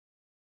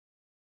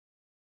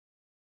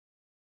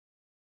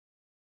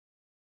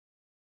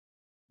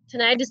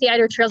Tonight is the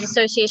Idaho Trails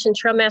Association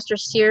Trailmaster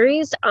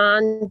Series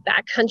on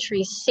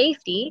backcountry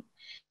safety.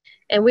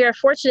 And we are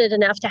fortunate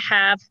enough to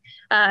have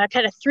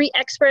kind of three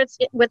experts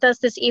with us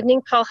this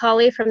evening. Paul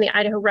Hawley from the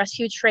Idaho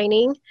Rescue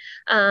Training,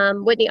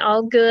 Whitney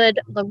Allgood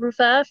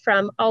LaRufa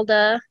from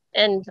ALDA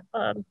and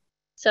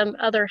some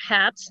other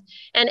hats,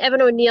 and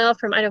Evan O'Neill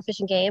from Idaho Fish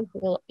and Game,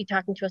 who will be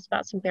talking to us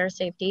about some bear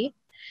safety.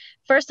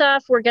 First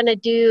off, we're going to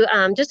do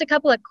just a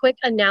couple of quick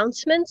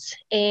announcements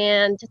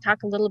and to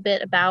talk a little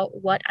bit about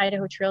what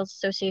Idaho Trails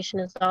Association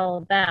is all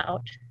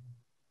about.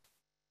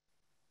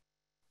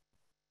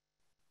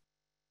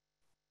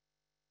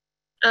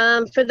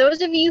 For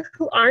those of you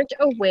who aren't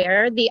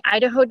aware, the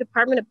Idaho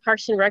Department of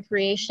Parks and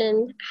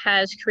Recreation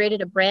has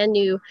created a brand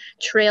new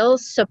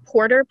Trails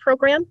Supporter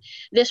Program.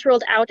 This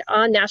rolled out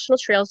on National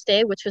Trails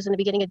Day, which was in the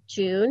beginning of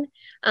June.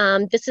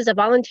 This is a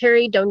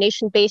voluntary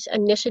donation-based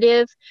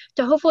initiative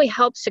to hopefully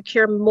help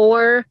secure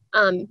more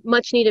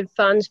much-needed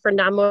funds for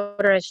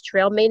non-motorized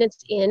trail maintenance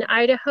in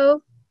Idaho.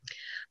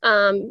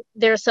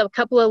 There's a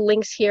couple of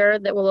links here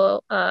that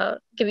will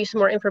give you some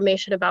more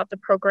information about the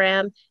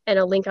program, and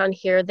a link on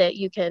here that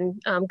you can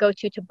go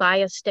to buy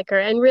a sticker.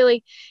 And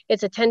really,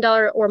 it's a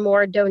 $10 or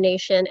more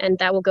donation, and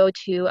that will go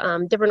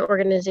to different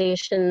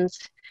organizations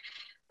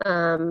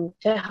to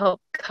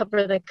help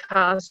cover the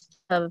cost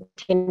of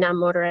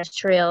non-motorized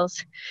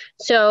trails.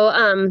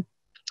 So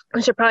I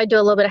should probably do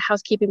a little bit of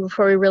housekeeping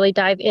before we really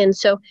dive in.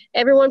 So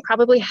everyone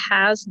probably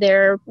has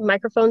their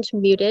microphones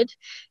muted.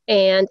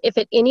 And if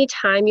at any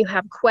time you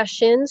have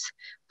questions,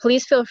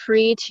 please feel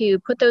free to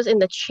put those in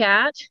the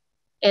chat.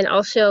 And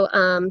also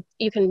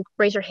you can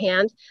raise your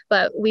hand,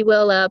 but we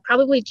will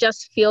probably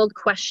just field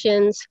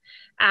questions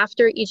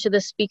after each of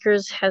the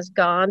speakers has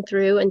gone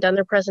through and done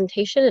their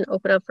presentation and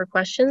open up for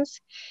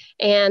questions.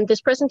 And this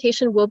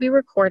presentation will be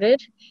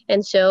recorded.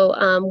 And so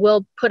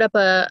we'll put up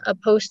a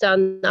post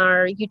on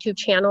our YouTube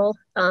channel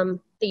that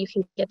you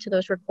can get to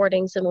those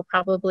recordings, and we'll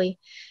probably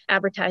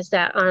advertise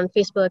that on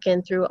Facebook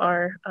and through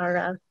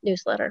our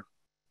newsletter.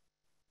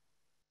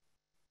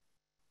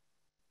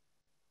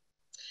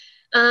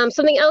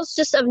 Something else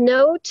just of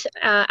note,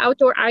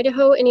 Outdoor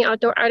Idaho, any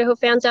Outdoor Idaho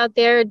fans out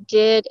there,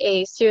 did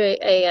a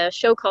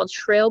show called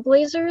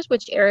Trailblazers,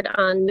 which aired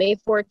on May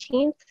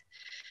 14th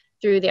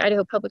through the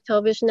Idaho Public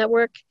Television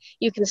Network.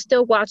 You can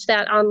still watch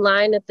that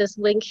online at this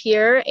link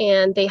here,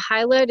 and they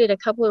highlighted a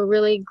couple of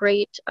really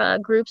great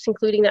groups,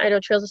 including the Idaho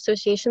Trails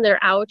Association, that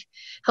are out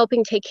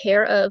helping take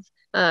care of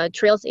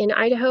trails in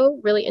Idaho.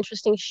 Really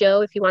interesting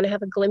show if you want to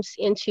have a glimpse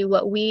into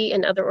what we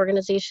and other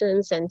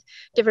organizations and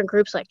different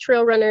groups like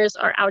trail runners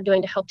are out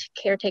doing to help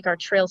caretake our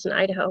trails in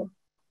Idaho.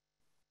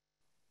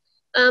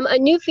 A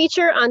new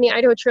feature on the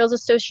Idaho Trails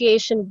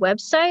Association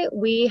website,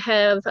 we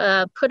have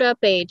put up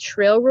a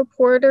trail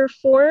reporter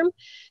form.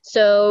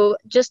 So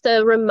just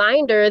a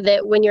reminder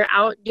that when you're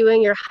out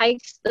doing your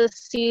hikes this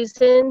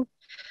season,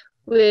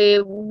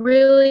 we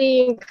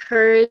really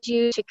encourage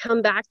you to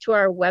come back to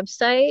our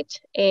website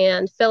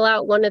and fill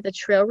out one of the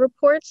trail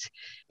reports.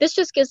 This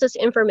just gives us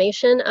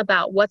information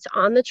about what's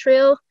on the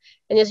trail.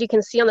 And as you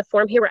can see on the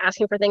form here, we're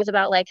asking for things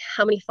about like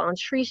how many fallen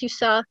trees you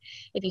saw,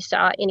 if you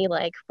saw any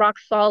like rock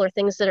fall or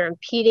things that are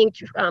impeding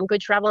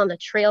good travel on the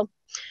trail.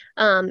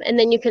 And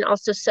then you can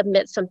also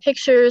submit some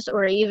pictures,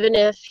 or even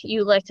if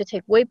you like to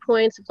take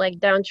waypoints of like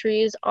down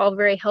trees, all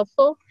very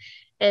helpful.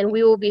 And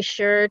we will be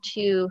sure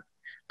to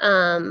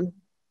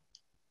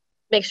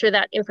make sure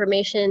that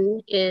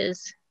information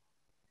is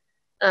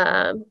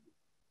kind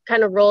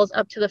of rolls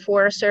up to the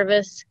Forest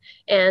Service,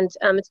 and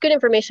it's good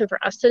information for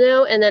us to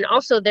know. And then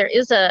also there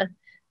is a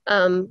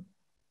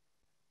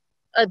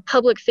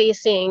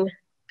public-facing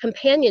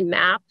companion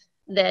map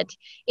that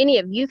any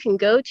of you can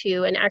go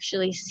to and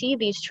actually see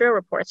these trail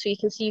reports, so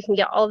you can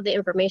get all of the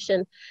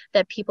information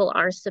that people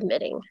are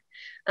submitting.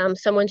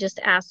 Someone just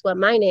asked what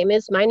my name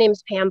is. My name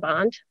is Pam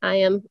Bond. I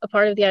am a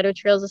part of the Idaho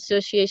Trails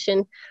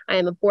Association. I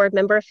am a board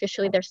member,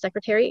 officially their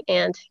secretary,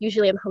 and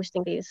usually I'm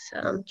hosting these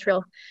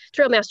Trail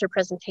Master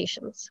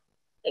presentations.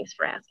 Thanks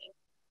for asking.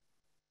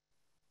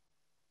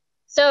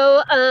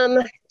 So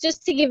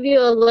just to give you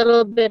a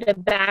little bit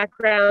of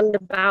background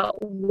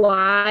about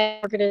why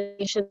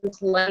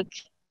organizations like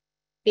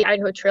the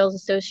Idaho Trails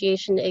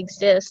Association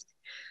exist.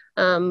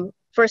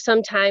 For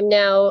some time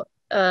now,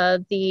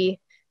 the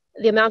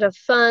amount of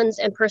funds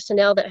and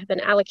personnel that have been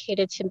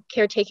allocated to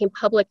caretaking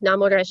public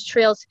non-motorized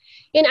trails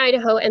in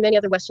Idaho and many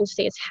other Western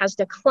states has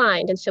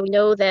declined. And so we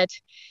know that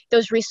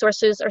those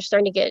resources are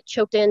starting to get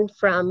choked in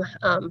from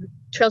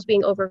trails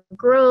being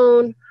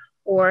overgrown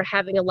or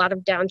having a lot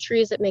of downed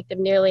trees that make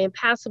them nearly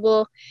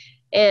impassable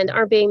and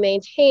aren't being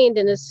maintained.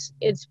 And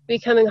it's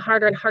becoming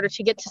harder and harder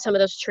to get to some of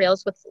those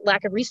trails with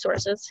lack of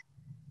resources.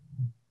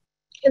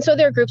 And so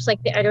there are groups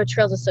like the Idaho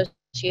Trails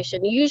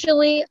Association.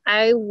 Usually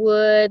I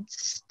would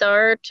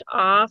start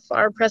off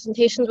our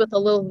presentations with a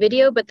little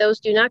video, but those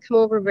do not come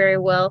over very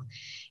well.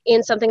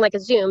 in something like a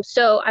Zoom.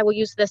 So I will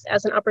use this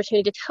as an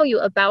opportunity to tell you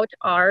about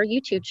our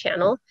YouTube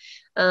channel.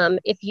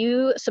 If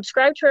you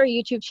subscribe to our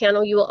YouTube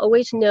channel, you will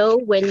always know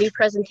when new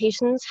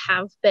presentations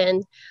have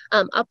been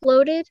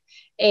uploaded,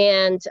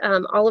 and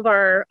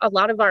a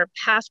lot of our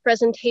past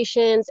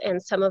presentations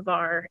and some of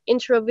our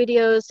intro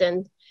videos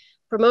and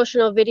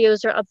promotional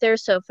videos are up there,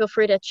 so feel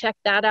free to check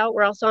that out.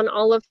 We're also on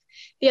all of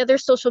the other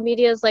social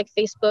medias like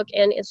Facebook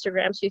and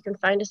Instagram, so you can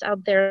find us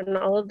out there in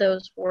all of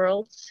those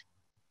worlds.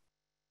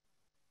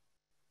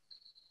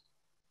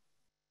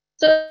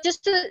 So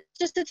just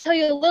to tell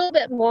you a little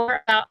bit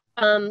more about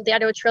the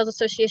Idaho Trails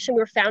Association,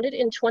 we were founded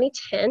in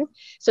 2010.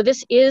 So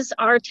this is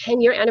our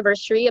 10-year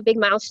anniversary, a big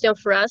milestone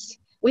for us.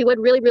 We would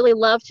really, really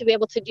love to be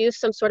able to do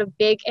some sort of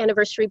big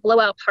anniversary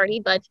blowout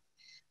party, but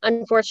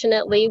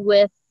unfortunately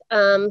with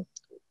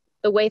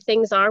the way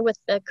things are with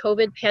the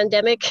COVID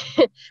pandemic,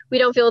 we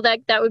don't feel that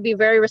that would be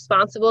very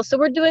responsible. So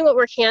we're doing what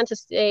we can to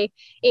stay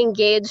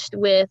engaged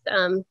with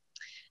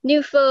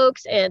new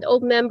folks and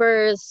old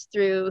members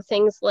through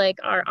things like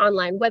our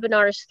online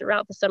webinars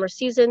throughout the summer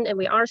season. And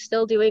we are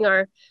still doing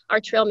our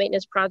trail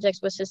maintenance projects,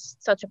 which is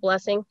such a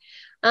blessing.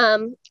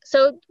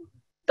 So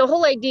the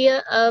whole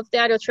idea of the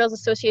Idaho Trails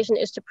Association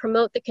is to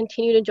promote the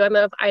continued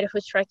enjoyment of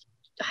Idaho's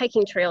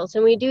hiking trails.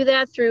 And we do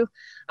that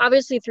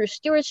obviously through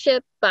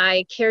stewardship,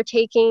 by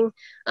caretaking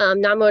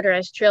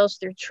non-motorized trails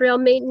through trail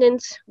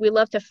maintenance. We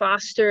love to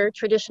foster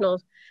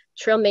traditional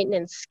trail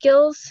maintenance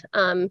skills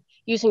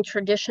using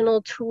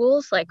traditional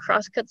tools like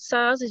crosscut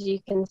saws, as you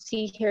can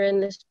see here in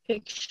this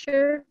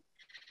picture.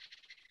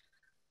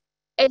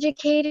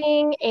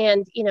 Educating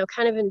and,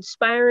 kind of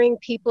inspiring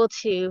people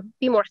to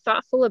be more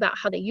thoughtful about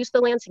how they use the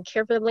lands and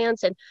care for the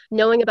lands, and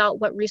knowing about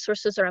what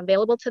resources are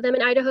available to them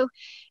in Idaho.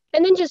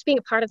 And then just being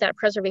a part of that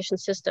preservation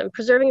system,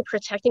 preserving,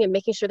 protecting, and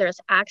making sure there is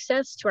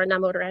access to our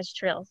non-motorized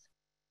trails.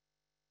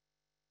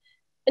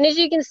 And as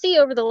you can see,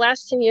 over the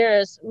last 10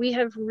 years, we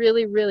have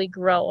really, really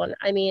grown.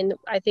 I mean,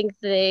 I think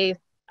the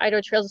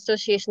Idaho Trails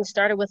Association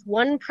started with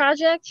one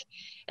project,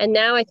 and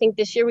now I think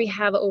this year we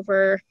have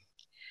over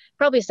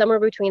probably somewhere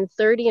between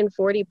 30 and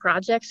 40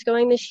 projects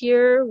going this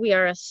year. We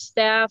are a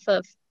staff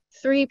of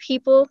 3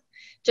 people,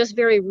 just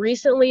very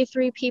recently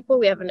 3 people.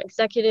 We have an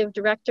executive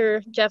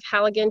director, Jeff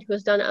Halligan, who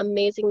has done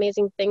amazing,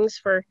 amazing things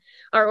for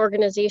our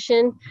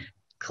organization.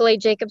 Clay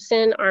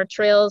Jacobson, our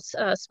trails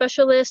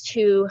specialist,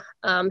 who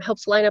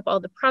helps line up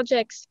all the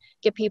projects,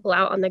 get people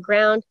out on the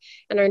ground.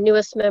 And our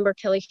newest member,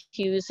 Kelly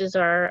Hughes, is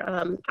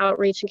our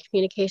outreach and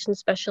communication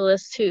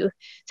specialist, who is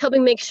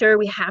helping make sure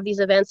we have these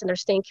events and are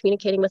staying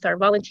communicating with our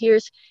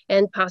volunteers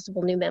and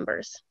possible new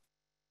members.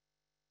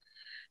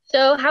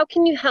 So how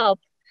can you help?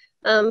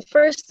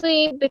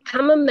 Firstly,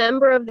 become a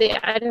member of the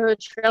Idaho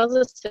Trails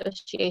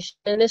Association.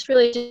 And this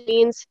really just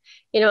means,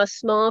 a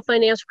small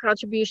financial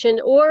contribution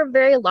or a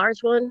very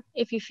large one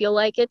if you feel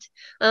like it.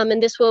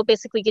 And this will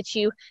basically get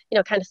you,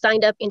 kind of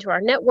signed up into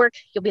our network.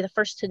 You'll be the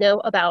first to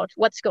know about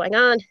what's going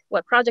on,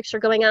 what projects are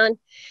going on.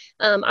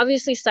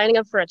 Obviously, signing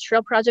up for a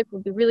trail project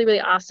would be really, really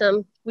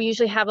awesome. We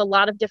usually have a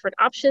lot of different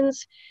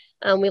options.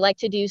 We like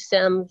to do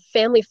some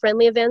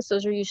family-friendly events.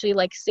 Those are usually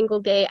like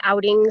single-day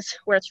outings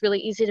where it's really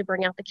easy to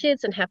bring out the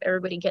kids and have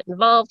everybody get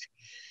involved.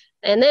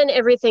 And then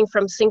everything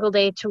from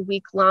single-day to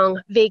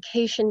week-long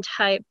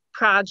vacation-type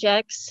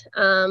projects.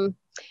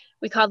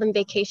 We call them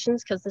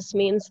vacations because this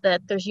means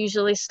that there's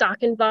usually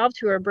stock involved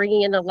who are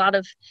bringing in a lot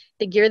of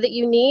the gear that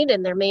you need,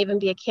 and there may even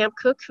be a camp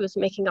cook who is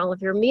making all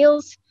of your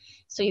meals.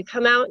 So you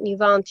come out and you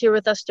volunteer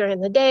with us during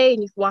the day,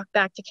 and you walk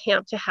back to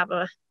camp to have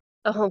a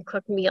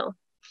home-cooked meal.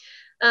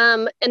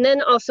 And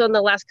then also in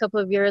the last couple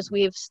of years,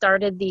 we've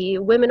started the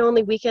Women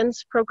Only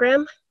Weekends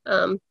program.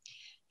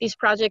 These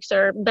projects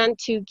are meant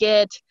to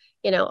get,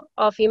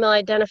 all female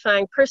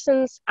identifying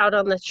persons out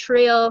on the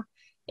trail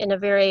in a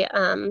very,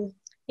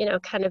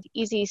 kind of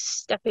easy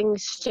stepping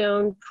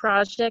stone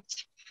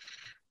project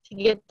to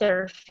get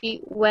their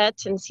feet wet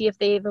and see if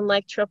they even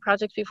like trail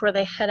projects before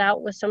they head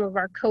out with some of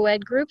our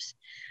co-ed groups.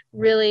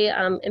 Really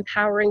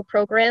empowering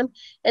program.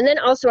 And then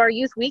also our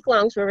youth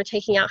week-longs, where we're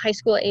taking out high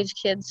school age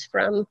kids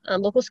from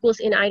local schools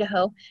in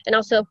Idaho, and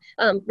also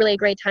really a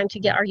great time to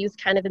get our youth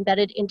kind of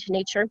embedded into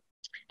nature.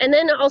 And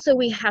then also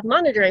we have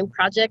monitoring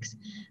projects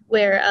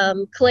where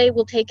Clay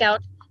will take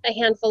out a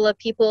handful of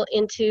people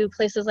into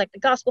places like the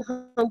Gospel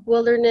Hump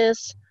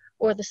Wilderness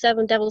or the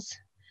Seven Devils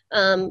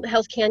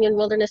Hell's Canyon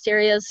Wilderness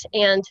areas,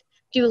 and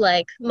do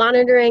like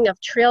monitoring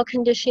of trail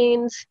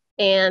conditions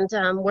and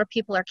where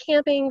people are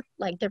camping,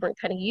 like different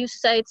kind of use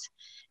sites.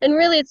 And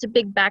really it's a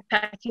big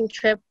backpacking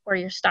trip where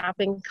you're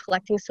stopping,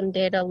 collecting some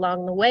data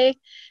along the way.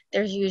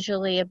 There's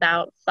usually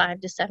about 5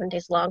 to 7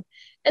 days long.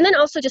 And then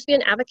also just be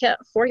an advocate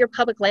for your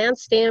public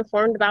lands, stay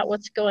informed about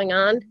what's going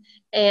on,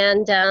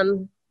 and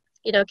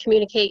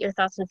communicate your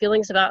thoughts and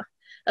feelings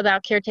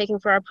about caretaking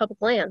for our public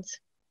lands.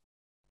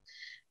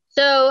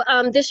 So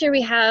this year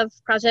we have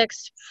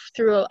projects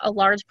through a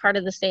large part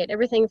of the state,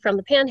 everything from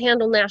the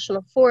Panhandle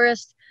National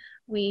Forest.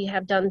 We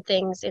have done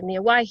things in the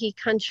Owyhee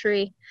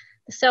country,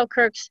 the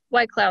Selkirks,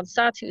 White Cloud,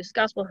 Sawtooth,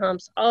 Gospel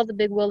Humps, all the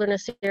big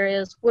wilderness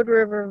areas, Wood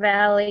River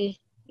Valley,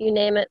 you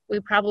name it. We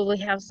probably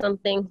have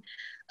something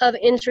of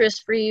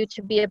interest for you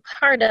to be a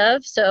part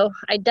of. So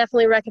I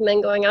definitely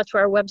recommend going out to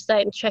our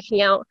website and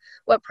checking out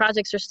what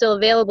projects are still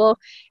available.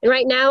 And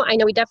right now, I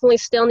know we definitely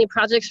still need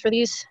projects for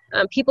these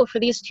people for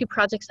these 2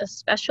 projects,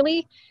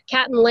 especially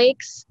Cat and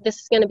Lakes. This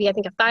is going to be, I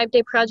think, a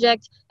 5-day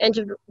project. End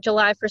of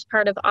July, first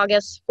part of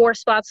August, 4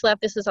 spots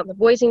left. This is on the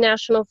Boise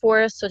National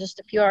Forest, so just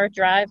a few hour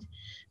drive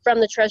from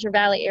the Treasure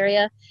Valley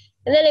area.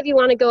 And then if you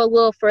want to go a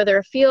little further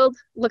afield,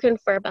 looking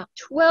for about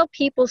 12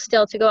 people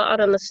still to go out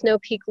on the Snow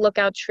Peak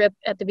Lookout trip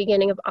at the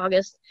beginning of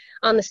August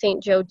on the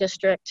St. Joe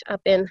district up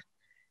in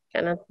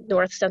kind of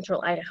north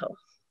central Idaho.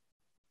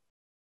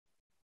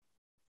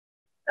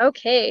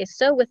 Okay,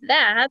 so with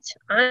that,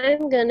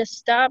 I'm going to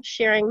stop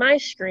sharing my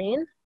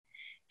screen.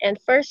 And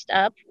first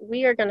up,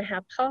 we are going to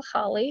have Paul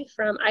Hawley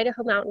from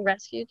Idaho Mountain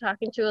Rescue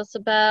talking to us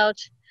about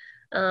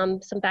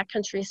some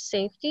backcountry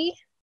safety.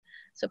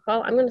 So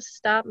Paul, I'm going to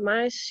stop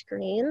my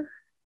screen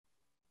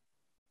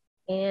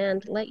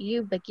and let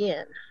you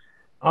begin.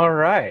 All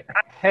right.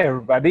 Hey,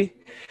 everybody.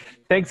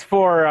 Thanks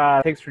for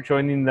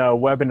joining the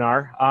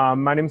webinar.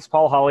 My name is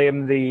Paul Hawley.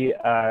 I'm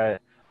the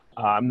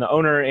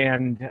owner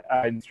and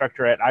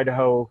instructor at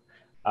Idaho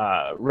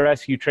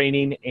Rescue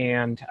Training,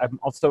 and I'm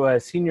also a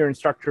senior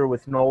instructor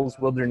with Knowles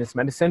Wilderness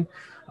Medicine.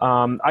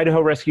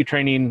 Idaho Rescue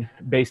Training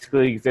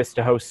basically exists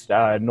to host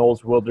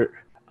Knowles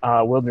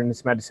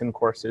Wilderness Medicine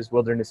courses,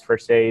 wilderness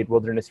first aid,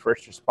 wilderness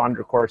first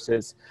responder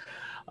courses.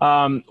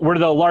 We're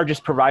the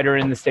largest provider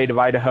in the state of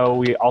Idaho.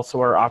 We also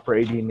are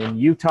operating in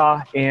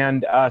Utah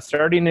and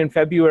starting in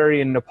February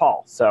in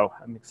Nepal. So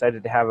I'm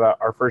excited to have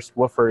our first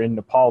woofer in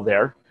Nepal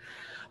there.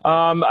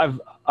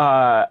 I've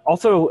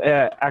also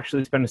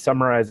actually spent a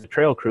summer as a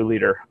trail crew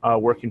leader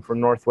working for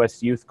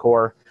Northwest Youth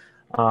Corps.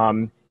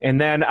 And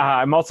then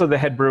I'm also the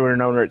head brewer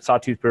and owner at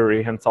Sawtooth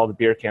Brewery, hence all the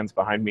beer cans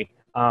behind me.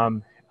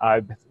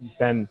 I've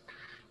been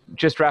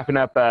just wrapping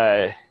up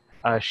a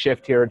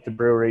shift here at the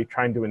brewery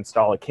trying to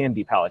install a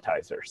candy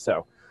palletizer.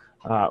 So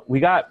we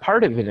got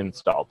part of it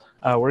installed.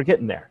 We're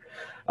getting there.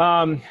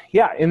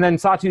 Yeah, and then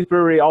Sawtooth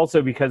Brewery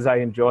also, because I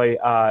enjoy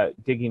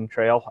digging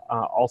trail,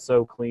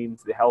 also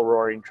cleans the Hell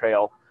Roaring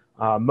Trail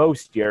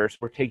most years.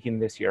 We're taking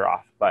this year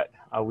off, but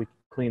we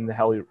clean the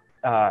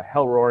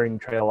Hell Roaring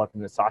Trail up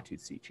in the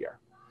Sawtooth each year.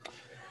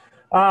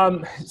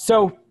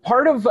 So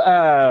part of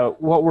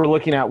what we're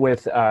looking at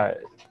with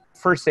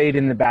first aid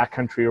in the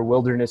backcountry, or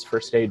wilderness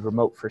first aid,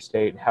 remote first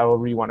aid,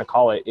 however you want to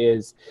call it,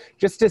 is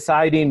just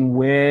deciding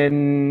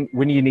when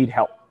you need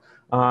help.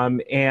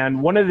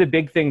 And one of the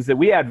big things that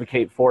we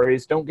advocate for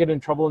is don't get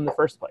in trouble in the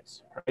first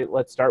place. Right?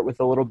 Let's start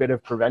with a little bit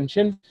of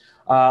prevention,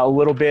 a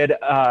little bit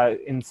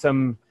in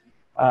some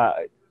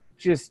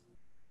just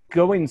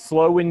going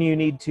slow when you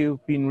need to,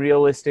 being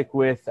realistic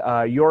with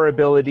your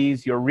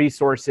abilities, your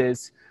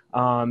resources,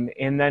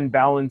 and then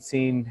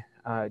balancing,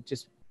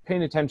 just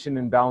paying attention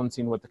and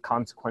balancing what the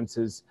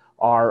consequences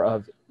are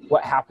of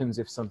what happens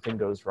if something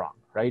goes wrong,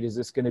 right? Is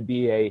this going to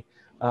be a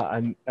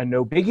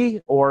no biggie,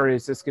 or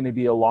is this going to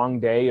be a long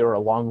day or a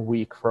long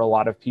week for a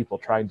lot of people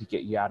trying to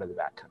get you out of the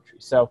backcountry?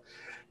 So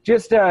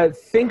just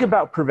think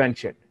about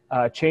prevention.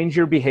 Change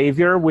your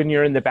behavior when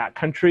you're in the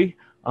backcountry.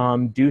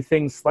 Do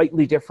things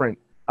slightly different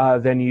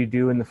than you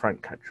do in the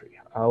front country.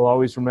 I'll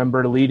always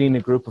remember leading a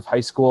group of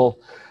high school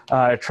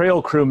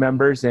trail crew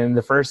members, and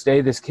the first day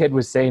this kid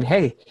was saying,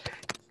 "Hey,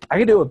 I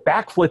can do a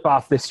backflip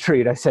off this tree."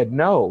 And I said,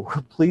 "No,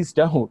 please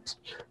don't,"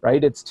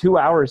 right? It's 2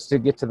 hours to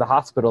get to the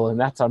hospital, and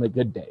that's on a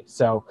good day.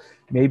 So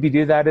maybe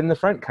do that in the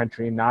front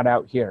country, not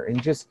out here.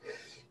 And just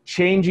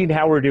changing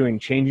how we're doing,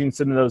 changing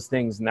some of those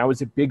things. And that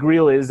was a big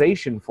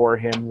realization for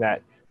him,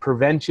 that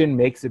prevention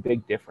makes a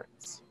big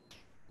difference.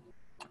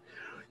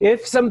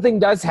 If something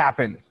does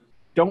happen,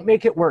 don't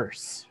make it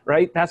worse,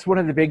 right? That's one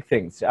of the big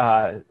things,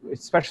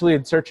 especially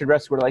in search and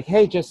rescue. We're like,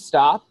 hey, just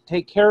stop,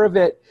 take care of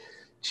it.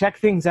 Check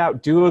things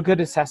out, do a good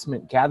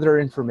assessment, gather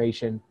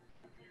information.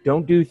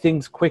 Don't do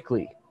things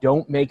quickly.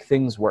 Don't make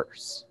things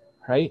worse,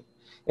 right?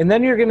 And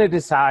then you're gonna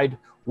decide,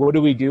 what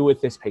do we do with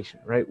this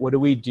patient, right? What do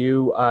we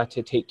do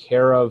to take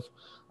care of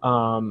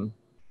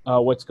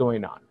what's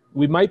going on?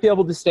 We might be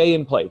able to stay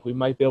in play. We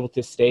might be able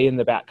to stay in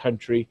the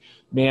backcountry,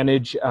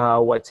 manage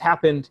what's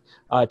happened,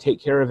 take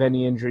care of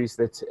any injuries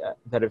that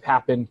have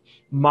happened,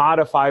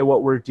 modify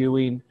what we're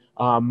doing,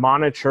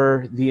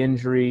 monitor the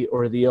injury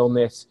or the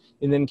illness,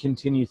 and then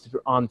continue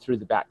on through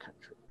the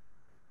backcountry.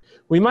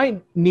 We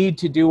might need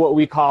to do what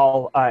we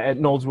call at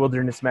Knowles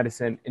Wilderness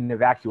Medicine an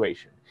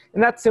evacuation.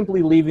 And that's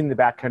simply leaving the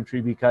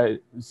backcountry because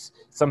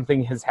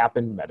something has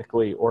happened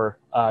medically or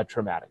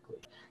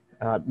traumatically.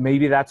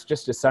 Maybe that's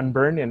just a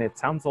sunburn, and it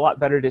sounds a lot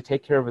better to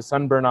take care of a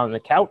sunburn on the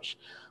couch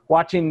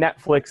watching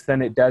Netflix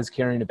than it does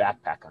carrying a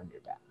backpack on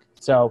your back.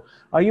 So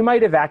you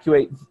might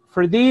evacuate.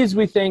 For these,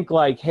 we think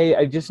like, hey,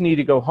 I just need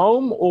to go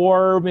home,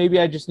 or maybe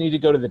I just need to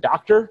go to the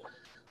doctor,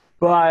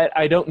 but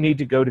I don't need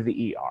to go to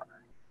the ER.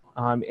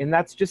 And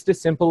that's just a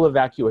simple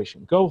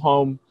evacuation. Go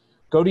home,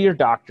 go to your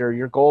doctor.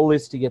 Your goal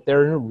is to get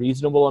there in a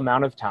reasonable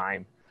amount of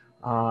time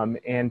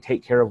and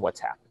take care of what's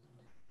happened.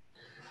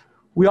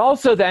 We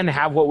also then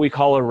have what we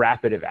call a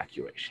rapid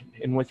evacuation.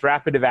 And with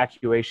rapid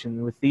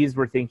evacuation, with these,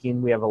 we're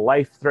thinking we have a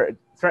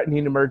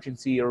life-threatening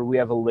emergency or we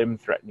have a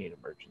limb-threatening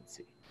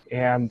emergency.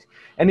 And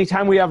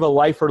anytime we have a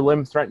life or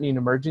limb-threatening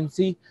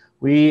emergency,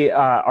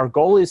 our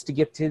goal is to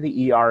get to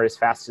the ER as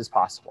fast as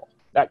possible.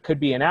 That could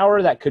be an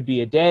hour, that could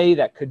be a day,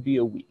 that could be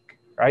a week,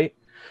 right?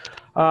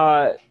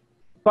 But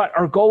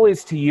our goal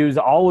is to use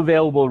all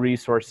available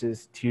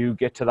resources to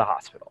get to the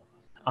hospital.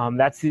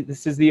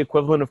 This is the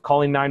equivalent of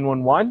calling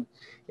 911.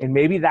 And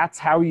maybe that's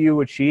how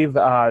you achieve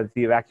the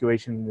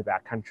evacuation in the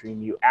backcountry,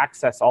 and you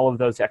access all of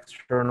those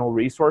external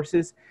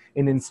resources.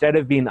 And instead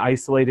of being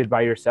isolated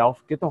by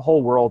yourself, get the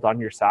whole world on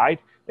your side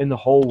and the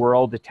whole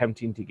world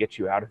attempting to get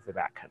you out of the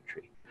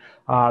backcountry.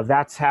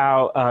 That's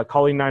how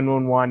calling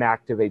 911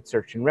 activates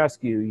search and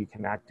rescue. You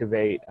can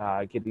activate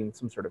getting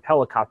some sort of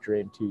helicopter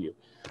into you.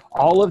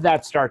 All of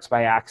that starts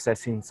by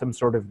accessing some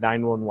sort of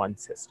 911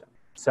 system.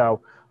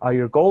 So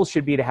your goal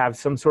should be to have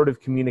some sort of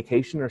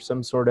communication or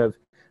some sort of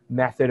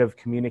method of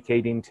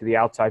communicating to the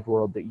outside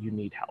world that you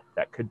need help.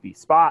 That could be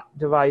spot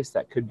device,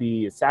 that could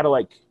be a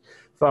satellite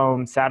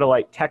phone,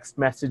 satellite text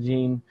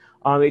messaging.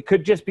 It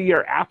could just be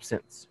your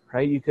absence,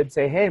 right? You could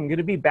say, hey, I'm going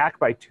to be back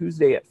by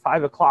Tuesday at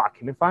 5 o'clock.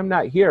 And if I'm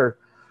not here,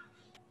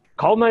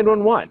 call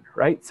 911,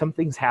 right?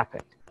 Something's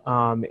happened.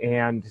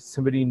 And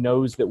somebody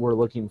knows that we're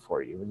looking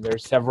for you. And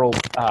there's several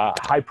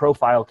high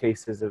profile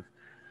cases of,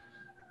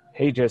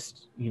 hey,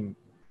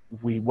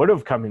 we would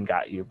have come and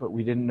got you, but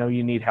we didn't know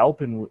you need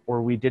help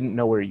or we didn't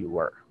know where you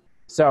were.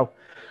 So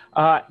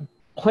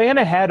plan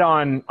ahead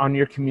on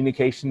your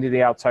communication to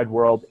the outside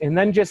world, and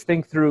then just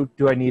think through,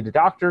 do I need a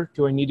doctor?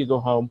 Do I need to go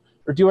home?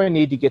 Or do I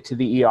need to get to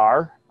the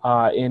ER?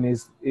 And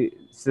is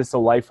this a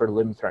life or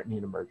limb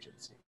threatening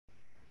emergency?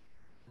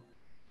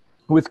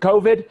 With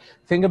COVID,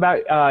 think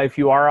about if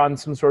you are on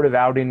some sort of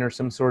outing or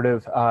some sort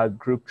of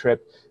group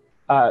trip,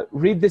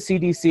 read the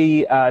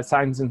CDC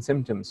signs and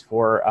symptoms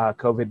for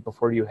COVID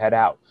before you head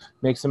out.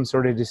 Make some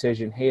sort of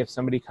decision. Hey, if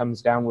somebody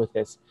comes down with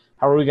this,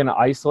 how are we going to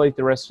isolate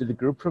the rest of the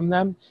group from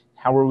them?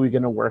 How are we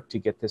going to work to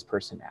get this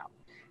person out?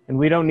 And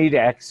we don't need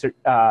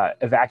to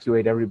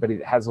evacuate everybody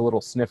that has a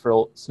little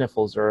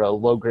sniffles or a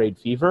low-grade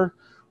fever.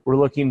 We're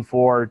looking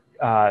for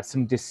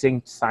some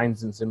distinct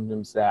signs and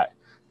symptoms that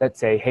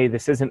say, hey,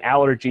 this isn't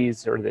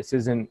allergies, or this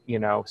isn't,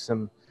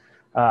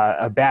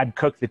 a bad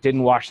cook that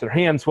didn't wash their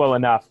hands well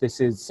enough.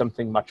 This is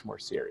something much more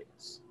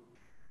serious.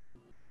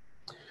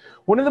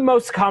 One of the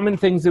most common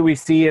things that we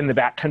see in the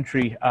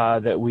backcountry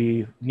that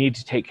we need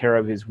to take care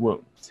of is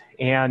wounds.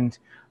 And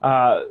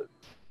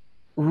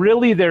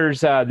really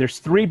there's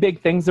three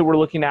big things that we're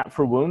looking at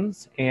for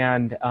wounds.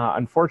 And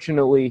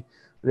unfortunately,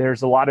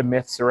 there's a lot of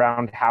myths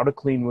around how to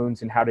clean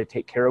wounds and how to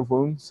take care of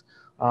wounds.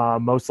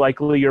 Most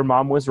likely your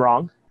mom was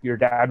wrong, your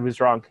dad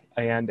was wrong,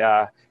 and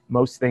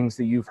most things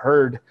that you've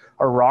heard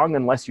are wrong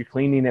unless you're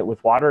cleaning it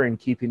with water and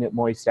keeping it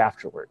moist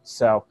afterwards.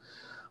 So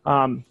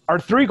our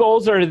three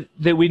goals are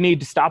that we need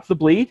to stop the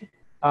bleed,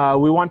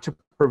 we want to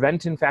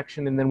prevent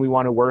infection, and then we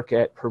want to work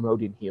at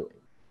promoting healing.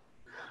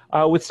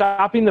 With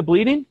stopping the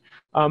bleeding,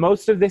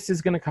 most of this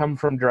is going to come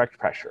from direct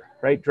pressure,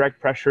 right? Direct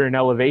pressure and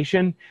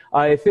elevation.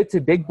 If it's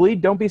a big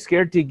bleed, don't be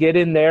scared to get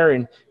in there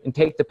and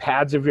take the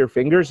pads of your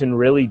fingers and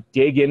really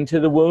dig into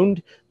the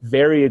wound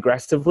very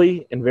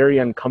aggressively and very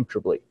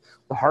uncomfortably.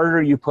 The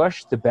harder you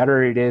push, the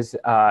better it is,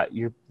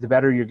 the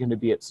better you're going to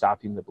be at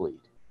stopping the bleed.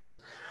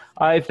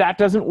 If that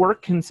doesn't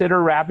work,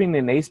 consider wrapping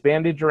an ACE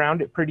bandage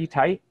around it pretty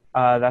tight.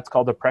 That's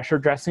called a pressure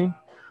dressing.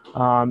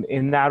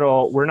 And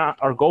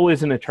our goal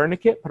isn't a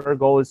tourniquet, but our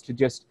goal is to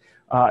just,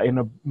 in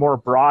a more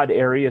broad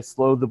area,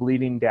 slow the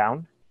bleeding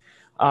down.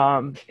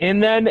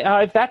 And then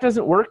if that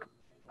doesn't work,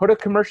 put a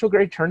commercial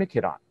grade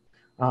tourniquet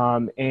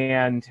on.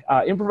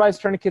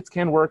 Improvised tourniquets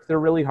can work. They're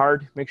really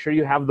hard. Make sure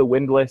you have the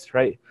windlass,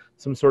 right?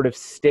 Some sort of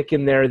stick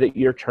in there that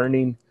you're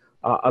turning.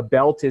 A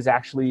belt is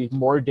actually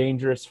more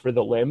dangerous for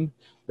the limb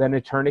than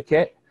a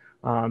tourniquet.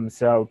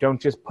 So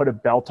don't just put a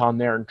belt on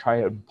there and try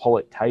and pull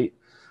it tight.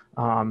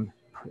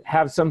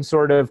 Have some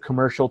sort of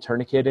commercial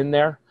tourniquet in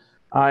there.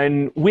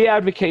 And we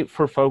advocate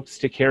for folks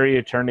to carry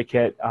a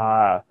tourniquet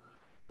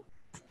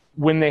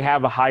when they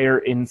have a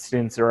higher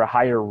instance or a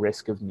higher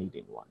risk of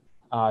needing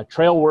one.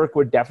 Trail work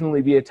would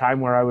definitely be a time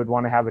where I would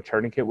want to have a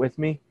tourniquet with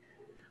me.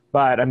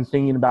 But I'm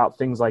thinking about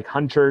things like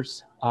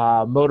hunters,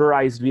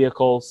 motorized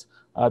vehicles.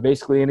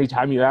 Basically,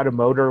 anytime you add a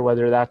motor,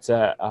 whether that's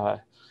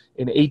an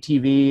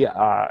ATV,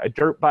 a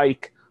dirt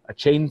bike, a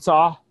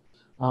chainsaw,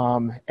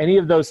 any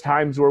of those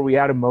times where we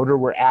add a motor,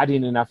 we're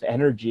adding enough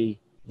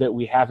energy that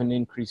we have an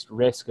increased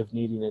risk of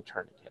needing a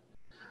tourniquet.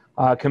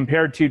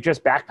 Compared to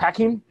just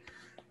backpacking,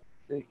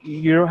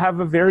 you have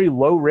a very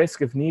low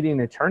risk of needing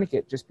a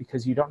tourniquet just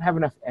because you don't have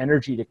enough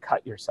energy to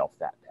cut yourself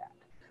that bad.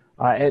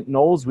 At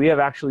Knowles, we have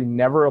actually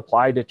never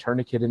applied a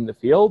tourniquet in the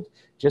field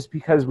just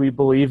because we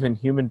believe in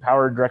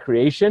human-powered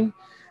recreation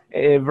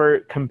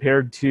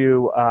compared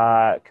to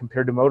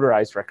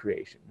motorized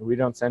recreation. We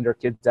don't send our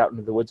kids out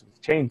into the woods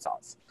with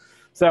chainsaws.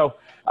 So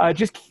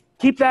just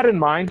keep that in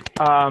mind.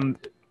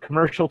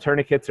 Commercial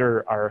tourniquets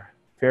are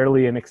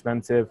fairly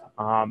inexpensive.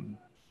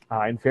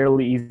 and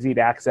fairly easy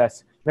to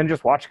access. Then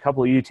just watch a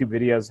couple of YouTube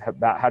videos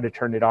about how to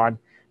turn it on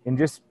and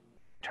just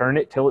turn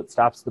it till it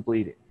stops the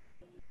bleeding.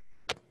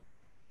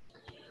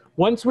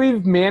 Once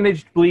we've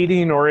managed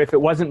bleeding, or if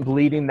it wasn't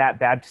bleeding that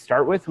bad to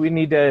start with, we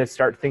need to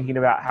start thinking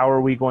about how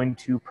are we going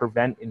to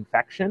prevent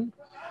infection.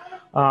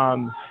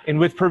 And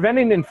with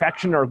preventing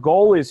infection, our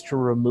goal is to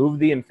remove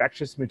the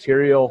infectious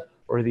material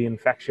or the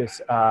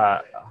infectious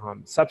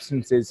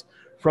substances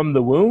from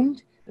the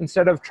wound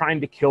instead of trying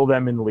to kill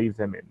them and leave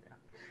them in there.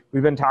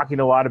 We've been talking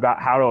a lot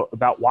about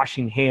about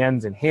washing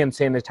hands and hand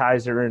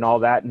sanitizer and all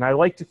that, and I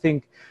like to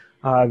think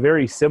a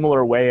very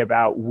similar way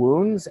about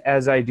wounds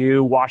as I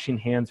do washing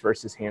hands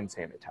versus hand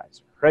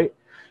sanitizer, right?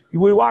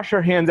 We wash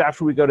our hands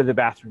after we go to the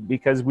bathroom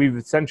because we've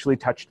essentially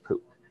touched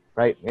poop,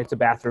 right? It's a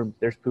bathroom,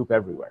 there's poop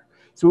everywhere.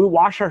 So we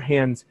wash our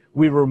hands,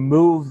 we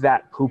remove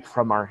that poop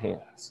from our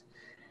hands.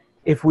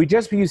 If we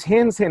just use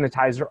hand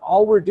sanitizer,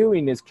 all we're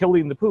doing is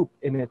killing the poop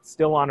and it's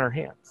still on our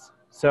hands.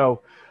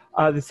 So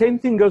the same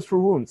thing goes for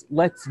wounds.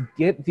 Let's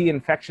get the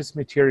infectious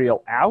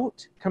material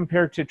out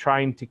compared to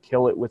trying to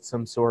kill it with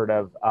some sort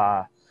of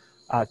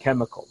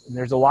chemical. And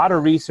there's a lot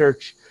of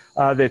research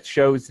that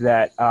shows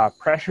that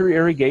pressure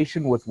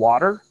irrigation with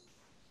water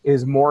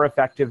is more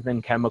effective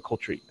than chemical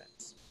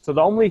treatments. So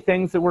the only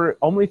thing that we're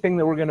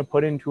going to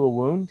put into a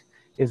wound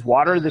is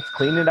water that's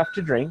clean enough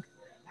to drink.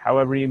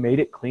 However you made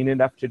it clean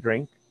enough to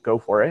drink, go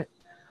for it.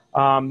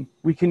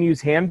 We can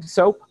use hand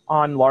soap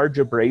on large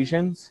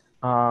abrasions,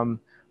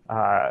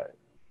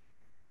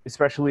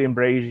 especially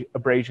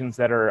abrasions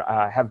that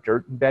have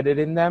dirt embedded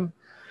in them.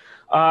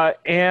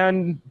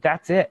 And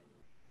that's it,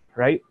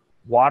 right?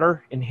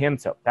 Water and hand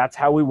soap. That's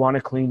how we want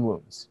to clean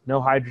wounds.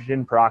 No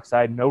hydrogen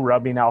peroxide, no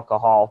rubbing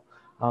alcohol.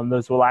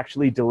 Those will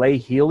actually delay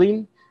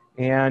healing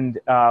and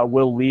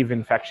will leave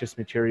infectious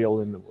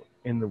material in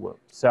the wound.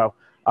 So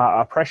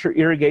a pressure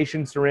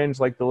irrigation syringe,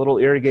 like the little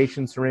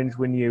irrigation syringe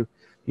when you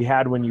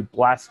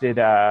blasted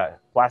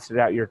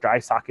out your dry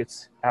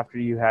sockets after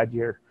you had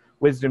your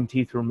wisdom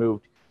teeth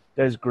removed,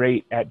 does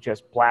great at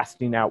just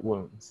blasting out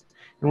wounds.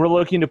 And we're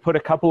looking to put a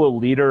couple of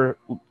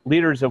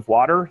liters of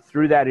water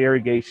through that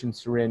irrigation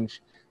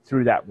syringe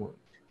through that wound.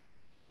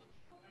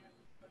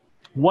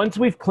 Once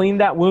we've cleaned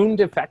that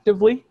wound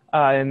effectively,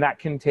 and that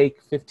can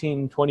take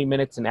 15, 20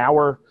 minutes, an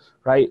hour,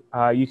 right?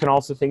 You can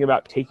also think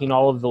about taking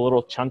all of the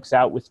little chunks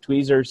out with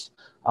tweezers.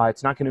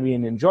 It's not going to be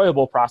an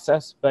enjoyable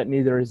process, but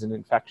neither is an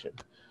infection.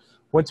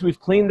 Once we've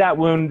cleaned that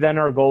wound, then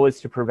our goal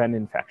is to prevent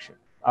infection,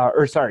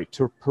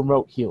 to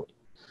promote healing.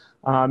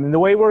 And the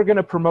way we're going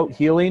to promote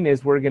healing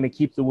is we're going to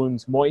keep the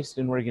wounds moist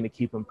and we're going to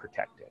keep them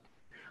protected.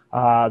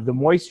 The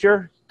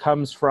moisture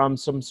comes from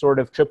some sort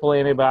of triple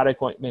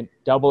antibiotic ointment,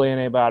 double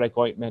antibiotic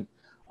ointment,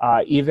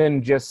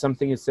 even just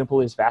something as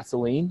simple as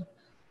Vaseline,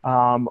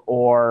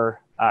 or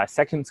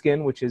Second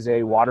Skin, which is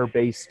a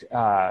water-based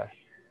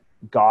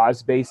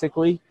gauze,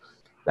 basically.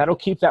 That'll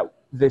keep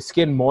the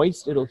skin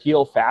moist. It'll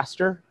heal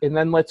faster. And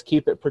then let's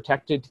keep it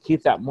protected to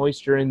keep that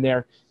moisture in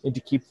there and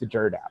to keep the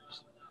dirt out.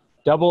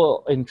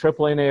 Double and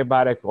triple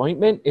antibiotic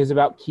ointment is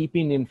about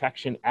keeping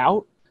infection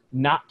out,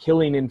 not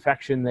killing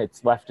infection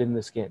that's left in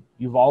the skin.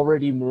 You've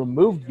already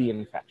removed the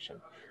infection.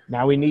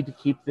 Now we need to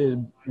keep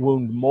the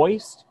wound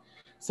moist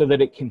so that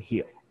it can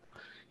heal.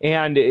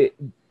 And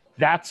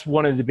that's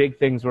one of the big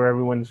things where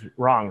everyone's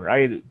wrong,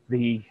 right?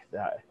 The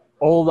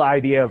old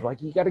idea of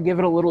like, you got to give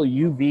it a little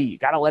UV, you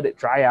got to let it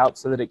dry out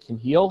so that it can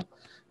heal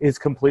is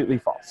completely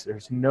false.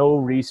 There's no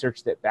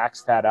research that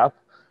backs that up.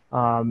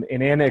 And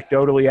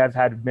anecdotally, I've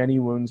had many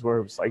wounds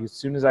where it's like, as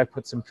soon as I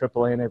put some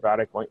triple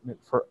antibiotic ointment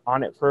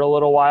on it for a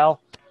little while,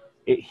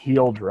 it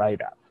healed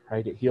right up,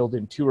 right? It healed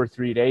in 2 or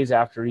 3 days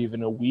after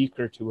even a week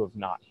or two of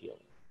not healing.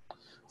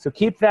 So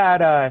keep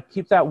that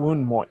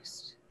wound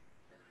moist.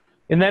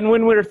 And then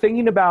when we're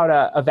thinking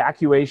about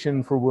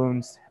evacuation for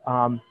wounds,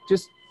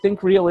 just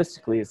think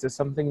realistically. Is this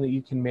something that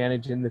you can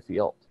manage in the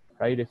field,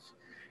 right?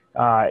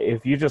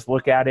 If you just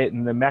look at it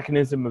and the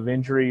mechanism of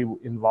injury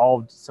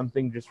involved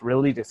something just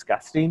really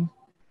disgusting,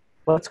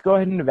 let's go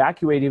ahead and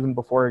evacuate even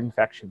before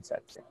infection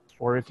sets in.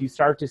 Or if you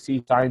start to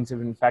see signs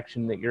of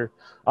infection that you're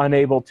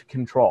unable to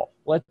control,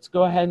 let's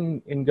go ahead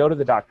and go to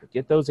the doctor,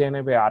 get those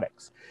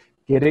antibiotics,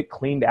 get it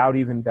cleaned out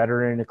even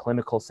better in a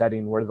clinical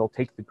setting where they'll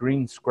take the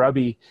green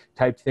scrubby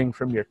type thing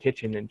from your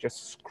kitchen and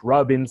just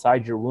scrub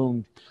inside your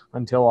wound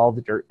until all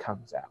the dirt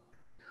comes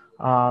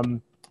out.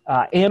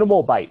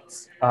 Animal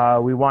bites,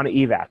 we want to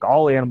evac,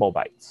 all animal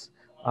bites.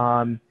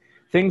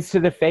 Things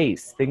to the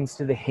face, things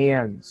to the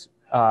hands,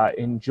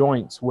 in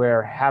joints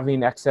where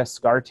having excess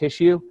scar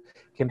tissue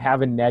can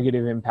have a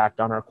negative impact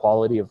on our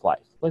quality of life.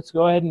 Let's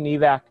go ahead and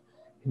evac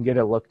and get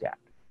it looked at.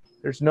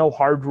 There's no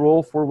hard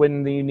rule for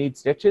when you need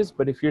stitches,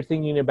 but if you're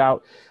thinking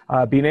about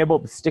being able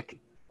to stick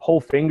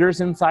whole fingers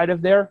inside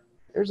of there,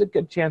 there's a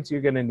good chance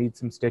you're going to need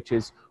some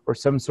stitches or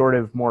some sort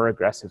of more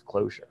aggressive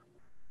closure.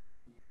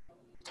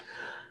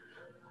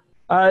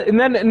 And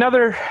then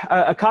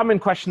a common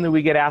question that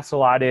we get asked a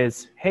lot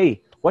is,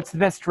 hey, what's the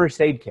best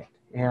first aid kit?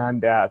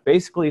 And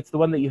basically it's the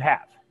one that you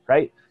have,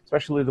 right?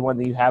 Especially the one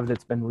that you have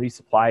that's been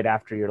resupplied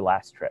after your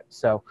last trip.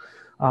 So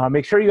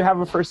make sure you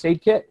have a first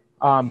aid kit.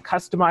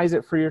 Customize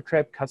it for your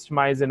trip,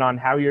 customize it on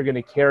how you're going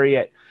to carry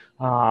it,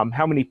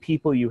 how many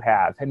people you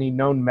have, any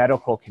known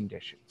medical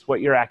conditions,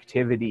 what your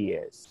activity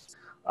is,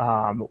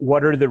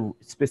 what are the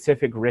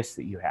specific risks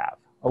that you have.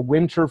 A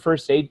winter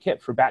first aid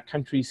kit for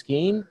backcountry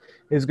skiing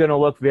is going to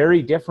look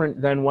very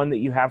different than one that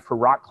you have for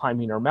rock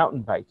climbing or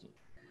mountain biking.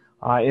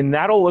 And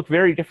that'll look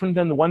very different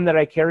than the one that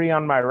I carry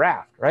on my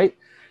raft, right?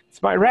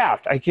 It's my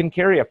raft. I can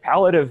carry a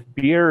pallet of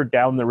beer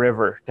down the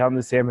river, down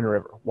the Salmon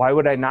River. Why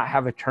would I not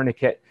have a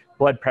tourniquet,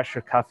 blood pressure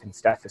cuff, and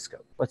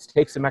stethoscope? Let's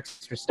take some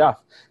extra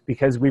stuff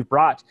because we've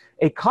brought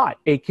a cot,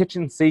 a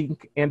kitchen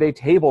sink, and a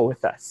table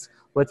with us.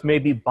 Let's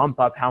maybe bump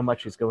up how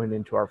much is going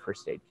into our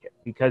first aid kit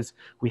because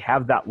we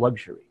have that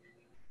luxury.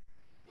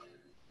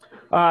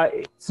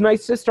 It's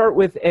nice to start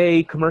with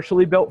a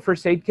commercially built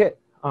first aid kit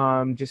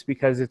just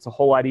because it's a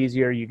whole lot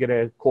easier. You get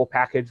a cool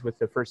package with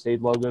the first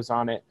aid logos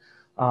on it.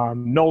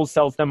 Knowles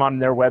sells them on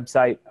their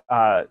website.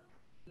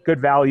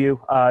 Good value.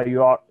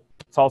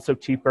 It's also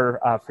cheaper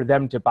for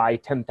them to buy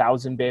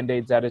 10,000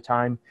 Band-Aids at a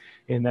time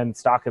and then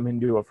stock them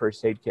into a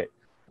first aid kit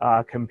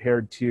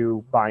compared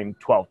to buying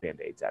 12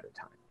 Band-Aids at a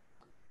time.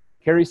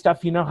 Carry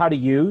stuff you know how to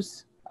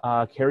use.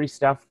 Carry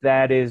stuff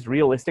that is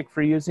realistic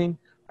for using.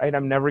 Right?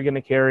 I'm never going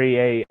to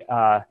carry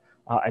a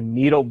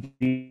needle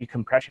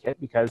decompression kit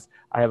because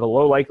I have a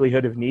low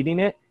likelihood of needing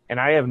it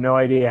and I have no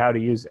idea how to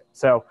use it.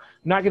 So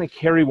I'm not going to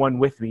carry one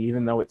with me,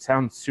 even though it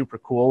sounds super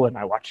cool and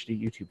I watched a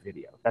YouTube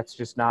video. That's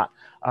just not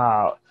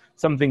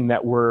something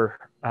that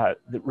that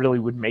really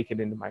would make it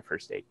into my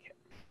first aid kit.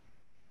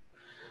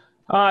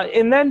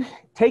 And then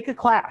take a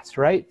class,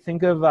 right?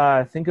 Think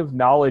of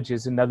knowledge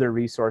as another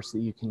resource that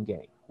you can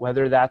gain,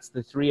 whether that's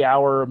the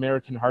 3-hour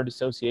American Heart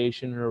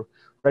Association or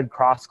Red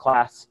Cross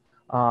class.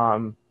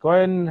 Go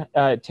ahead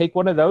and take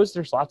one of those.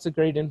 There's lots of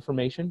great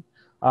information.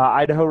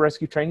 Idaho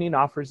Rescue Training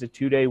offers a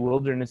 2-day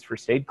wilderness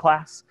first aid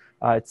class.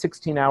 It's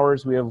 16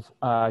 hours. We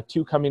have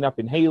 2 coming up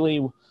in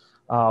Haley,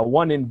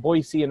 one in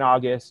Boise in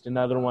August,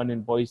 another one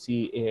in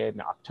Boise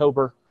in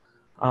October.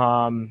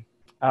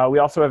 We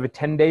also have a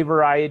 10-day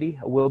variety,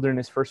 a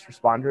wilderness first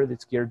responder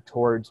that's geared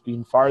towards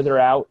being farther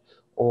out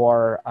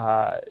or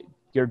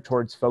geared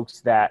towards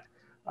folks that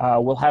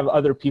will have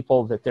other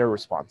people that they're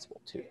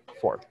responsible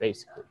for,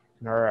 basically.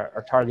 And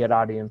our target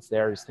audience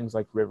there is things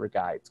like river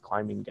guides,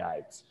 climbing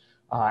guides,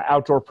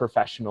 outdoor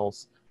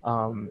professionals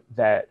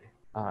that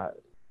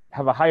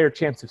have a higher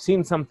chance of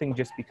seeing something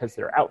just because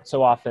they're out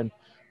so often,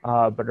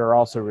 but are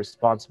also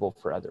responsible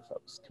for other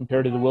folks.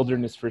 Compared to the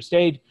wilderness first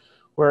aid,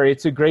 where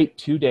it's a great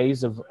 2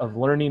 days of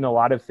learning a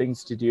lot of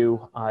things to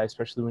do,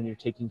 especially when you're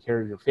taking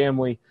care of your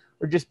family,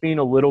 or just being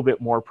a little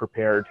bit more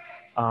prepared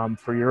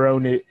for your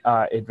own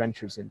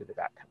adventures into the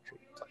backcountry.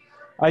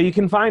 You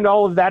can find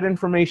all of that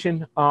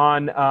information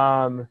on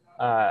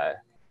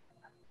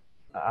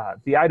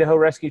the Idaho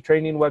Rescue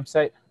Training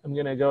website. I'm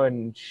going to go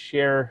and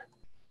share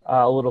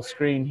a little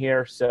screen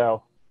here.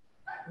 So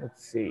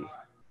let's see.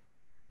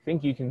 I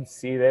think you can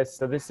see this.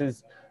 So this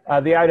is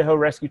the Idaho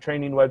Rescue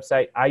Training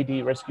website,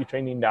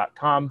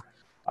 idrescuetraining.com.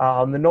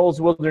 On the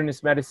Knowles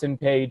Wilderness Medicine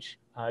page,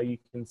 you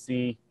can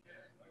see,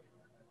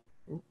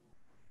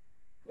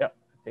 yep,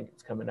 I think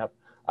it's coming up.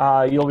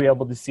 You'll be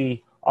able to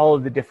see all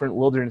of the different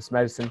wilderness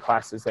medicine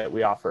classes that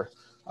we offer,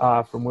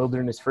 from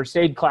wilderness first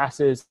aid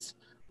classes,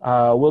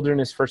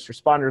 wilderness first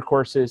responder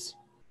courses,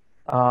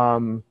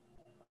 our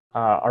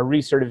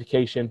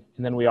recertification,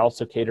 and then we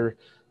also cater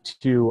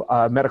to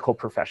medical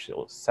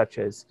professionals such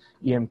as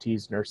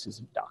EMTs, nurses,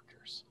 and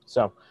doctors.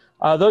 So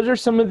those are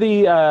some of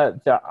the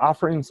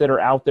offerings that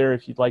are out there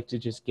if you'd like to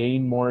just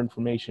gain more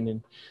information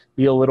and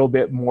be a little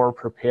bit more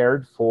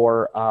prepared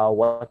for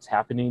what's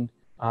happening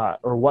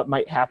or what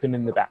might happen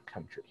in the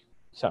backcountry.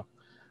 So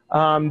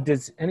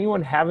does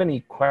anyone have any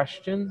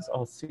questions?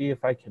 I'll see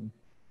if I can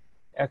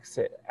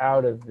exit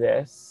out of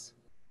this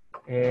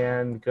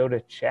and go to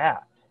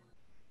chat.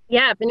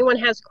 Yeah, if anyone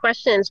has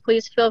questions,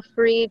 please feel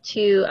free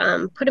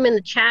to put them in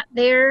the chat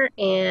there.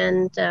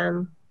 And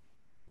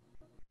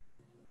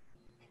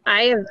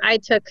I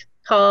took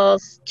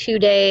Paul's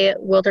 2-day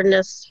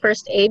wilderness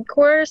first aid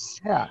course.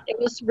 Yeah. It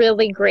was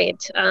really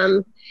great.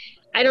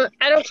 I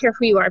don't care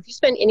who you are. If you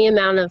spend any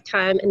amount of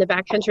time in the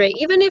backcountry,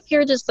 even if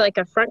you're just like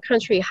a front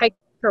country hiker,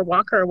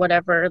 walker, or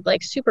whatever,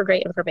 like super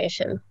great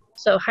information.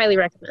 So highly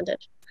recommended.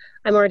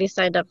 I'm already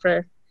signed up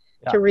to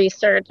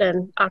restart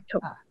in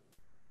October.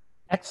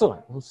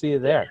 Excellent. We'll see you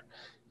there.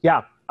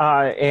 Yeah.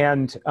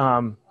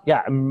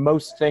 Yeah,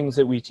 most things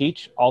that we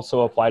teach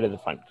also apply to the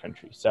front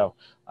country. So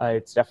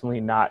it's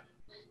definitely not,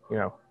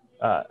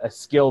 a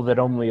skill that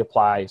only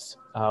applies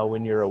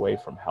when you're away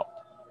from help.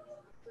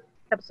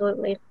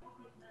 Absolutely.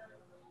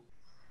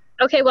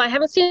 Okay, well, I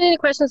haven't seen any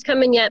questions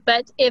come in yet,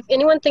 but if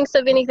anyone thinks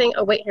of anything,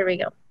 oh, wait, here we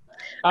go.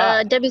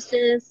 Debbie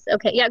says,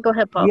 okay, yeah, go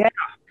ahead, Paul.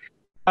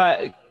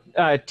 Yeah.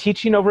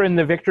 Teaching over in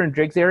the Victor and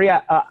Driggs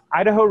area,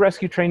 Idaho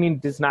Rescue Training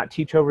does not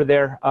teach over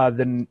there.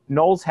 The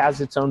Knowles has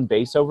its own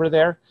base over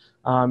there.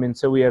 And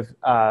so we have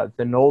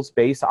the Knowles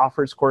base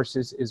offers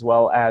courses, as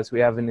well as we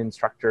have an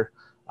instructor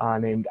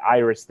named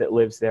Iris that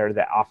lives there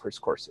that offers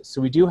courses.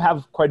 So we do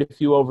have quite a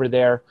few over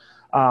there.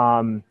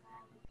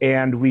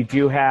 And we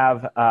do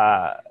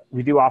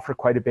offer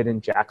quite a bit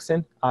in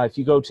Jackson. If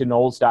you go to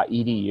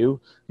knowles.edu,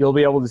 you'll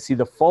be able to see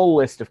the full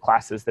list of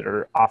classes that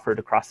are offered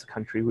across the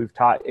country. We've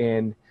taught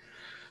in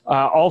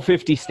all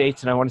 50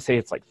 states, and I want to say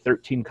it's like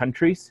 13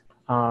 countries.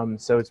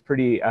 So it's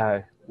pretty,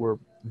 we're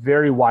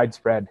very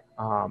widespread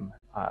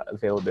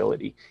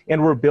availability.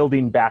 And we're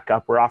building back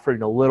up. We're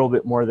offering a little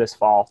bit more this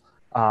fall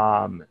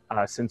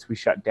since we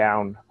shut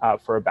down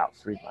for about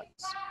 3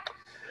 months.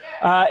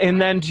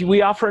 And then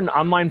we offer an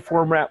online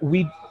format.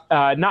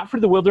 Not for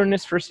the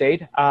wilderness first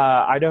aid.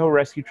 Idaho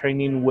Rescue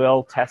Training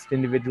will test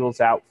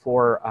individuals out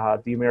for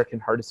the American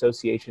Heart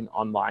Association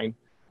online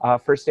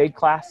first aid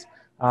class.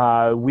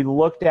 We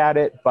looked at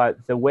it, but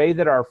the way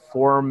that our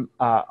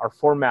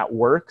format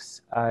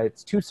works,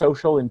 it's too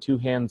social and too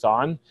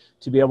hands-on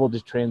to be able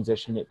to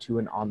transition it to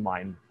an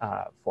online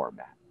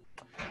format.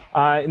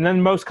 And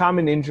then most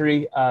common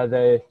injury,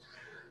 the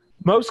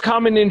most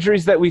common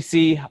injuries that we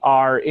see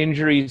are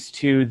injuries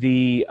to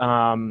the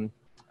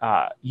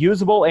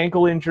usable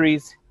ankle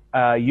injuries,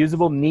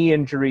 usable knee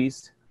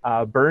injuries,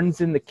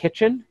 burns in the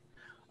kitchen,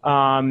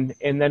 and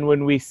then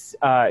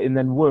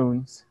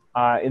wounds.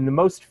 And the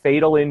most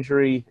fatal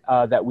injury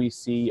that we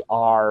see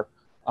are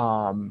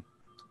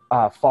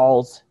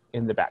falls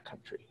in the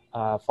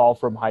backcountry, fall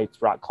from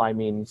heights, rock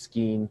climbing,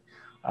 skiing,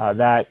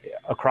 that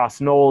across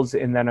Knowles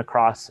and then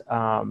across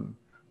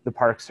the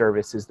Park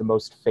Service is the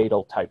most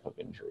fatal type of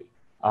injury,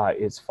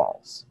 is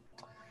falls.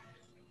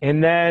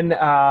 And then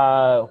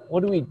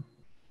what do we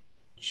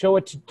show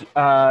it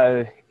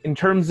in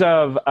terms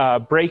of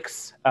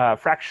breaks,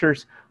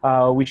 fractures?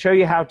 We show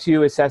you how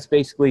to assess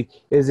basically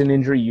is an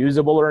injury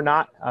usable or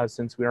not,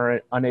 since we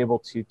are unable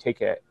to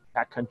take a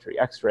backcountry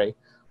x-ray,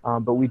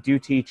 but we do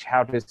teach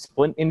how to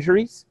splint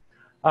injuries.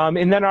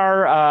 And then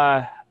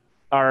our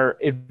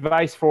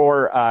advice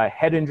for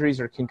head injuries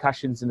or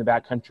concussions in the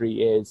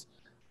backcountry is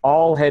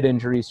all head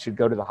injuries should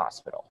go to the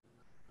hospital.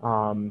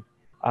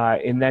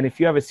 And then if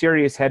you have a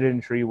serious head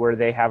injury where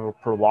they have a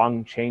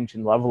prolonged change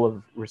in level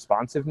of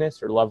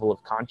responsiveness or level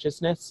of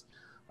consciousness,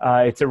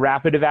 it's a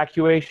rapid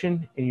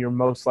evacuation, and you're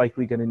most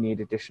likely going to need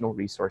additional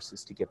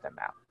resources to get them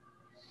out.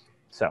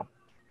 So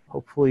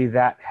hopefully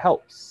that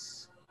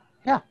helps.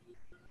 Yeah.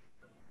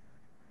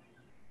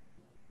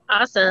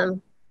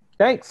 Awesome.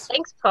 Thanks.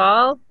 Thanks,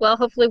 Paul. Well,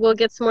 hopefully we'll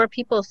get some more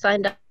people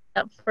signed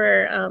up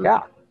for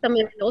some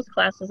of those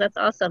classes. That's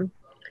awesome.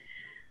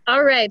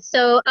 All right,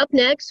 so up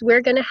next, we're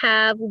going to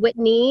have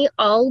Whitney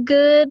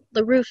Allgood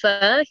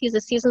LaRufa. He's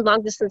a seasoned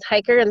long-distance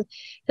hiker and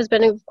has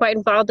been quite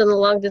involved in the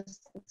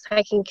long-distance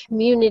hiking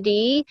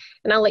community.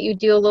 And I'll let you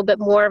do a little bit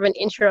more of an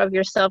intro of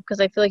yourself because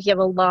I feel like you have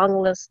a long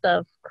list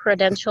of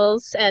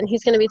credentials. And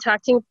he's going to be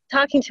talking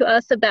to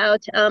us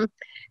about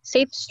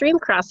safe stream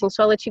crossing.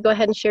 So I'll let you go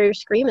ahead and share your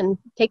screen and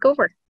take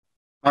over.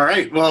 All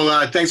right,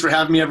 well, thanks for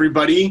having me,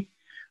 everybody.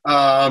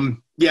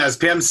 As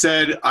Pam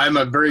said, I'm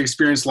a very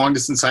experienced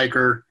long-distance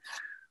hiker.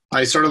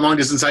 I started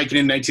long-distance hiking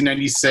in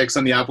 1996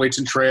 on the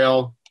Appalachian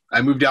Trail.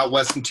 I moved out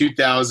west in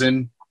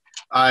 2000.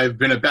 I've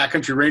been a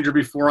backcountry ranger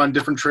before on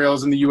different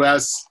trails in the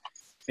U.S.,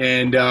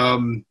 and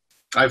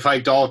I've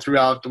hiked all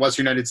throughout the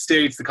western United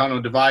States, the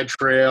Continental Divide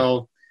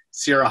Trail,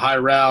 Sierra High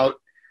Route,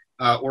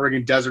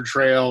 Oregon Desert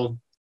Trail.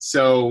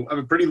 So I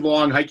have a pretty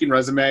long hiking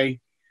resume.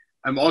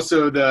 I'm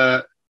also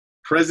the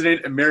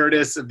President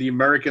Emeritus of the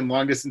American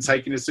Long Distance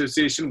Hiking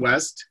Association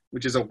West,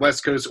 which is a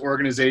West Coast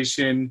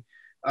organization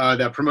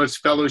that promotes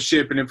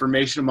fellowship and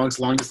information amongst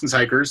long-distance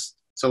hikers.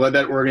 So I led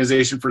that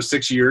organization for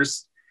 6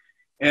 years.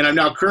 And I'm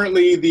now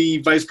currently the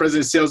Vice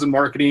President of Sales and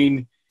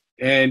Marketing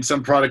and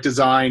some product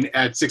design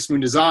at Six Moon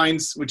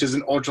Designs, which is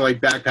an ultralight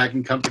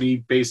backpacking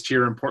company based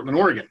here in Portland,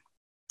 Oregon.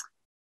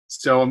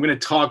 So I'm going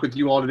to talk with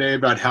you all today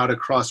about how to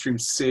cross stream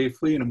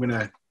safely. And I'm going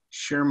to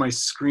share my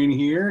screen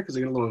here because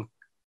I got a little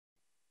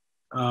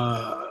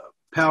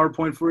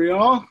PowerPoint for you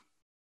all.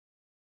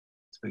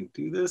 So I can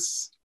do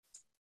this.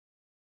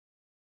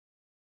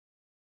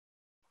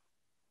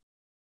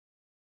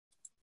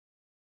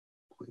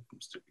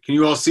 Can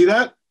you all see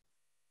that?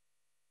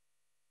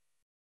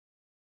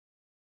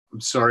 I'm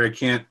sorry, I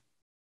can't.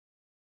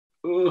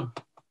 Ugh.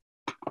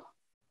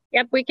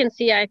 Yep, we can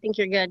see. I think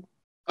you're good.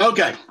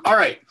 Okay, all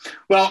right.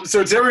 Well,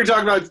 so today we're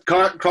going to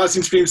talk about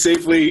crossing streams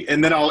safely,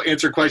 and then I'll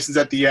answer questions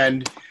at the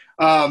end.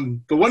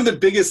 But one of the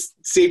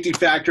biggest safety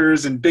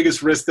factors and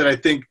biggest risks that I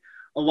think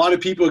a lot of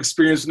people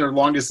experience when they're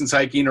long distance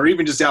hiking or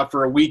even just out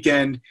for a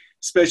weekend,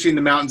 especially in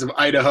the mountains of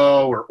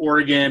Idaho or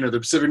Oregon or the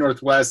Pacific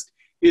Northwest,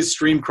 is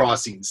stream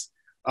crossings.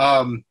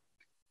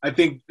 I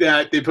think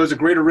that they pose a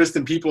greater risk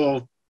than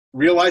people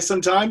realize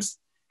sometimes.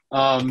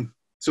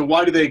 So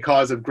why do they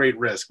cause a great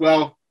risk?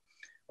 Well,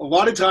 a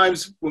lot of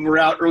times when we're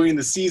out early in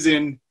the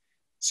season,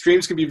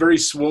 streams can be very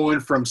swollen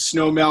from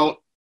snow melt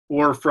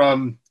or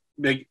from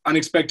the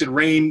unexpected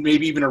rain,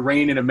 maybe even a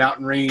rain in a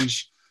mountain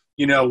range,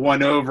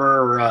 one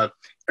over, or a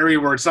area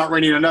where it's not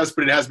raining on us,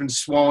 but it has been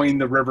swallowing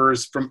the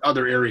rivers from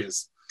other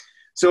areas.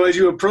 So as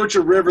you approach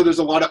a river, there's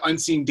a lot of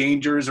unseen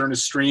dangers, or in a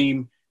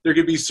stream, there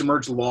could be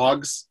submerged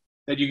logs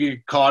that you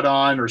get caught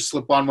on or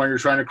slip on while you're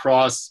trying to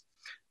cross.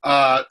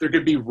 There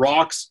could be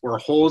rocks or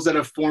holes that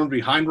have formed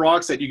behind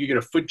rocks that you could get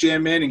a foot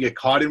jam in and get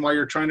caught in while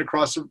you're trying to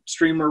cross a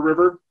stream or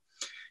river.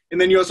 And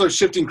then you also have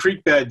shifting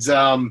creek beds.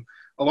 A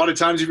lot of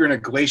times if you're in a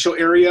glacial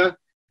area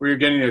where you're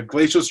getting a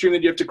glacial stream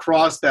that you have to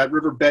cross, that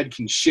river bed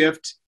can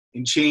shift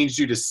and change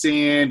due to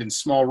sand and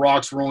small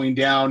rocks rolling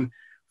down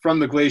from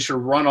the glacier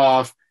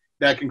runoff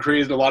that can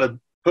pose a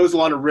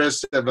lot of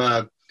risk of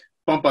a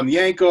bump on the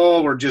ankle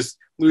or just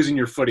losing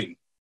your footing.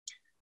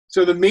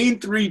 So the main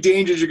three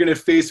dangers you're going to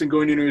face when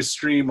going into a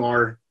stream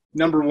are,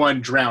 number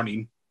one,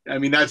 drowning. I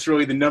mean, that's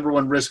really the number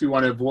one risk we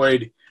want to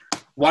avoid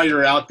while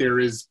you're out there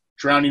is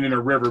drowning in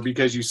a river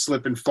because you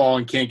slip and fall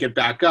and can't get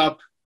back up.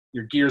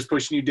 Your gear's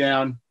pushing you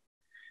down.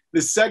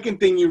 The second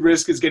thing you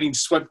risk is getting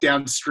swept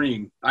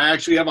downstream. I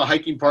actually have a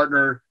hiking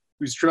partner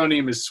whose trail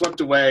name is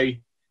Swept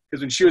Away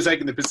because when she was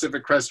hiking the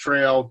Pacific Crest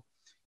Trail,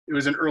 it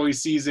was an early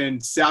season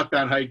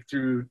southbound hike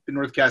through the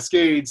North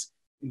Cascades,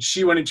 and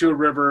she went into a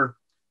river,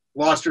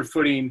 lost her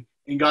footing,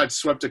 and got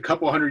swept a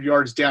couple hundred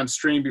yards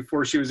downstream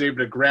before she was able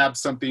to grab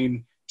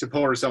something to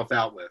pull herself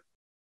out with.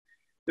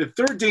 The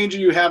third danger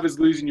you have is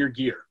losing your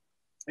gear.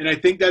 And I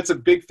think that's a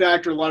big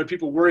factor a lot of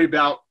people worry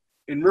about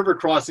in river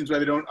crossings where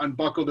they don't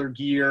unbuckle their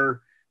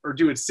gear or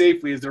do it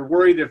safely, is they're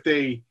worried if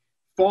they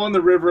fall in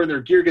the river and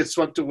their gear gets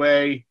swept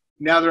away,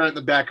 now they're out in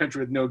the backcountry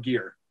with no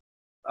gear.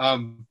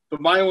 But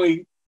my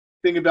only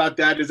thing about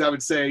that is I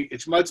would say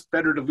it's much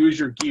better to lose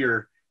your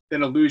gear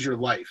than to lose your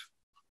life.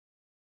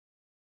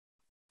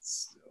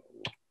 So,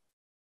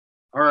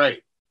 all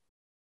right.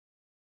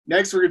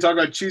 Next, we're going to talk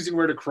about choosing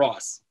where to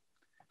cross.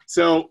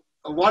 So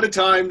a lot of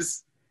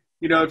times,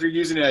 you know, if you're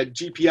using a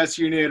GPS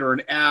unit or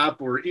an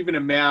app or even a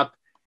map,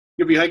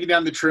 you'll be hiking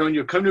down the trail and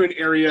you'll come to an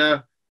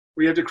area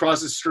where you have to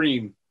cross a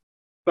stream.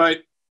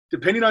 But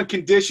depending on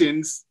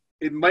conditions,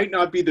 it might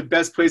not be the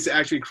best place to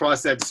actually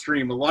cross that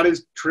stream. A lot of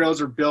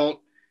trails are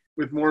built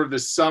with more of the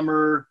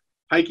summer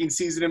hiking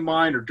season in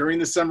mind or during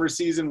the summer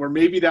season where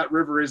maybe that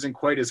river isn't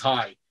quite as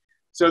high.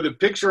 So the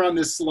picture on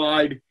this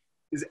slide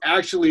is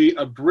actually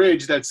a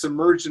bridge that's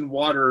submerged in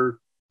water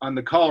on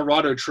the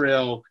Colorado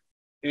Trail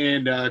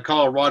in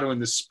Colorado in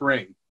the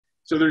spring.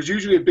 So there's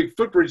usually a big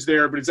footbridge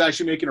there, but it's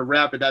actually making a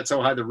rapid. That's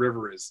how high the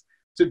river is.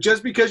 So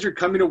just because you're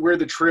coming to where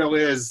the trail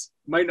is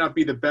might not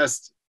be the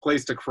best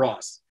place to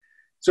cross.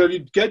 So if you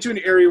get to an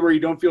area where you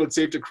don't feel it's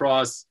safe to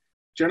cross,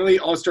 generally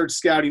I'll start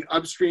scouting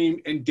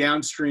upstream and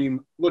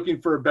downstream looking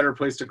for a better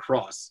place to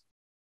cross.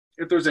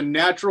 If there's a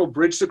natural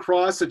bridge to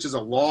cross, such as a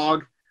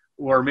log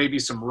or maybe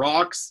some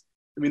rocks,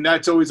 I mean,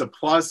 that's always a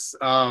plus.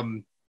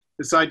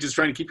 Besides just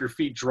trying to keep your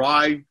feet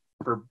dry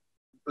for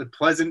a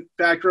pleasant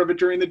factor of it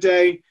during the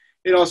day,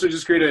 it also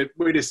just creates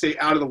a way to stay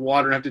out of the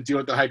water and have to deal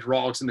with the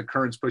hydraulics and the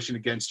currents pushing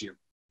against you.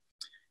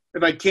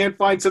 If I can't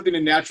find something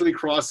to naturally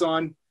cross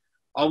on,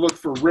 I'll look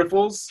for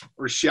riffles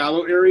or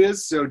shallow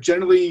areas. So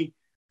generally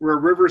where a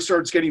river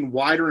starts getting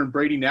wider and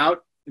braiding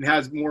out and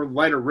has more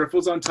lighter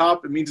riffles on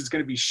top, it means it's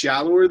going to be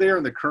shallower there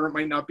and the current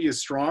might not be as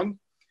strong.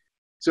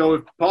 So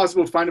if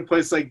possible, find a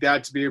place like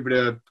that to be able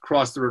to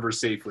cross the river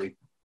safely.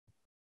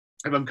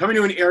 If I'm coming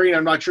to an area and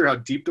I'm not sure how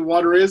deep the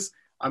water is,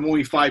 I'm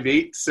only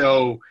 5'8",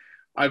 so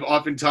I've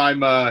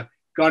oftentimes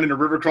gone into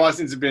river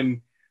crossings and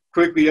been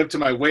quickly up to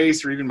my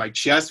waist or even my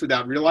chest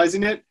without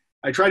realizing it.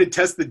 I try to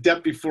test the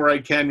depth before I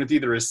can with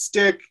either a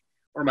stick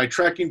or my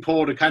trekking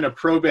pole to kind of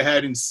probe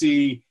ahead and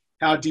see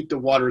how deep the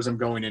water is I'm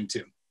going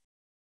into.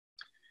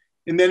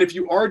 And then if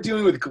you are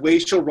dealing with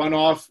glacial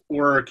runoff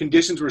or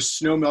conditions where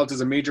snow melt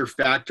is a major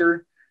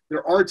factor,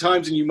 there are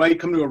times when you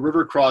might come to a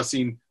river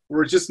crossing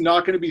where it's just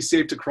not going to be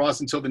safe to cross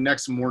until the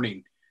next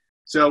morning.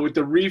 So with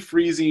the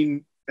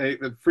refreezing,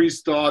 the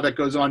freeze thaw that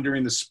goes on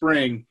during the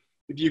spring,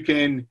 if you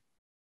can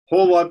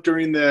hole up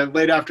during the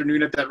late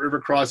afternoon at that river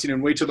crossing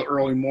and wait till the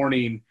early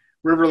morning,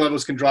 river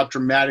levels can drop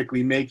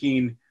dramatically,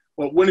 making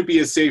what wouldn't be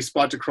a safe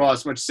spot to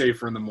cross much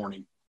safer in the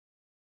morning.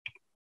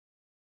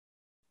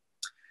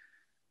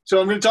 So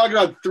I'm going to talk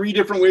about 3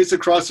 different ways to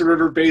cross the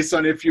river based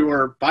on if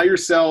you're by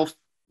yourself,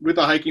 with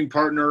a hiking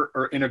partner,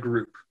 or in a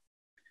group.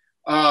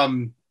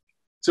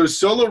 So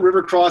solo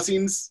river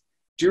crossings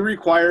do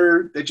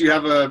require that you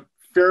have a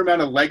fair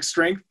amount of leg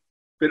strength,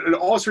 but it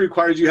also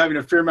requires you having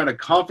a fair amount of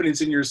confidence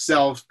in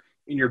yourself,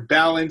 in your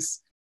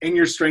balance, and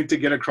your strength to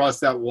get across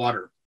that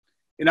water.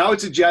 And I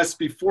would suggest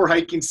before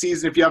hiking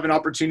season, if you have an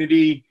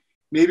opportunity,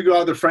 maybe go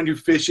out with a friend who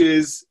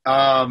fishes,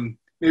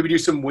 maybe do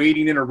some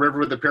wading in a river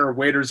with a pair of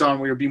waders on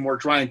where you'll be more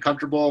dry and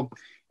comfortable,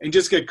 and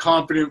just get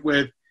confident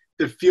with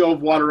the feel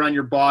of water on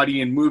your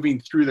body and moving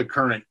through the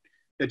current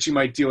that you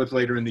might deal with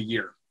later in the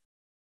year.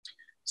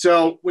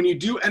 So when you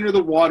do enter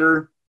the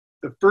water,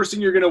 the first thing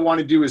you're going to want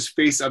to do is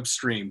face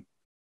upstream.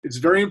 It's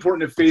very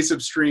important to face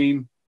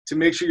upstream to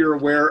make sure you're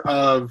aware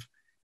of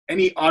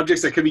any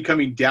objects that could be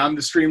coming down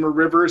the stream or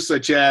river,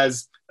 such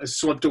as a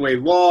swept away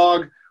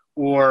log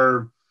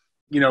or,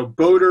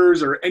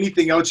 boaters or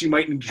anything else you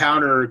might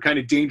encounter kind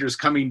of dangerous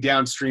coming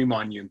downstream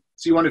on you.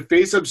 So you want to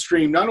face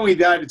upstream. Not only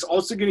that, it's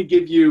also going to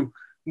give you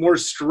more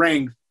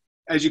strength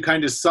as you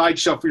kind of side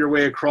shuffle your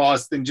way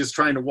across than just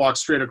trying to walk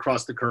straight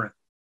across the current.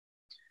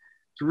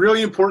 It's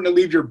really important to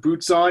leave your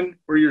boots on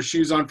or your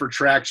shoes on for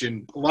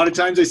traction. A lot of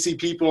times I see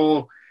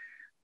people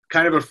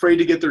kind of afraid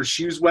to get their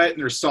shoes wet and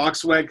their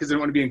socks wet because they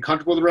don't want to be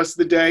uncomfortable the rest of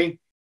the day.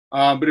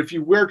 But if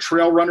you wear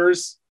trail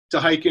runners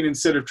to hike in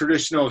instead of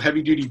traditional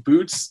heavy-duty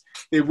boots,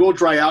 they will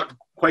dry out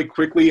quite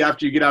quickly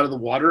after you get out of the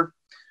water.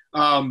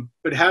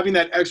 But having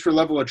that extra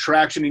level of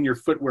traction in your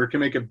footwear can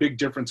make a big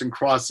difference in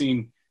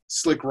crossing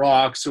slick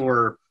rocks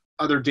or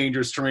other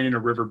dangerous terrain in a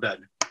riverbed.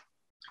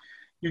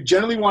 You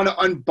generally want to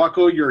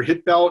unbuckle your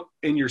hip belt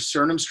and your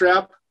sternum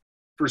strap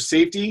for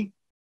safety.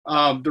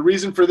 The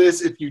reason for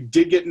this, if you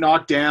did get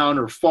knocked down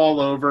or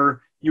fall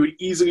over, you would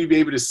easily be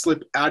able to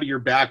slip out of your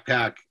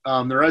backpack.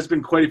 There has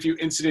been quite a few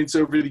incidents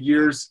over the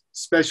years,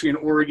 especially in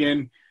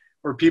Oregon,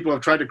 where people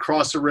have tried to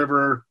cross a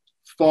river,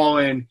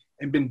 fallen,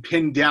 and been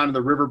pinned down in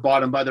the river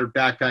bottom by their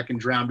backpack and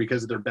drowned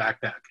because of their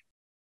backpack.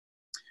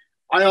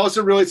 I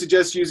also really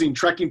suggest using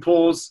trekking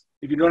poles.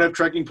 If you don't have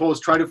trekking poles,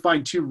 try to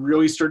find 2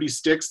 really sturdy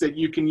sticks that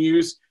you can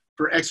use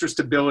for extra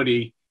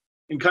stability.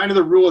 And kind of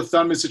the rule of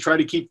thumb is to try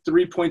to keep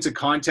 3 points of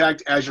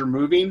contact as you're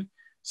moving.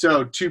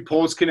 So 2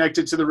 poles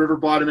connected to the river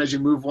bottom as you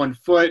move 1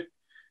 foot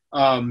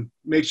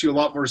makes you a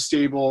lot more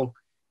stable,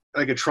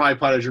 like a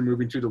tripod as you're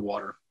moving through the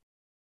water.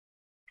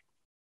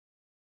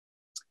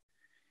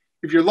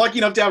 If you're lucky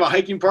enough to have a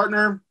hiking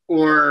partner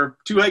or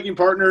 2 hiking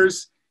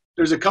partners,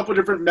 there's a couple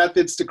different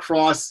methods to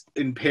cross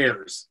in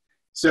pairs.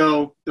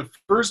 So the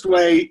first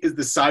way is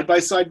the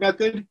side-by-side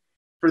method.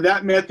 For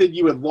that method,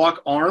 you would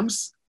lock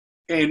arms,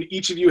 and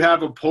each of you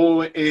have a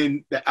pole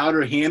in the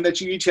outer hand that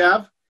you each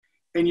have,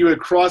 and you would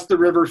cross the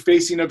river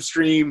facing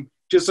upstream,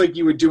 just like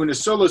you would do in a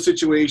solo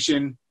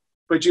situation,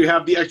 but you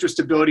have the extra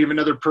stability of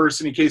another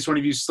person in case one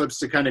of you slips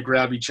to kind of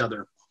grab each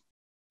other.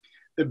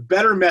 The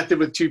better method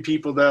with 2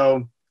 people,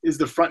 though, is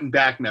the front and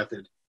back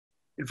method.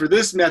 And for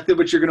this method,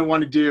 what you're going to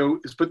want to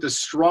do is put the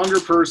stronger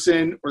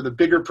person or the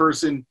bigger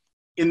person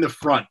in the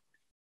front.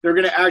 They're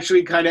going to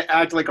actually kind of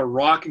act like a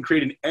rock and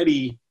create an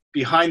eddy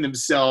behind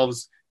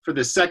themselves for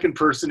the second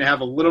person to have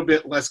a little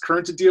bit less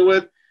current to deal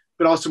with,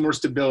 but also more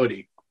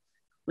stability.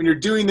 When you're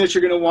doing this,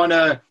 you're going to want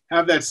to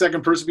have that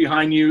second person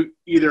behind you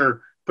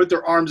either put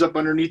their arms up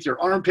underneath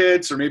your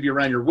armpits or maybe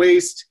around your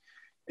waist,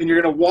 and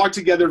you're going to walk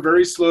together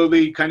very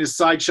slowly, kind of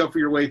side shuffle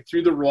your way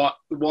through the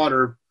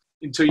water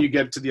until you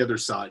get to the other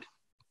side.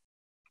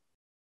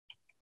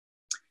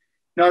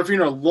 Now, if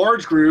you're in a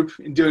large group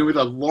and dealing with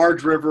a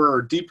large river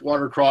or deep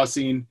water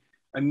crossing,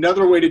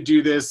 another way to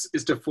do this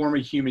is to form a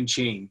human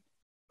chain.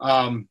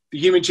 The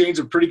human chain is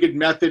a pretty good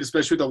method,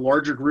 especially with a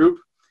larger group,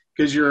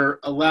 because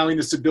you're allowing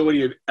the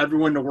stability of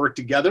everyone to work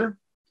together.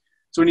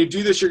 So when you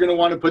do this, you're going to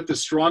want to put the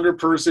stronger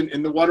person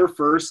in the water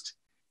first,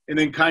 and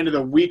then kind of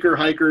the weaker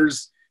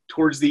hikers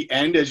towards the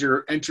end as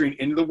you're entering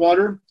into the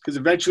water, because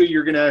eventually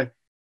you're going to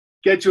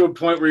get to a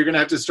point where you're going to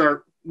have to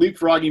start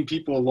leapfrogging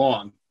people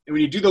along. And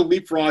when you do the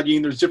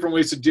leapfrogging, there's different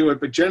ways to do it.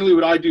 But generally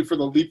what I do for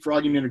the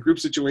leapfrogging in a group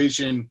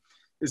situation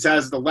is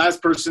has the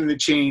last person in the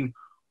chain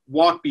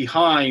walk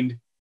behind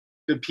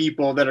the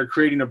people that are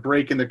creating a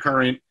break in the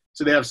current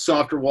so they have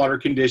softer water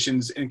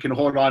conditions and can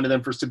hold on to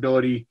them for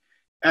stability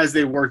as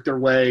they work their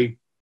way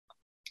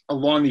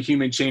along the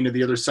human chain to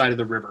the other side of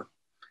the river.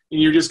 And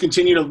you just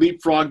continue to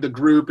leapfrog the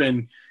group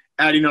and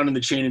adding on in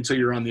the chain until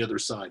you're on the other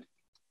side.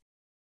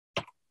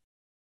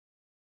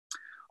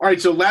 All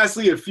right, so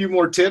lastly, a few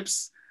more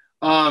tips.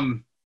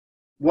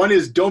 One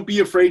is don't be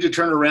afraid to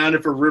turn around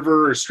if a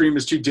river or stream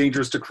is too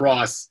dangerous to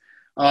cross.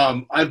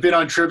 I've been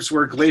on trips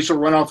where glacial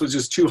runoff was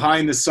just too high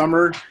in the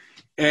summer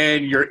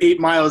and you're 8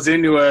 miles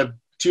into a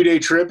 2-day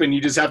trip and you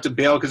just have to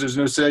bail because there's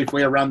no safe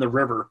way around the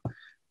river.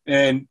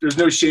 And there's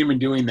no shame in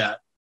doing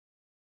that.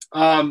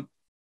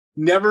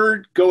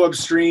 Never go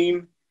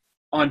upstream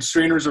on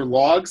strainers or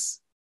logs.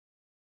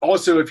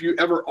 Also, if you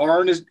ever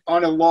are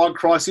on a log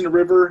crossing a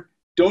river,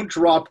 don't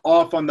drop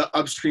off on the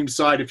upstream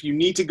side. If you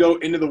need to go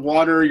into the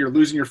water, you're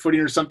losing your footing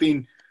or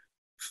something,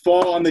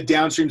 fall on the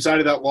downstream side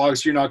of that log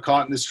so you're not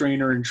caught in the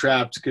strainer and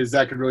trapped, because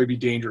that could really be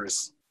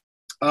dangerous.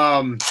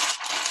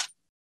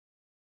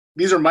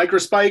 These are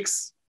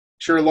microspikes.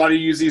 Sure, a lot of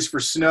you use these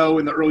for snow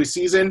in the early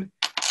season.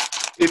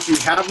 If you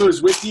have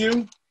those with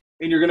you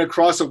and you're going to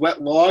cross a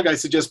wet log, I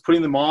suggest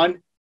putting them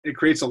on. It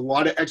creates a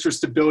lot of extra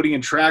stability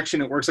and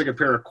traction. It works like a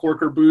pair of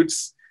corker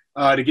boots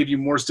to give you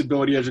more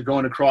stability as you're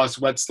going across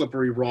wet,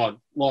 slippery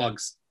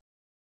logs.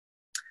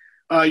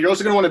 You're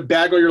also going to want to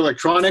bag all your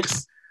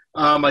electronics.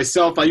 I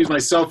use my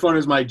cell phone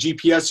as my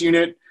GPS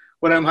unit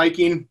when I'm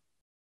hiking.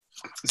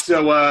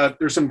 So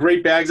there's some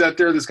great bags out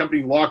there. This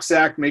company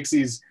Locksack makes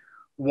these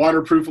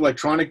waterproof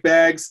electronic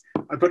bags.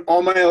 I put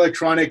all my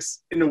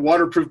electronics into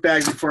waterproof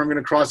bags before I'm going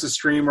to cross a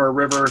stream or a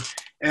river,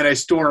 and I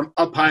store them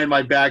up high in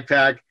my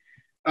backpack,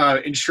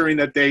 ensuring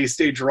that they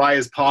stay dry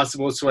as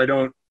possible so I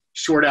don't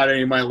short out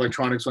any of my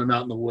electronics when I'm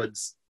out in the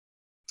woods.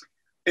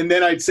 And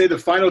then I'd say the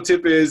final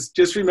tip is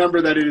just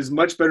remember that it is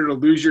much better to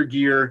lose your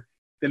gear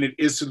than it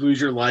is to lose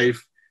your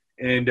life.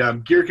 And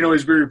gear can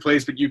always be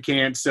replaced, but you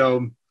can't.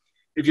 So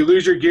if you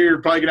lose your gear,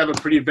 you're probably going to have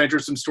a pretty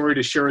adventuresome story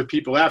to share with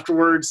people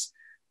afterwards,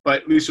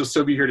 but at least you'll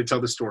still be here to tell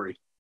the story.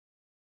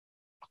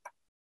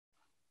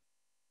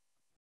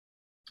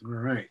 All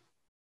right.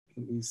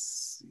 Let me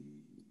see.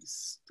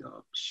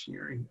 Stop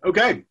sharing.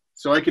 Okay.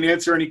 So I can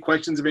answer any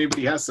questions if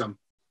anybody has some.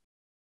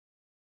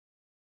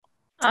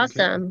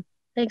 Awesome. Okay.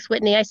 Thanks,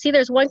 Whitney. I see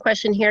there's one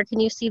question here. Can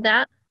you see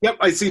that? Yep,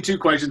 I see two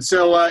questions.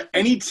 So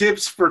any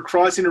tips for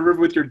crossing a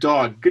river with your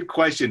dog? Good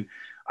question.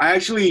 I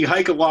actually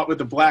hike a lot with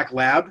the Black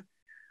Lab.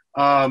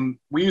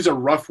 We use a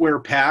rough wear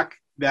pack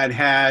that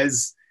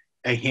has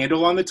a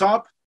handle on the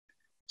top.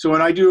 So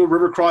when I do a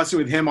river crossing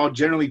with him, I'll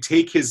generally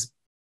take his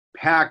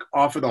pack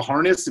off of the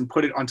harness and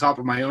put it on top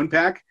of my own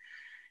pack.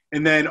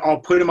 And then I'll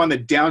put him on the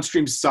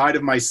downstream side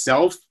of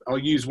myself. I'll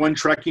use one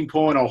trekking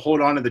pole and I'll hold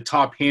on to the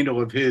top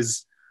handle of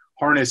his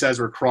harness as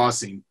we're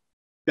crossing.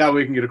 That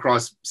way we can get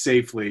across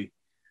safely.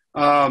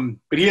 But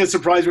he has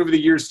surprised me over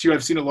the years too.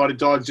 I've seen a lot of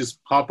dogs just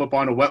hop up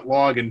on a wet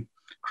log and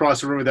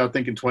cross the river without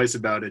thinking twice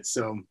about it.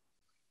 So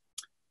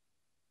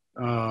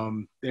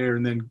there,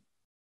 and then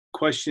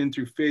question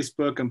through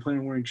Facebook. I'm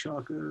planning on wearing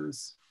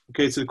chacos.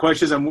 Okay, so the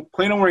question is, I'm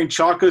planning on wearing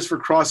chacos for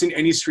crossing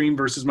any stream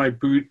versus my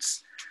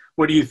boots.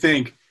 What do you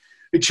think?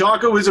 The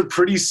Chaco is a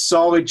pretty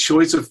solid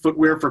choice of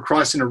footwear for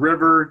crossing a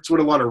river. It's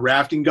what a lot of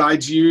rafting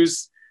guides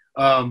use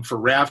for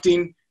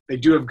rafting. They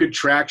do have good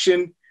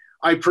traction.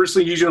 I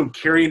personally usually don't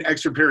carry an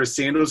extra pair of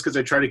sandals because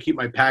I try to keep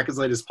my pack as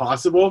light as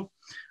possible.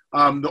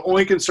 The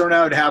only concern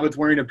I would have with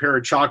wearing a pair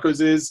of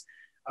Chacos is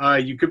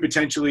you could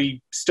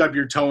potentially stub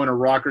your toe in a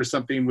rock or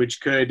something,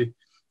 which could,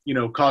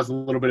 cause a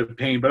little bit of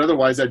pain. But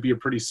otherwise, that'd be a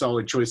pretty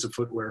solid choice of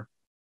footwear.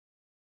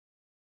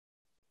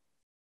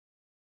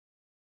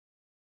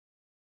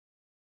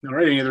 All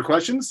right, any other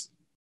questions?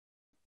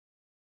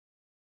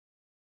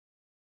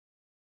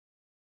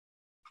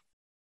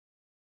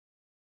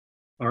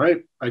 All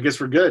right, I guess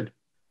we're good.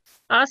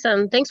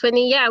 Awesome. Thanks,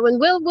 Whitney. Yeah,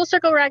 we'll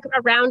circle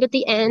around at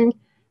the end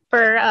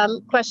for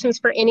questions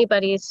for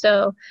anybody.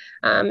 So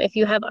if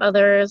you have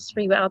others for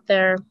you out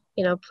there,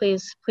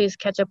 please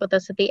catch up with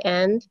us at the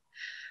end.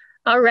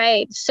 All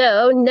right.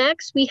 So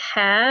next we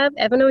have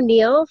Evan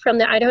O'Neill from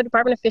the Idaho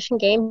Department of Fish and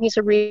Game. He's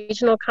a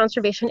regional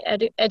conservation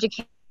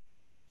educator,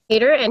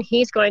 and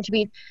he's going to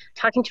be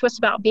talking to us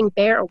about being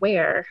bear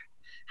aware.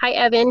 Hi,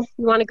 Evan.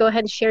 You want to go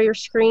ahead and share your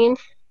screen?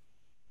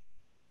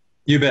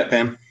 You bet,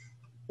 Pam.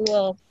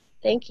 Cool.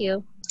 Thank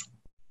you.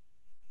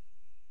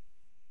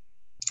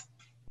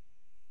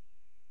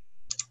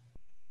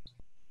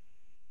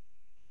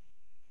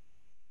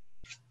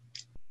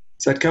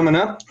 Is that coming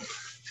up?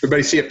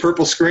 Everybody see a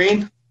purple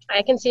screen?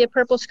 I can see a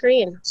purple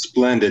screen.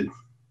 Splendid.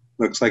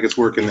 Looks like it's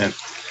working then.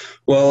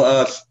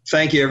 Well,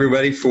 thank you,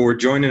 everybody, for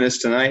joining us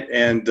tonight,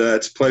 and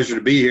it's a pleasure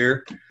to be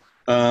here.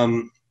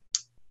 I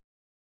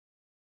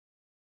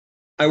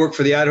work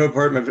for the Idaho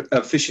Department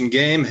of Fish and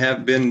Game,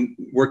 have been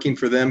working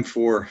for them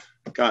for,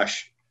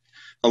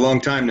 a long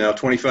time now,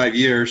 25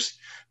 years.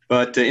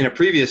 But in a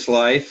previous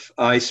life,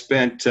 I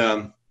spent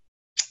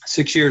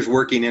 6 years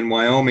working in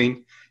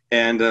Wyoming,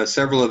 and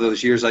several of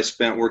those years I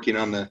spent working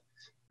on the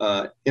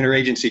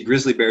interagency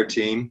grizzly bear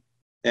team.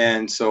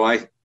 And so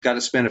I got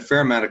to spend a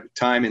fair amount of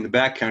time in the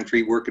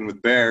backcountry working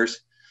with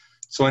bears.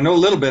 So I know a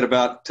little bit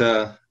about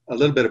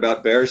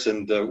bears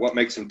and what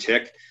makes them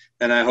tick.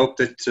 And I hope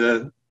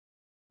that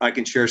I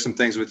can share some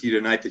things with you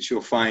tonight that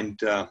you'll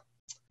find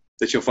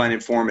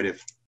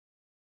informative.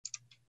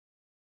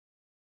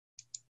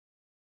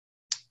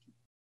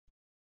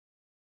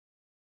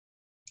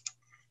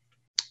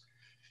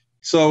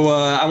 So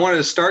I wanted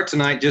to start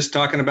tonight just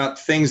talking about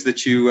things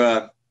that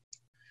you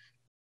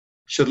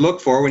should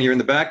look for when you're in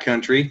the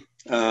backcountry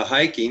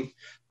hiking.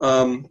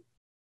 One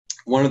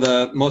of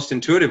the most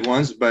intuitive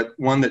ones, but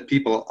one that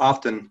people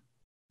often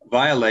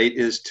violate,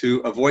 is to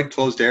avoid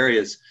closed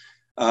areas.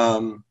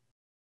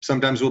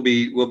 Sometimes we'll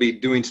be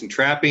doing some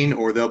trapping,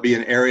 or there'll be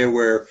an area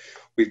where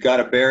we've got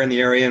a bear in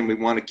the area and we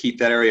want to keep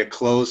that area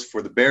closed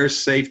for the bear's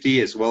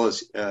safety as well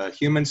as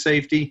human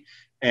safety,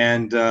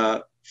 and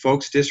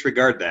folks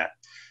disregard that.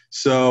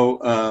 So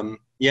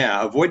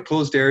avoid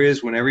closed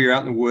areas whenever you're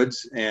out in the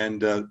woods,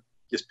 and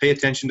just pay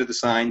attention to the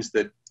signs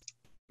that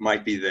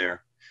might be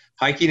there.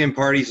 Hiking in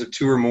parties of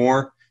 2 or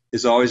more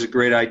is always a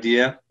great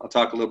idea. I'll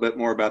talk a little bit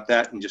more about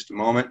that in just a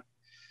moment.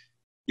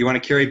 You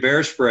want to carry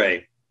bear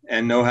spray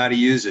and know how to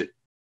use it.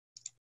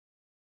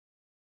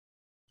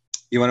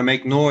 You want to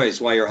make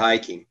noise while you're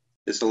hiking.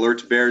 This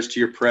alerts bears to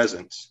your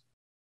presence.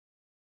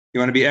 You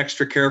want to be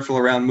extra careful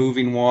around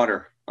moving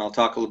water. I'll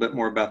talk a little bit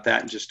more about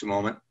that in just a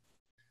moment.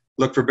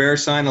 Look for bear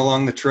sign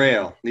along the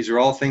trail. These are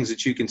all things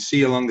that you can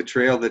see along the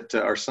trail that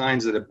are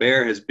signs that a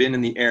bear has been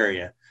in the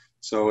area.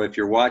 So if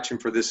you're watching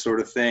for this sort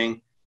of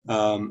thing,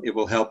 it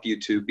will help you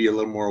to be a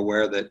little more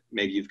aware that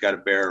maybe you've got a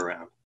bear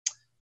around.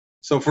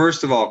 So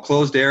first of all,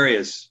 closed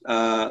areas.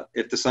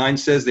 If the sign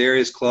says the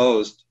area is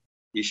closed,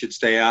 you should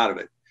stay out of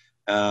it.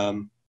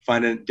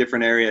 Find a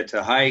different area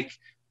to hike,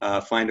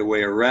 find a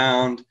way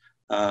around,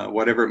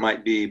 whatever it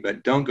might be,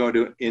 but don't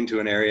go into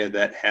an area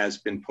that has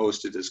been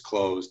posted as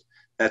closed.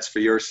 That's for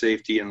your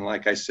safety, and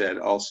like I said,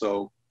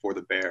 also for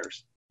the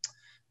bears.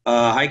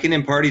 Hiking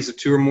in parties of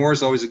 2 or more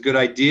is always a good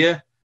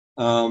idea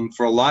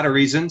for a lot of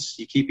reasons.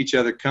 You keep each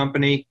other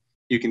company.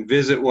 You can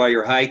visit while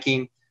you're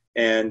hiking.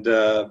 And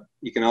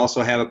you can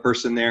also have a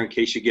person there in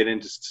case you get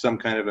into some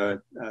kind of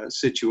a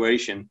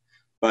situation.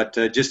 But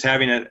just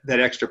having that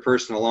extra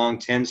person along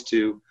tends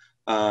to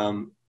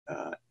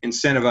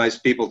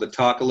incentivize people to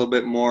talk a little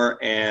bit more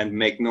and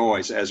make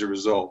noise as a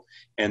result,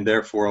 and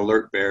therefore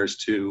alert bears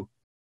to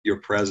your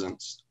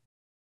presence.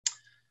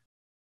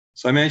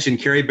 So I mentioned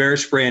carry bear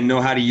spray and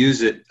know how to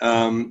use it.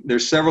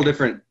 There's several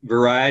different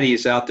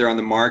varieties out there on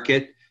the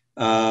market.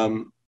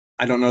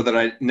 I don't know that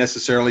I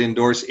necessarily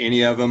endorse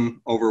any of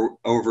them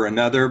over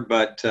another,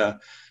 but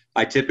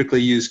I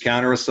typically use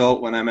counter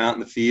assault when I'm out in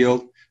the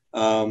field.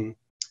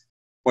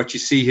 What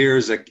you see here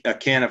is a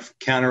can of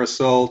counter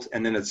assault,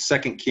 and then a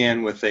second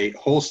can with a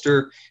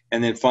holster,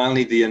 and then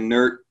finally the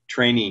inert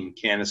training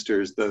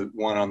canisters, the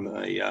one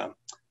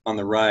on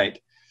the right.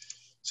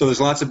 So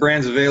there's lots of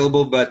brands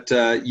available, but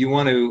you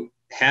want to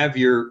have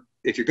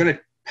if you're going to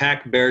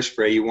pack bear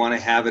spray, you want to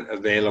have it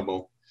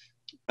available.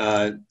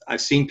 I've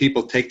seen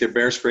people take their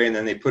bear spray and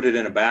then they put it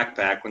in a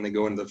backpack when they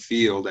go into the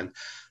field, and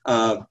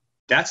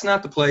that's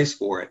not the place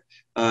for it.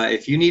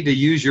 If you need to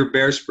use your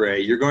bear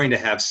spray, you're going to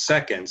have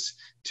seconds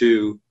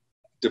to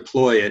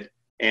deploy it,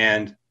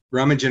 and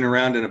rummaging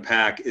around in a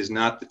pack is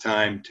not the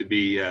time to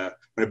be, when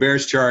a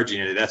bear's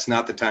charging it, that's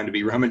not the time to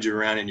be rummaging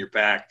around in your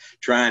pack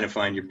trying to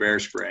find your bear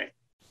spray.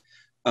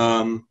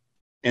 And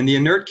the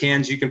inert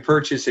cans you can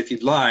purchase if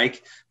you'd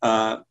like.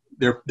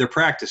 They're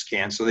practice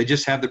cans, so they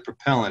just have the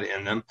propellant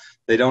in them.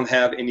 They don't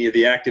have any of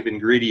the active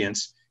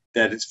ingredients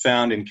that it's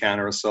found in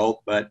counter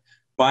assault, but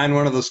buying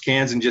one of those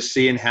cans and just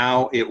seeing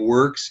how it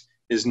works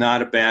is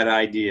not a bad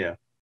idea.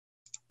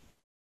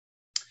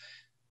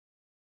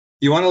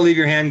 You want to leave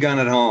your handgun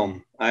at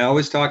home. I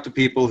always talk to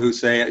people who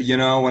say, you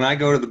know, when I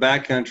go to the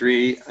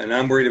backcountry and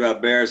I'm worried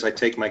about bears, I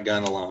take my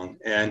gun along.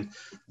 And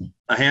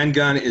a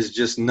handgun is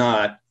just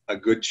not a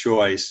good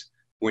choice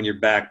when you're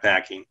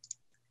backpacking.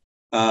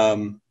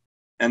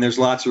 And there's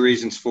lots of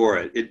reasons for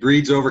it. It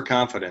breeds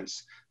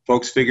overconfidence.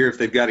 Folks figure if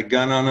they've got a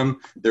gun on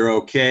them, they're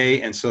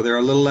okay, and so they're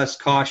a little less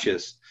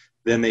cautious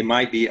than they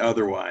might be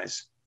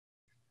otherwise.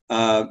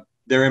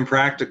 They're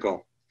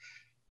impractical.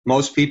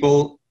 Most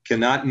people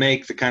cannot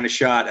make the kind of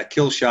shot, a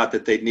kill shot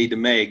that they'd need to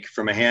make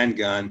from a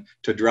handgun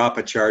to drop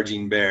a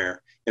charging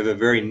bear. You have a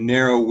very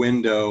narrow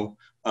window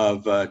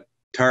of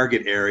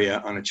target area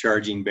on a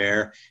charging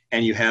bear,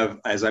 and you have,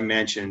 as I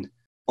mentioned,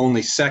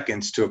 only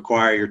seconds to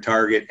acquire your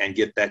target and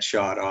get that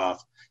shot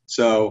off.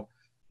 So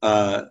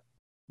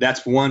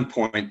that's one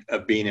point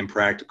of being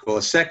impractical.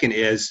 A second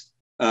is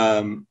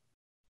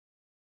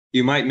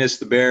you might miss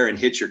the bear and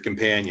hit your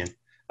companion.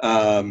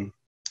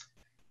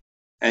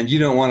 And you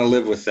don't want to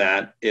live with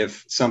that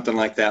if something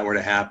like that were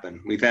to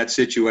happen. We've had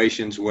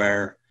situations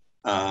where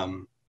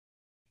 2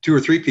 or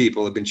 3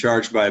 people have been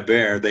charged by a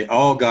bear. They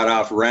all got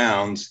off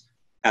rounds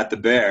at the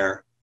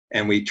bear,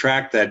 and we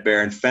tracked that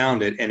bear and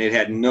found it, and it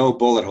had no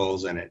bullet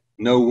holes in it,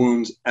 no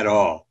wounds at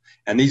all.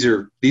 And these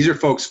are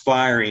folks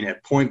firing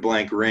at point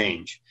blank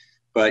range,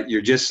 but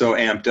you're just so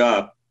amped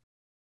up,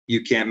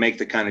 you can't make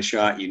the kind of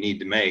shot you need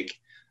to make.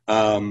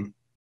 And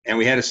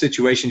we had a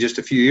situation just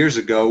a few years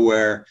ago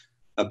where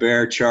a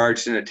bear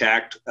charged and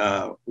attacked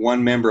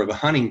one member of a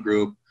hunting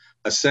group.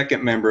 A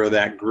second member of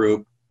that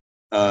group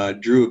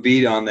drew a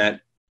bead on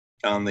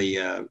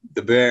the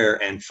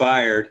bear and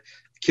fired,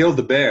 killed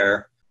the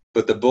bear,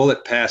 but the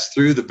bullet passed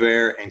through the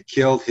bear and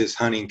killed his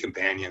hunting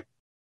companion.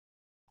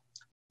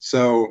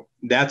 So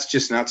that's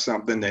just not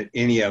something that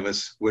any of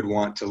us would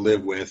want to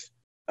live with.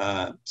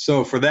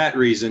 So for that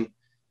reason,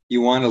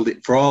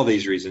 for all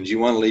these reasons, you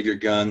want to leave your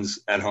guns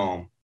at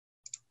home.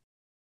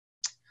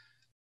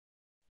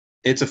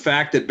 It's a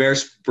fact that bear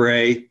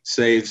spray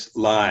saves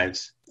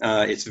lives.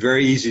 It's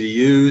very easy to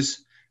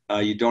use.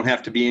 You don't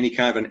have to be any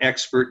kind of an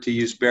expert to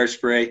use bear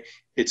spray.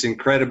 It's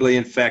incredibly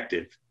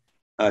effective.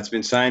 It's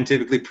been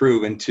scientifically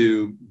proven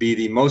to be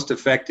the most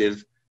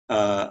effective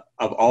of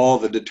all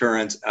the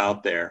deterrents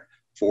out there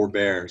for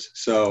bears.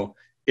 So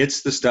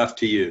it's the stuff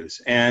to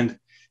use. And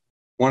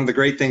one of the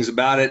great things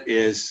about it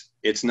is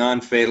it's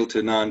non-fatal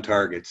to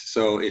non-targets.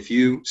 So if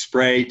you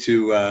spray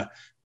to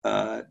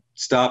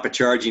stop a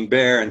charging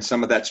bear and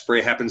some of that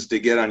spray happens to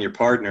get on your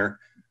partner,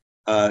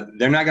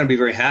 they're not going to be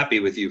very happy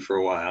with you for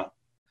a while,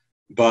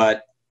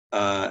 but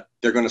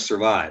they're going to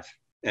survive.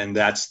 And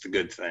that's the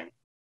good thing.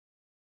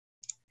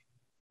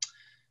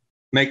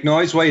 Make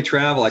noise while you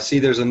travel. I see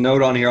there's a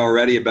note on here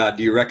already about,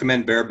 do you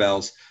recommend bear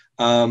bells?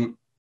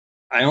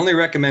 I only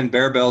recommend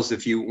bear bells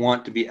if you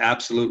want to be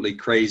absolutely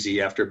crazy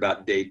after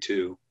about day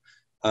 2.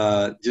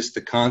 Just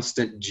the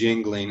constant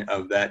jingling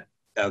of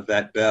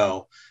that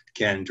bell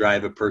can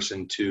drive a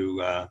person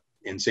to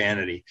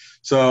insanity.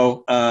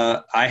 So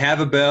I have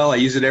a bell. I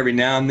use it every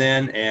now and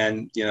then,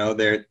 and you know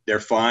they're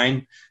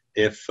fine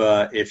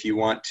if you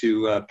want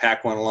to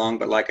pack one along.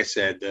 But like I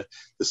said,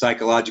 the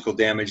psychological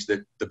damage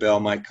that the bell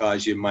might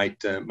cause you might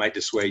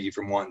dissuade you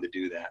from wanting to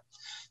do that.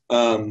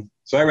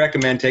 So I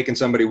recommend taking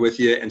somebody with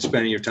you and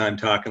spending your time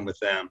talking with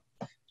them.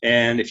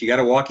 And if you got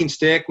a walking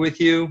stick with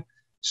you,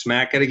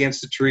 smack it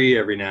against a tree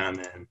every now and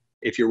then.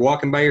 If you're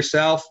walking by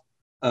yourself,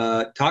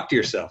 talk to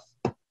yourself.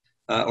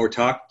 or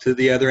talk to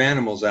the other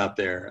animals out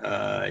there.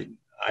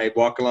 I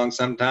walk along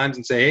sometimes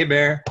and say, "Hey,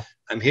 bear,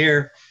 I'm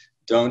here.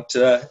 Don't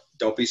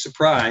be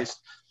surprised."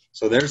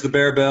 So there's the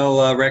bear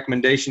bell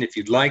recommendation if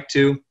you'd like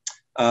to.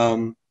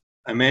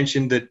 I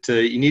mentioned that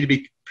you need to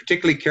be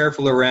particularly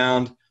careful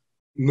around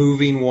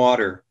moving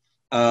water.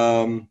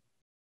 The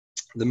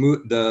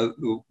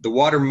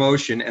water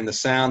motion and the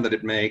sound that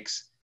it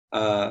makes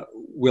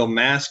will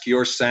mask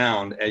your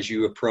sound as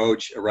you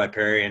approach a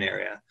riparian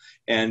area.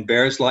 And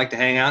bears like to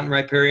hang out in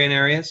riparian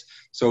areas,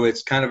 so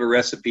it's kind of a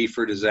recipe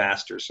for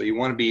disaster. So you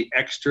want to be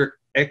extra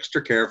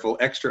careful,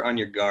 extra on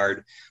your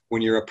guard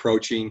when you're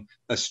approaching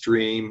a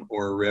stream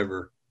or a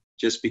river,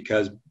 just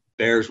because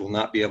bears will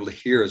not be able to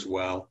hear as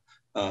well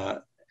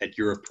at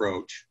your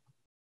approach.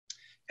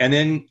 And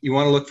then you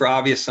want to look for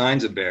obvious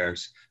signs of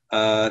bears.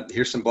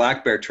 Here's some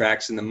black bear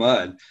tracks in the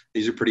mud.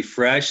 These are pretty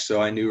fresh, so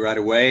I knew right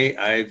away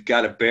I've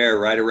got a bear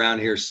right around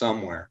here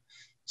somewhere.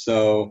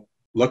 So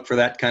look for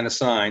that kind of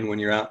sign when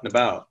you're out and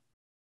about.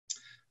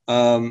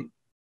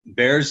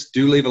 Bears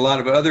do leave a lot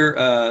of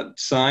other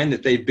sign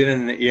that they've been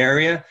in the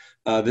area.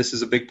 This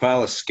is a big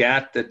pile of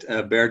scat that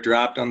a bear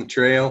dropped on the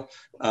trail.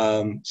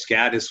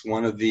 Scat is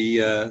one of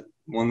the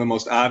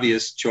most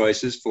obvious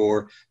choices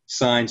for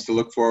signs to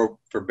look for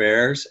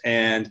bears.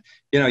 And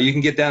you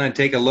can get down and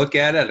take a look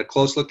at it, a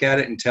close look at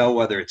it, and tell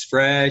whether it's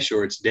fresh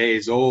or it's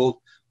days old,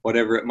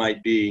 whatever it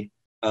might be.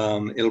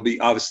 It'll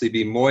obviously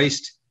be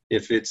moist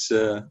if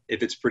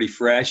it's pretty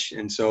fresh,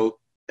 and so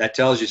that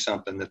tells you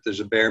something, that there's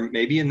a bear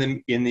maybe in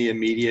the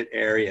immediate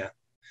area.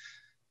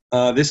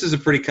 This is a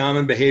pretty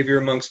common behavior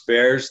amongst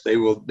bears. They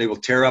will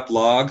tear up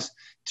logs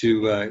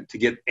to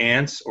get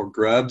ants or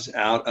grubs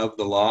out of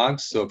the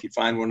logs. So if you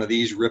find one of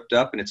these ripped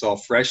up and it's all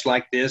fresh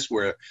like this,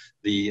 where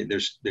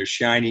there's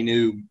shiny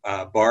new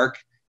bark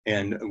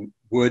and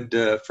wood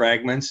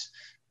fragments,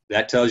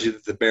 that tells you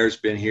that the bear's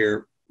been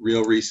here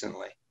real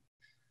recently.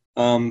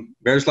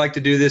 Bears like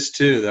to do this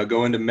too. They'll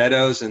go into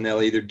meadows and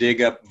they'll either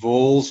dig up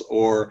voles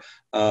or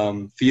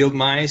field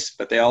mice,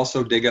 but they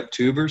also dig up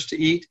tubers to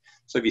eat.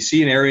 So if you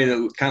see an area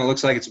that kind of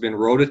looks like it's been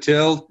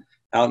rototilled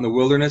out in the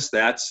wilderness,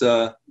 that's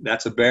a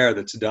bear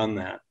that's done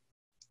that.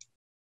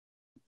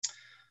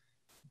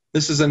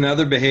 This is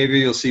another behavior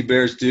you'll see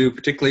bears do,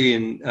 particularly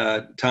in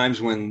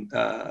times when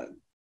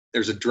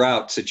there's a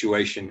drought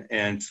situation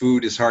and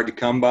food is hard to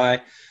come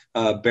by.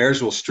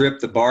 Bears will strip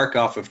the bark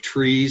off of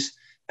trees,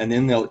 and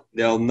then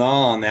they'll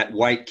gnaw on that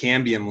white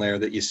cambium layer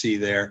that you see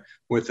there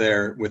with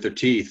their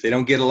teeth. They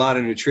don't get a lot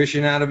of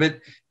nutrition out of it,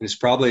 and it's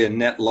probably a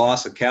net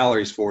loss of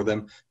calories for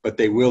them, but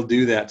they will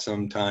do that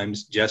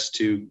sometimes just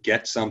to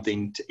get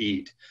something to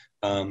eat.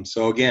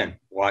 So again,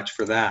 watch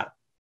for that.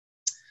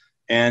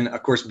 And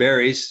of course,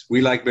 berries.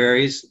 We like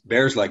berries.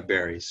 Bears like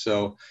berries.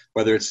 So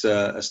whether it's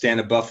a stand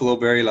of buffalo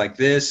berry like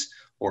this,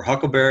 or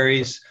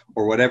huckleberries,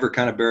 or whatever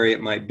kind of berry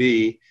it might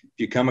be, if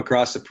you come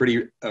across a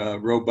pretty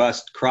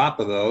robust crop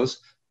of those,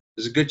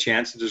 there's a good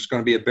chance that there's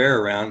going to be a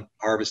bear around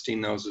harvesting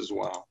those as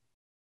well.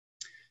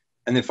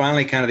 And then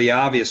finally, kind of the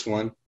obvious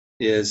one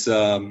is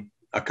a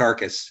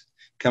carcass.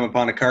 Come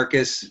upon a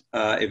carcass,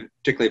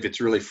 particularly if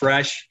it's really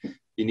fresh,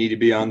 you need to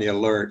be on the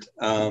alert.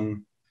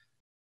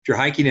 If you're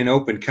hiking in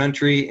open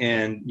country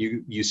and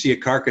you see a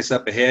carcass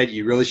up ahead,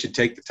 you really should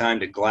take the time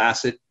to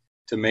glass it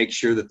to make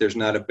sure that there's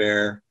not a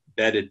bear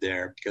bedded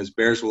there, because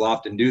bears will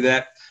often do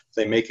that. If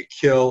they make a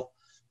kill,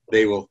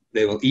 they will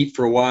eat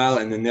for a while,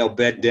 and then they'll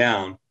bed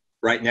down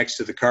right next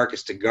to the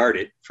carcass to guard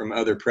it from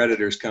other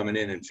predators coming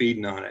in and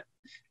feeding on it.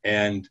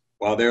 And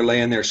while they're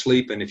laying there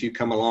sleeping, if you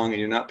come along and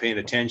you're not paying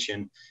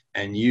attention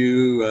and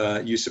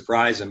you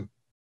surprise them,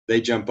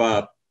 they jump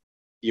up,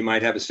 you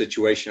might have a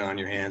situation on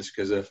your hands,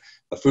 because a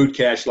food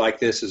cache like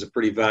this is a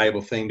pretty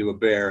valuable thing to a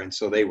bear, and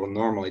so they will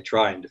normally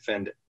try and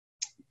defend it.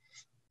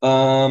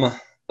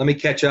 Let me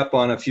catch up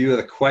on a few of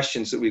the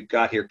questions that we've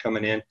got here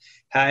coming in.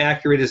 How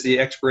accurate is the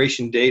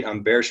expiration date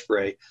on bear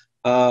spray?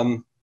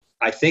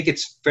 I think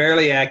it's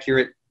fairly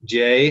accurate,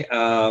 Jay.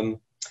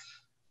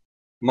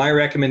 My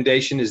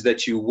recommendation is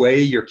that you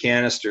weigh your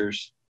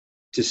canisters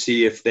to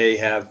see if they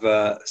have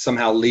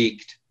somehow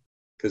leaked,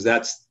 because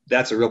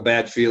that's a real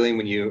bad feeling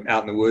when you're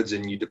out in the woods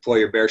and you deploy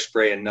your bear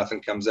spray and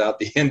nothing comes out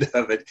the end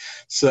of it.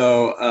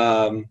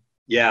 So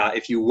yeah,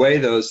 if you weigh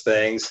those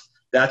things,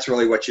 that's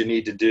really what you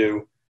need to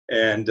do.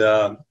 And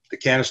the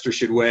canister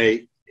should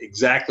weigh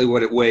exactly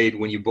what it weighed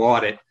when you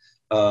bought it,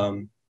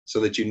 so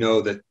that you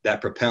know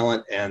that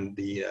propellant and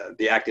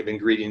the active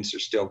ingredients are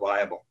still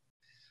viable.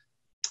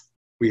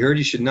 We heard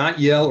you should not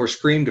yell or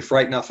scream to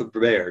frighten off a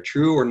bear.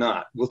 True or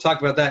not? We'll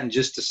talk about that in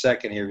just a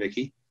second here,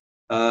 Vicki.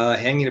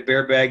 Hanging a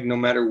bear bag no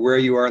matter where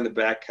you are in the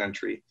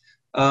backcountry.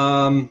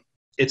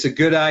 It's a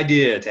good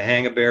idea to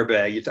hang a bear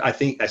bag. I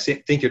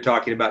think you're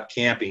talking about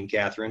camping,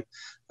 Catherine.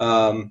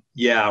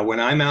 Yeah, when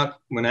I'm out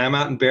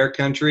in bear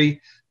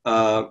country,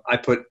 I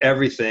put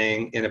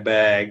everything in a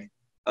bag,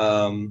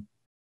 and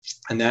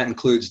that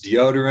includes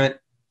deodorant,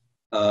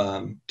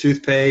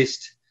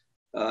 toothpaste,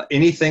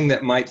 anything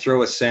that might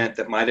throw a scent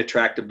that might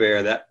attract a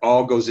bear. That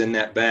all goes in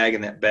that bag,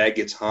 and that bag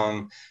gets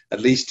hung at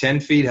least 10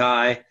 feet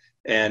high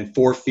and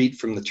 4 feet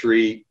from the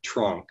tree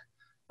trunk.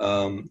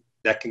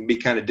 That can be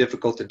kind of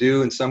difficult to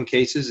do in some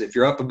cases. If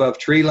you're up above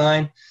tree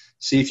line,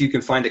 see if you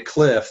can find a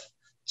cliff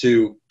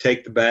to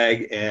take the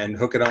bag and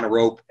hook it on a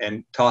rope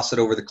and toss it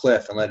over the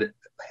cliff and let it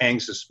hang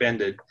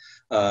suspended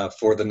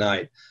for the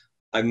night.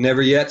 I've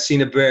never yet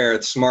seen a bear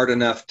that's smart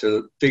enough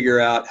to figure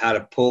out how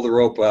to pull the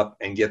rope up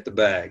and get the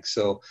bag.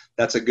 So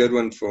that's a good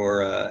one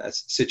for a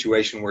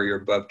situation where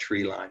you're above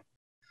tree line.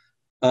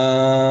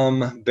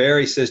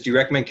 Barry says, do you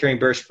recommend carrying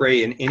bear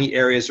spray in any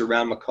areas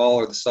around McCall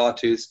or the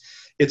Sawtooths?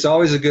 It's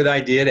always a good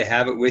idea to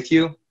have it with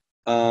you.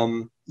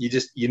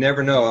 You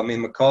never know. I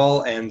mean,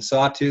 McCall and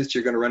Sawtooths,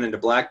 you're going to run into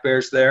black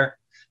bears there.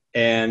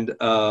 And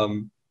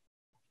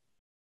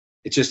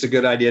it's just a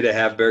good idea to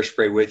have bear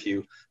spray with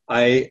you.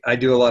 I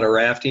do a lot of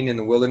rafting in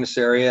the wilderness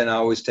area, and I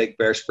always take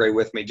bear spray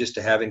with me just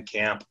to have in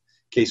camp in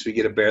case we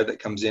get a bear that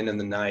comes in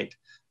the night.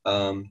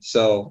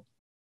 So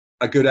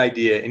a good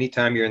idea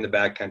anytime you're in the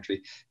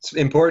backcountry. It's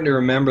important to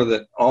remember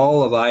that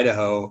all of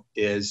Idaho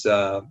is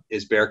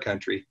bear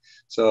country.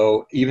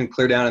 So even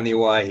clear down in the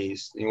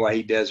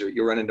Owyhee Desert,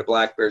 you'll run into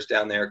black bears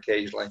down there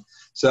occasionally.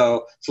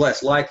 So it's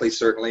less likely,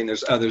 certainly, and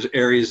there's other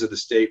areas of the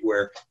state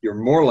where you're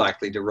more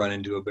likely to run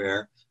into a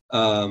bear.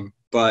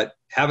 But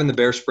having the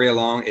bear spray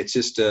along, it's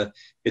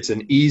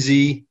an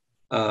easy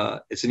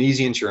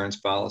insurance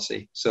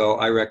policy. So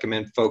I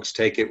recommend folks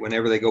take it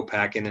whenever they go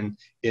packing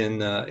in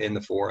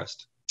the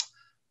forest.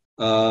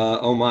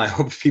 Oh my, I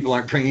hope people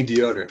aren't bringing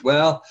deodorant.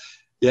 Well,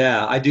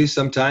 yeah, I do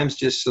sometimes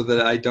just so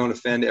that I don't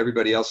offend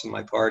everybody else in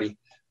my party.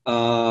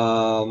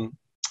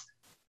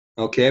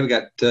 Okay, we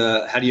got,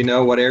 how do you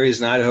know what areas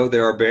in Idaho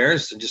there are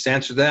bears? So just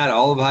answer that.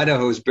 All of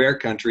Idaho is bear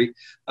country.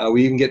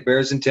 We even get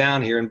bears in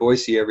town here in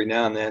Boise every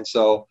now and then.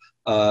 So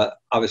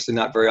obviously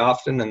not very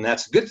often, and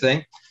that's a good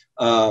thing.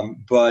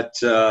 But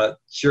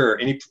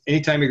sure,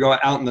 anytime you go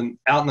out in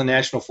the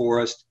national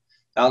forest,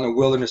 out in the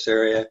wilderness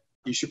area,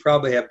 you should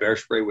probably have bear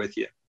spray with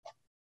you.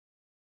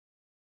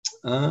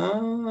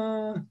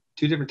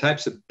 Two different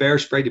types of bear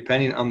spray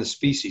depending on the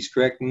species,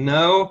 correct?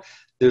 No,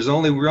 there's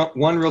only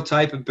one real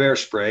type of bear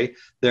spray.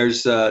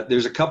 There's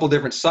a couple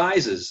different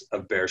sizes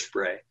of bear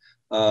spray.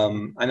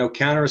 I know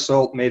Counter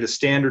Assault made a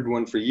standard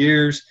one for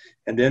years,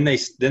 and then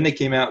they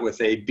came out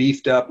with a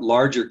beefed up,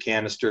 larger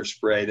canister of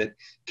spray that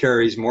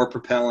carries more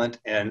propellant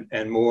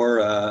and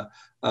more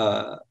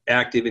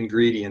active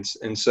ingredients,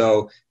 and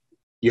so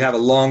you have a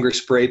longer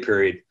spray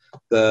period.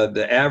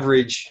 The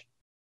average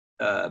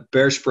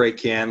bear spray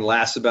can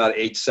lasts about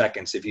 8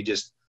 seconds if you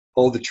just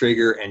hold the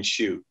trigger and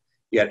shoot.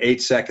 You got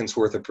 8 seconds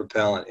worth of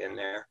propellant in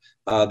there.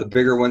 The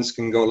bigger ones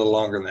can go a little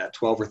longer than that,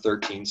 12 or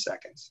 13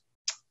 seconds.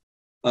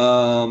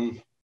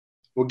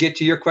 We'll get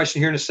to your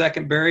question here in a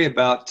second, Barry,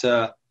 about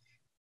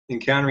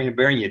encountering a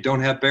bear and you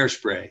don't have bear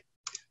spray.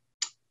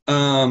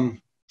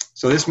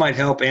 So this might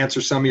help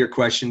answer some of your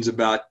questions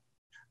about,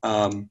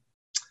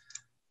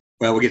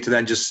 well, we'll get to that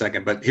in just a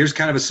second. But here's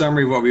kind of a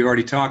summary of what we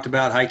already talked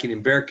about: hiking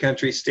in bear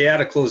country, stay out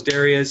of closed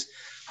areas,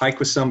 hike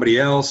with somebody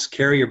else,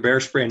 carry your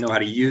bear spray and know how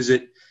to use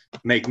it,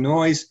 make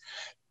noise,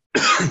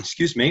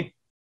 excuse me,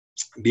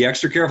 be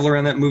extra careful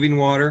around that moving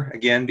water,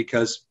 again,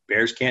 because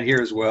bears can't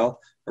hear as well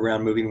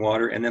around moving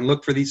water, and then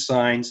look for these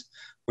signs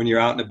when you're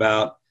out and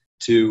about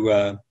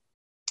to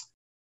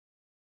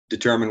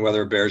determine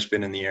whether a bear's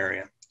been in the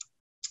area.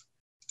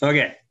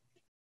 Okay,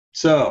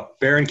 so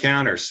bear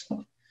encounters.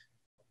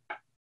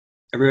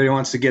 Everybody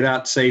wants to get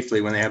out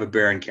safely when they have a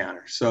bear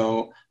encounter.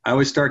 So I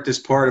always start this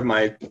part of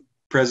my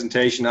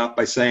presentation off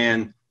by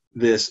saying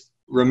this: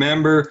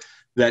 remember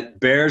that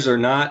bears are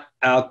not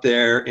out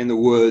there in the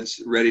woods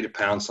ready to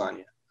pounce on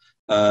you.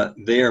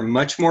 They are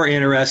much more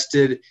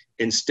interested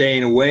in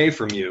staying away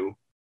from you,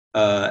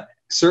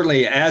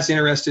 certainly as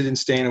interested in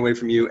staying away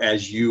from you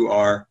as you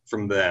are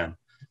from them.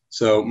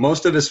 So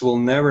most of us will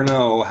never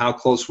know how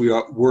close we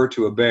were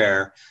to a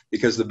bear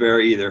because the bear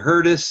either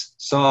heard us,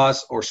 saw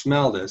us, or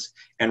smelled us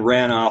and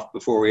ran off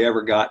before we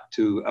ever got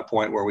to a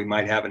point where we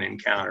might have an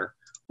encounter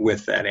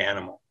with that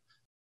animal.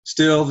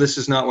 Still, this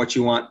is not what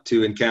you want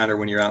to encounter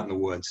when you're out in the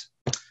woods.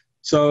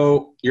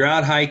 So you're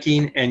out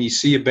hiking and you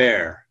see a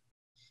bear.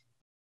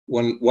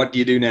 What do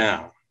you do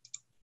now?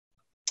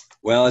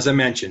 Well, as I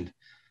mentioned,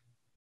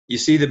 you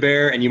see the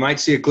bear and you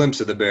might see a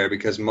glimpse of the bear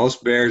because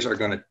most bears are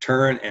going to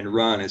turn and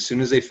run as soon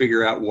as they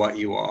figure out what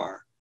you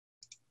are.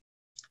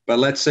 But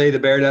let's say the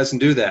bear doesn't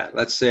do that.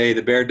 Let's say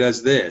the bear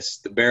does this.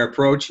 The bear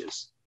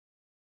approaches.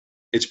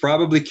 It's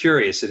probably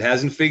curious. It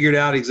hasn't figured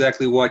out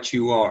exactly what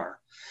you are.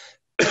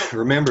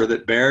 Remember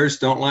that bears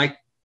don't like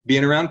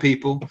being around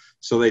people,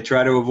 so they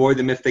try to avoid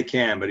them if they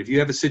can. But if you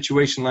have a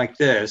situation like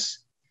this,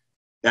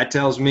 that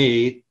tells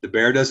me the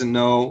bear doesn't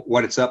know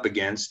what it's up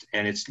against,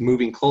 and it's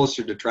moving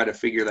closer to try to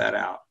figure that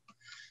out.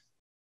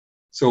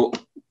 So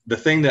the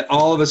thing that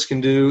all of us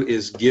can do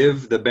is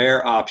give the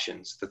bear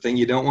options. The thing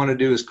you don't want to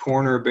do is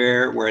corner a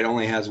bear where it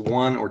only has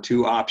 1 or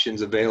 2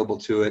 options available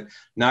to it,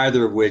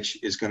 neither of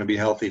which is going to be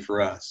healthy for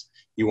us.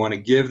 You want to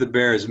give the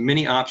bear as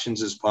many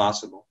options as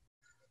possible.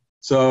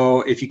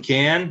 So if you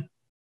can,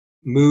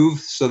 move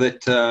so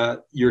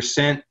that your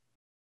scent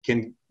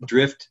can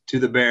drift to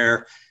the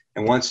bear,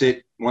 and once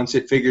it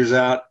figures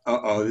out,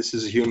 uh-oh, this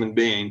is a human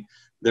being,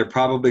 they're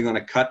probably going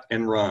to cut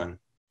and run.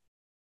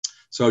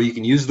 So you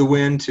can use the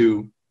wind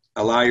to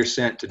allow your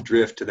scent to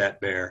drift to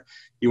that bear.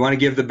 You want to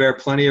give the bear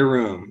plenty of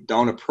room.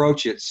 Don't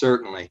approach it,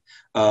 certainly,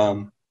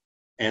 and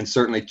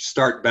certainly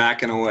start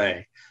backing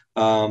away.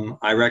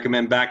 I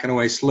recommend backing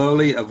away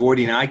slowly,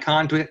 avoiding eye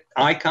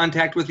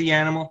contact with the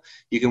animal.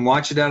 You can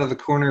watch it out of the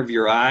corner of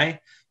your eye,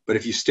 but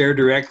if you stare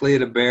directly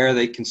at a bear,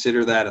 they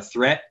consider that a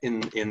threat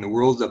in the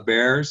world of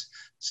bears.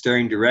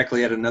 Staring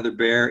directly at another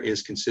bear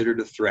is considered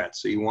a threat,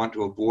 so you want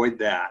to avoid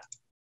that.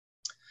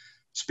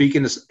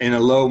 Speaking in a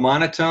low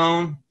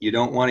monotone, you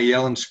don't want to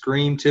yell and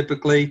scream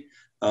typically.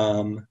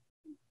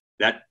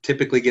 That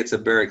typically gets a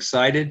bear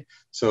excited.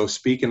 So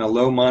speak in a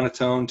low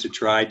monotone to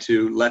try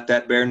to let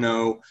that bear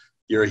know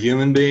you're a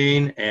human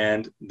being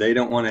and they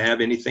don't want to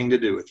have anything to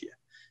do with you.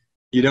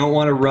 You don't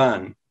want to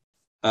run.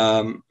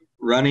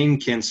 Running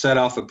can set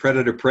off a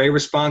predator-prey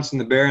response in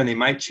the bear, and they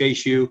might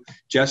chase you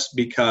just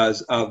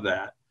because of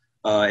that.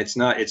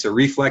 It's a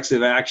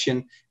reflexive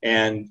action,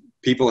 and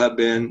people have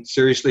been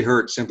seriously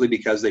hurt simply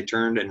because they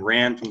turned and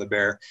ran from the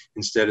bear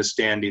instead of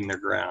standing their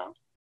ground.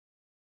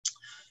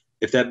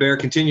 If that bear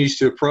continues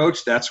to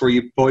approach, that's where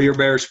you pull your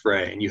bear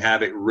spray and you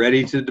have it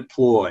ready to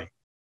deploy.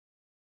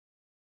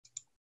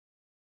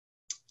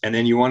 And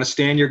then you want to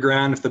stand your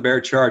ground if the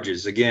bear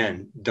charges.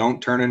 Again,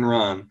 don't turn and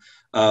run.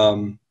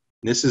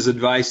 This is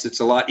advice that's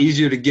a lot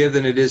easier to give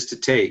than it is to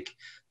take.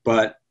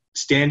 But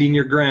standing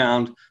your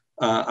ground,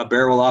 a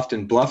bear will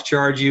often bluff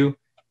charge you,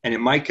 and it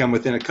might come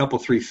within a couple,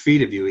 3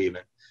 feet of you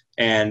even.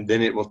 And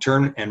then it will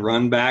turn and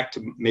run back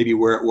to maybe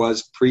where it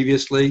was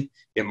previously.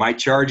 It might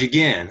charge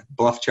again,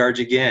 bluff charge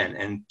again,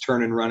 and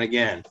turn and run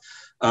again.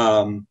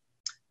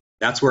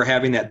 That's where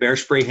having that bear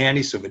spray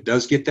handy, so if it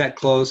does get that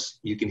close,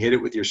 you can hit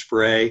it with your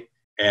spray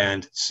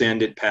and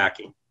send it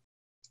packing.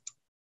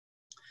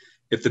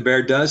 If the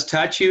bear does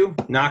touch you,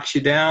 knocks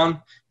you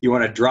down, you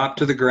want to drop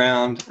to the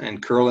ground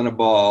and curl in a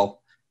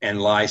ball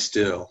and lie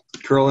still.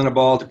 Curl in a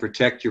ball to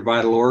protect your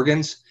vital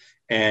organs,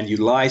 and you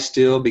lie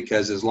still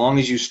because as long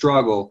as you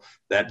struggle,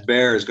 that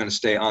bear is going to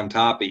stay on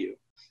top of you.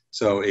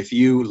 So if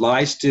you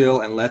lie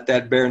still and let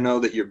that bear know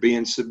that you're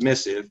being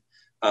submissive,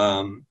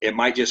 it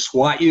might just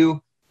swat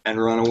you and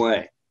run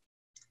away.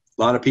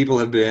 A lot of people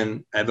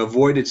have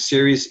avoided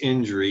serious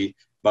injury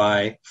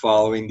by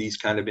following these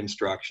kind of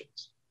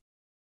instructions.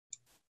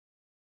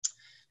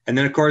 And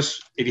then, of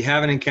course, if you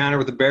have an encounter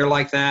with a bear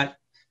like that,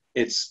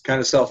 it's kind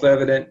of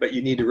self-evident, but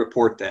you need to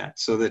report that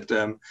so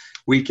that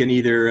we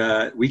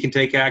can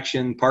take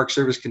action, Park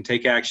Service can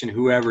take action,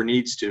 whoever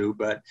needs to,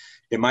 but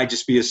it might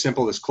just be as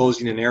simple as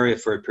closing an area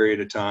for a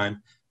period of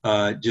time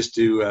just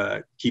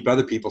to keep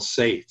other people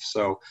safe.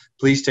 So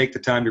please take the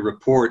time to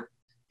report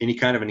any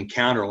kind of an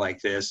encounter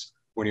like this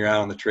when you're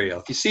out on the trail.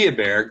 If you see a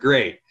bear,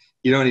 great.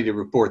 You don't need to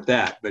report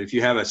that. But if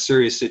you have a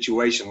serious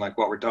situation like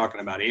what we're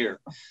talking about here,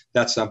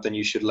 that's something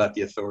you should let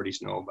the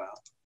authorities know about.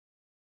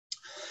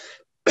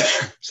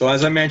 So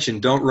as I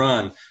mentioned, don't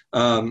run.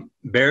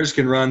 Bears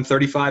can run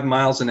 35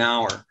 miles an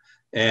hour,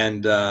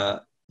 and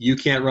you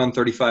can't run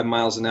 35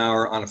 miles an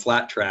hour on a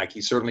flat track.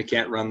 You certainly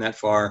can't run that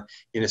far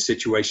in a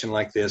situation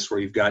like this where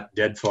you've got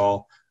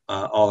deadfall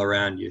all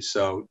around you.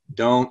 So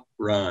don't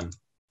run.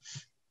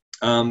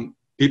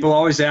 People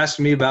always ask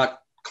me about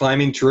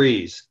climbing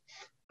trees.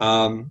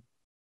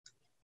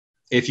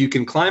 If you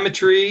can climb a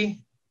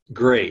tree,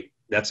 great.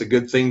 That's a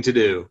good thing to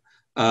do.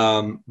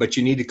 But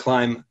you need to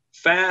climb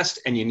fast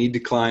and you need to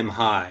climb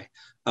high.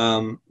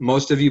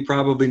 Most of you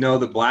probably know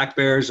that black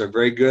bears are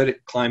very good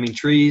at climbing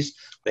trees.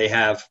 They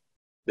have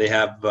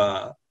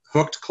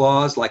hooked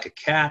claws like a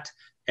cat,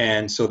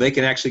 and so they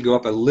can actually go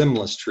up a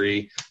limbless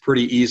tree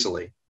pretty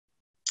easily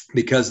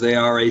because they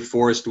are a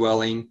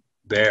forest-dwelling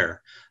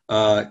bear.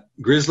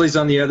 Grizzlies,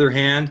 on the other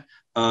hand,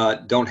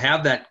 don't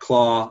have that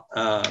claw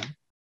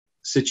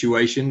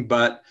situation,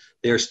 but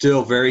they're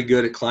still very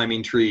good at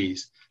climbing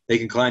trees. They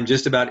can climb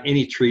just about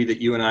any tree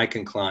that you and I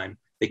can climb.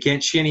 They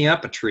can't shinny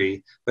up a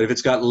tree, but if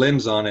it's got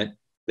limbs on it,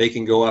 they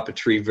can go up a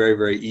tree very,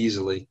 very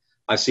easily.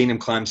 I've seen them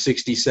climb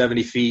 60,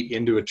 70 feet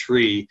into a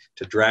tree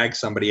to drag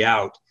somebody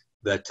out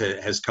that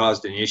has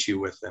caused an issue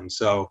with them.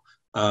 So,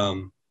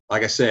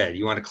 like I said,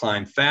 you want to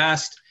climb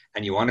fast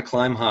and you want to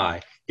climb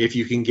high if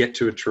you can get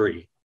to a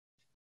tree.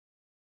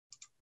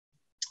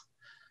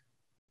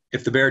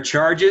 If the bear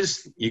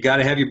charges, you got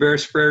to have your bear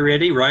spray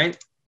ready, right?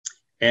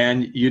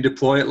 And you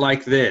deploy it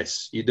like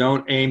this. You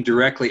don't aim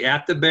directly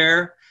at the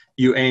bear.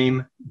 You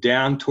aim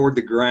down toward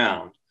the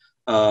ground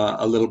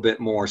a little bit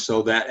more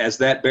so that as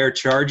that bear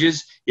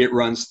charges, it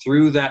runs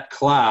through that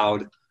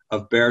cloud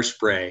of bear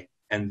spray,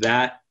 and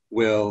that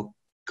will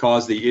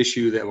cause the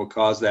issue that will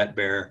cause that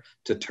bear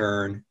to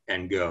turn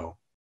and go.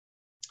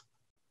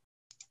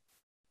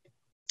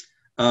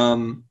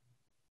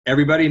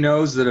 Everybody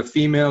knows that a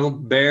female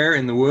bear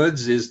in the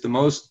woods is the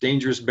most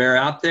dangerous bear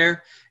out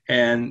there,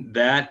 and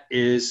that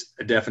is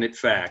a definite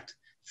fact.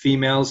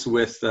 Females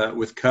with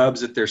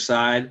cubs at their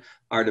side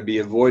are to be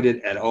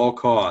avoided at all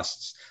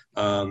costs.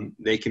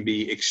 They can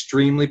be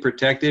extremely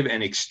protective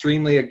and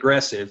extremely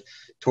aggressive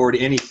toward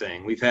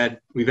anything. We've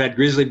had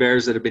grizzly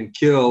bears that have been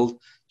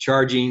killed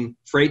charging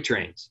freight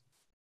trains.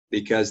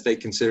 because they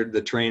considered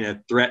the train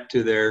a threat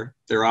to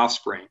their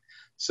offspring.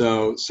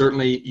 So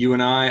certainly you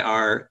and I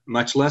are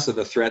much less of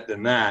a threat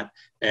than that.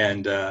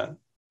 And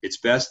it's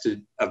best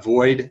to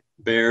avoid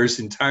bears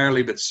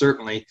entirely, but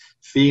certainly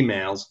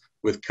females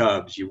with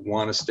cubs. You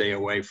want to stay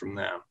away from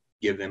them.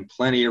 Give them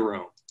plenty of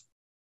room.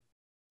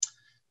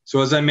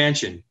 So as I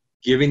mentioned,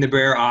 giving the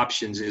bear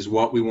options is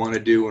what we want to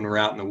do when we're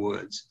out in the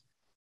woods.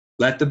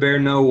 Let the bear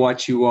know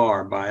what you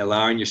are by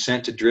allowing your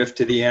scent to drift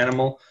to the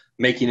animal,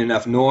 making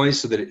enough noise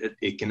so that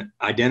it can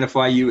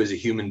identify you as a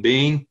human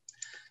being.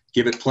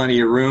 Give it plenty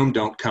of room.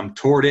 Don't come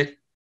toward it.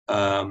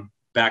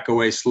 Back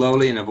away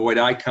slowly and avoid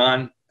eye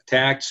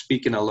contact.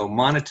 Speak in a low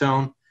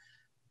monotone.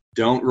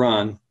 Don't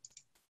run.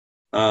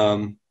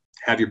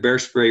 Have your bear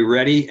spray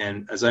ready,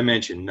 and as I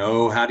mentioned,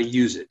 know how to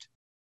use it.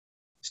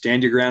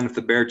 Stand your ground if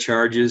the bear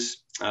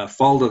charges.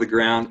 Fall to the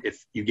ground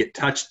if you get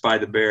touched by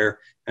the bear,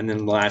 and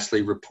then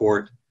lastly,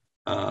 report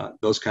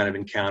those kind of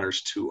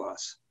encounters to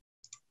us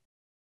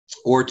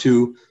or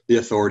to the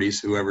authorities,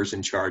 whoever's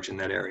in charge in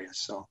that area.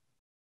 So,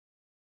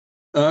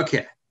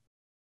 okay.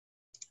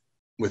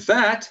 With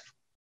that,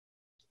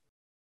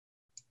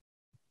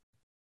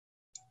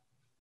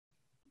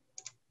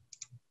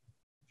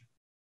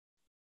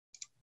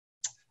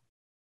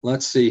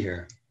 let's see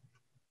here.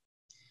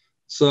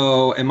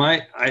 So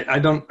I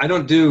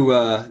don't do,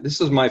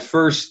 this is my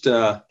first,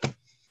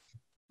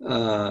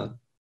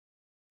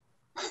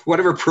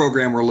 whatever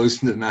program we're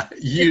using tonight.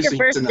 Your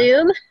first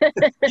Zoom?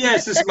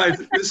 Yes, this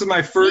is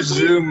my first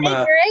Zoom.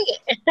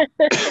 Great.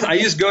 I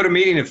use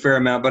GoToMeeting a fair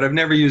amount, but I've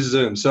never used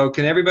Zoom. So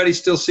can everybody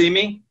still see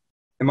me?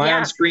 Am I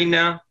on screen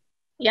now?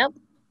 Yep.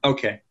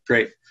 Okay,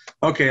 great.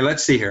 Okay,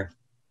 let's see here.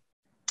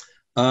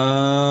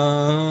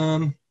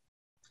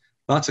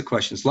 Lots of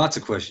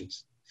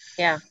questions.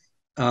 Yeah.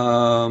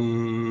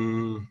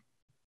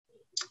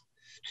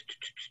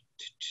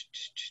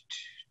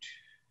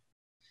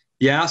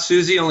 Yeah,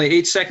 Susie, only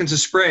 8 seconds of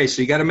spray,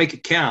 so you got to make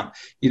it count.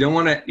 You don't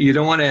want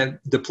to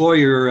deploy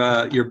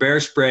your bear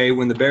spray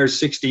when the bear's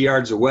 60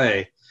 yards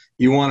away.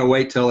 You want to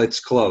wait till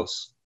it's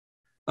close,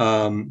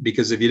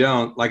 because if you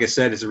don't, like I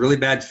said, it's a really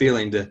bad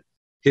feeling to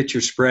hit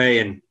your spray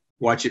and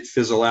watch it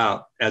fizzle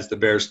out as the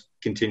bear's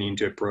continuing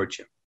to approach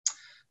you.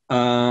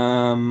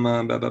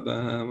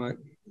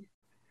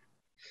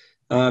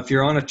 If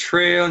you're on a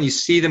trail and you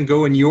see them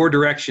go in your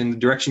direction, the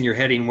direction you're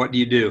heading, what do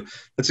you do?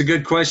 That's a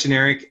good question,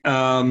 Eric.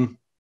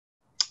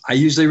 I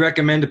usually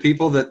recommend to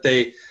people that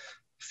they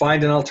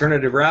find an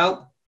alternative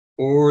route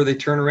or they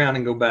turn around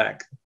and go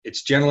back.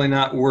 It's generally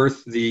not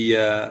worth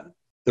the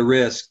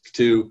risk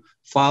to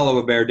follow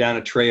a bear down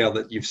a trail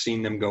that you've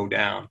seen them go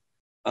down.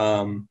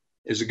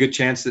 There's a good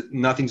chance that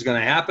nothing's going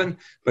to happen,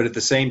 but at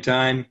the same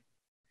time,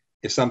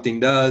 if something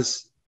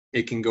does,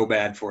 it can go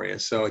bad for you.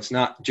 So it's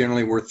not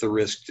generally worth the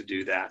risk to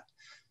do that.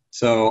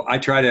 So I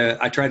try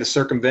to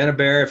circumvent a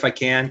bear if I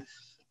can,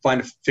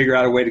 figure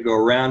out a way to go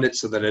around it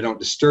so that I don't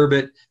disturb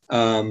it,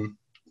 and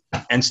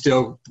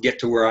still get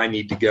to where I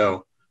need to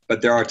go.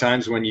 But there are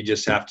times when you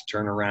just have to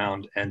turn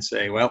around and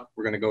say, well,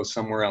 we're going to go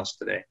somewhere else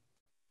today.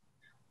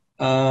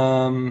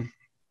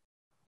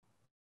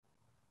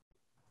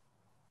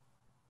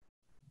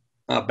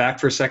 Back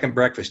for a second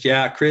breakfast.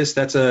 Yeah, Chris,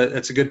 that's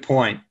a good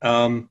point.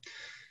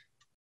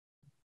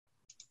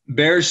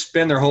 Bears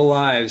spend their whole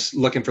lives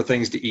looking for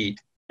things to eat,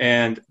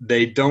 and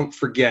they don't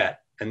forget.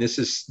 And this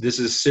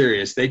is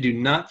serious. They do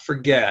not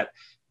forget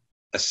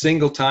a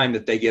single time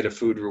that they get a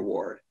food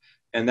reward.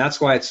 And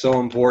that's why it's so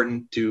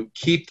important to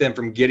keep them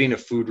from getting a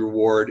food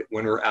reward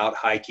when we're out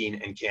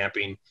hiking and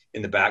camping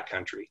in the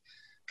backcountry.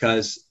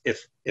 Because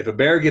if a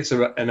bear gets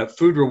a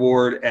food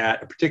reward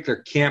at a particular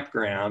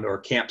campground or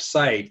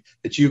campsite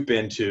that you've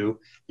been to,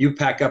 you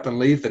pack up and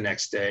leave the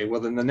next day.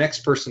 Well, then the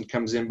next person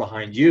comes in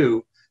behind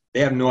you.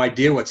 They have no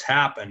idea what's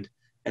happened.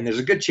 And there's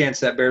a good chance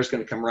that bear's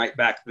going to come right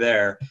back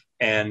there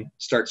and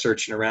start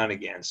searching around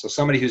again. So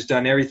somebody who's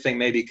done everything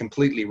maybe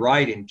completely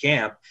right in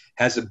camp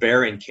has a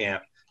bear in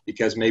camp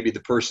because maybe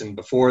the person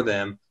before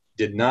them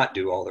did not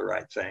do all the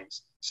right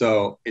things.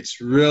 So it's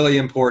really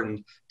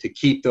important to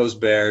keep those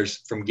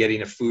bears from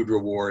getting a food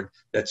reward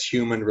that's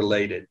human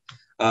related.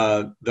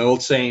 The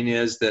old saying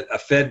is that a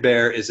fed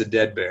bear is a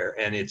dead bear,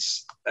 and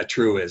it's a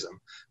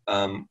truism.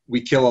 We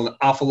kill an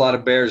awful lot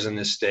of bears in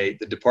this state.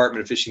 The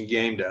Department of Fish and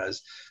Game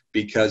does,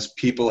 because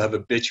people have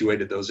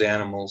habituated those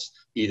animals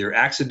either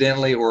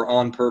accidentally or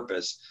on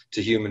purpose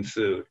to human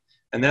food.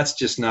 And that's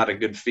just not a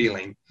good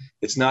feeling.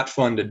 It's not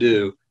fun to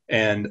do.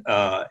 And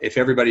if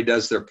everybody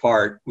does their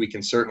part, we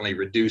can certainly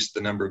reduce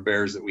the number of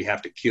bears that we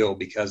have to kill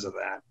because of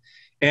that.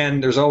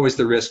 And there's always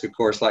the risk, of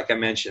course, like I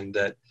mentioned,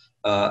 that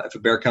if a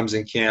bear comes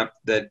in camp,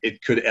 that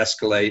it could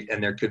escalate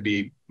and there could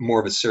be more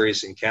of a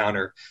serious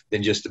encounter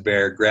than just a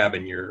bear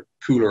grabbing your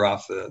cooler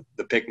off the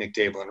picnic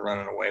table and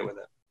running away with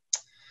it.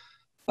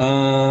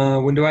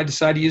 When do I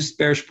decide to use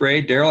bear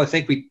spray? Daryl, I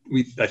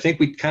think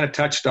we kind of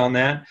touched on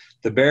that.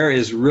 The bear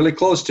is really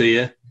close to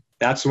you.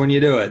 That's when you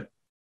do it,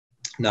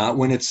 not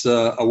when it's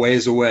a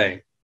ways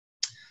away.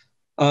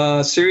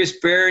 Serious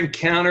bear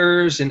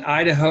encounters in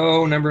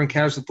Idaho, number of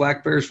encounters with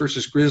black bears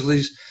versus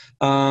grizzlies.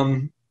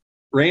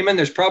 Raymond,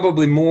 there's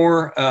probably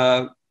more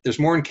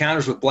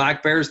encounters with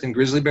black bears than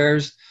grizzly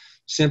bears,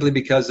 simply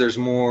because there's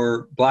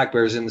more black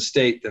bears in the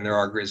state than there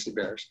are grizzly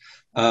bears.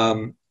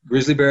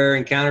 Grizzly bear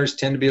encounters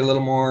tend to be a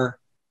little more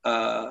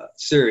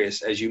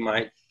serious, as you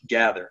might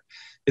gather.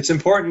 It's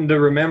important to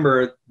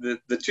remember that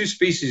the two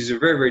species are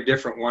very, very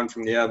different one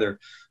from the other.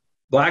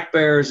 Black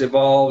bears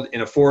evolved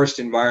in a forest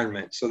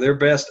environment, so their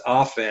best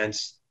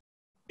defense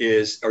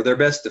is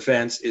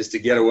to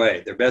get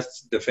away. Their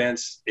best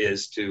defense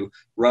is to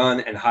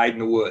run and hide in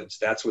the woods.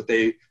 That's what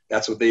they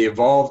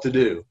evolved to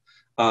do.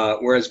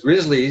 Whereas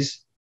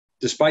grizzlies,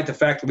 despite the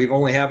fact that we've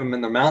only have them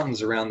in the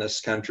mountains around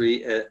this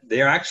country,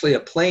 they're actually a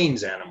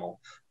plains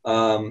animal.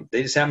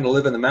 They just happen to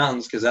live in the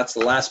mountains because that's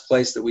the last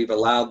place that we've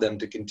allowed them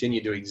to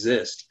continue to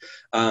exist.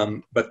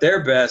 But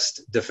their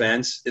best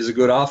defense is a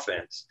good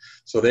offense.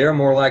 So they are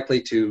more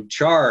likely to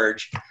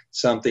charge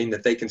something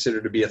that they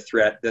consider to be a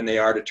threat than they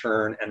are to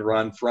turn and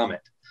run from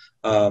it.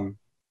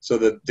 So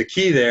the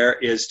key there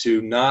is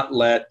to not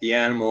let the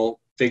animal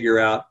figure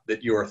out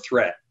that you're a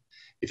threat.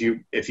 If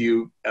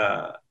you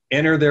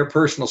enter their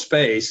personal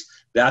space,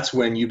 that's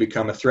when you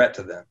become a threat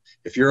to them.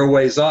 If you're a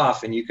ways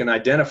off and you can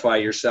identify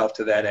yourself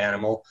to that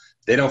animal,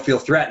 they don't feel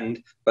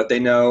threatened, but they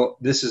know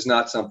this is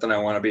not something I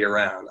want to be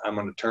around. I'm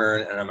going to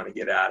turn and I'm going to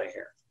get out of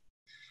here.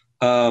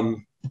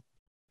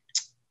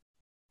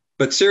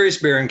 But serious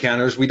bear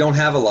encounters, we don't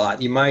have a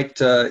lot. You might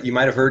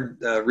have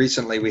heard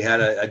recently we had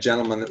a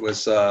gentleman that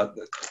was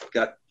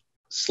got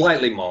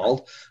slightly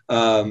mauled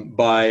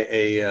by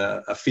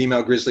a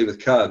female grizzly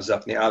with cubs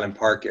up in the Island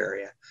Park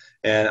area.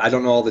 And I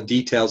don't know all the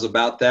details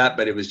about that,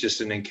 but it was just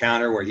an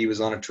encounter where he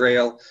was on a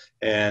trail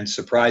and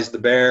surprised the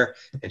bear,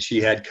 and she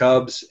had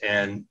cubs,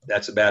 and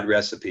that's a bad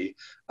recipe.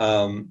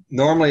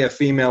 Normally a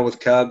female with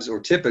cubs,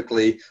 or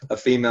typically a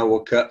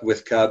female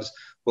with cubs,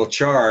 will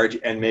charge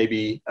and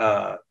maybe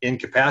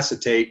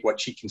incapacitate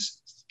what she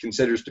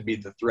considers to be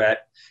the threat,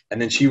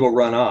 and then she will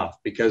run off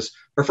because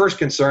her first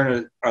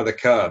concern are the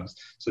cubs.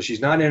 So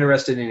she's not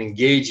interested in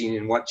engaging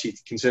in what she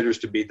considers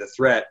to be the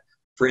threat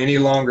for any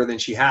longer than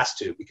she has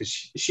to, because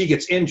she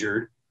gets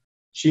injured.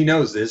 She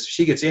knows this. If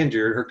she gets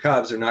injured, her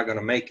cubs are not going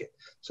to make it.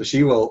 So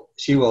she will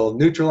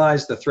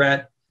neutralize the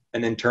threat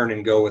and then turn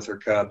and go with her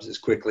cubs as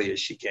quickly as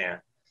she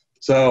can.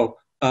 So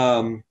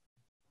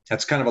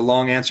that's kind of a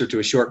long answer to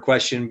a short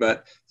question,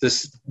 but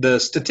the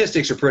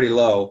statistics are pretty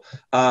low.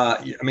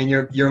 I mean,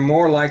 you're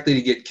more likely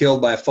to get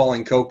killed by a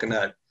falling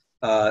coconut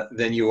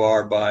than you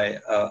are by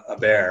a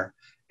bear,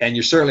 and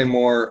you're certainly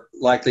more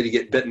likely to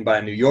get bitten by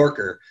a New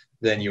Yorker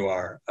than you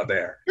are a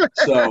bear.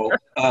 So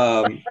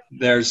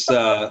there's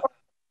not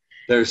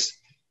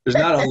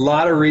a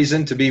lot of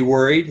reason to be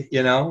worried,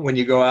 when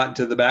you go out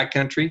into the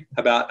backcountry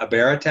about a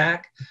bear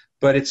attack,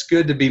 but it's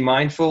good to be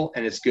mindful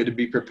and it's good to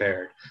be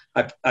prepared.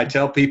 I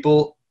tell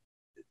people,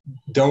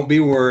 don't be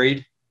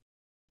worried,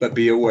 but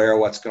be aware of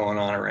what's going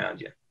on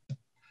around you.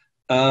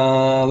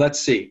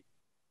 Let's see.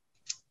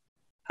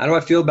 How do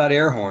I feel about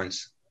air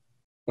horns?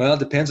 Well, it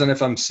depends on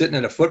if I'm sitting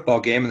at a football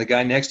game and the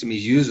guy next to me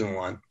is using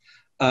one.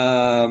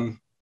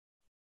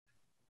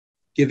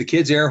 Give the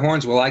kids air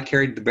horns. Well, I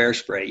carried the bear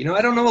spray.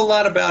 I don't know a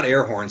lot about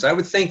air horns. I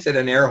would think that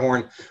an air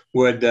horn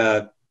would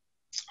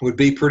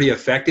be pretty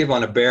effective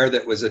on a bear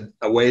that was a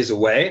ways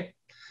away.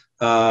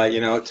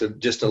 To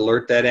just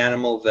alert that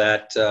animal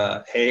that,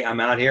 hey,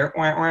 I'm out here.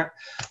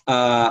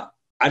 I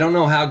don't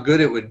know how good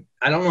it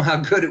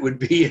would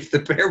be if the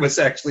bear was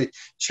actually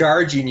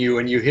charging you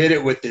and you hit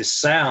it with this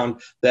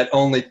sound that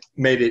only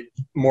made it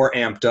more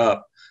amped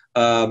up.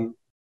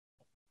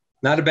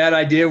 Not a bad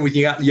idea when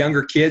you got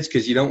younger kids,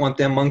 because you don't want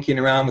them monkeying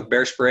around with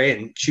bear spray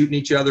and shooting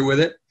each other with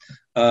it.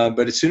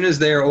 But as soon as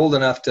they are old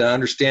enough to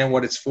understand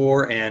what it's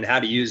for and how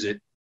to use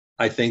it,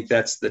 I think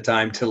that's the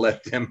time to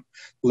let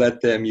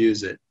them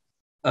use it.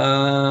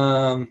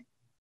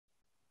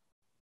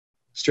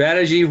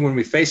 Strategy when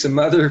we face a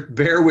mother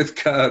bear with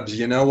cubs.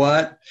 You know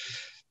what?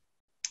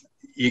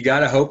 You got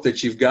to hope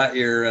that you got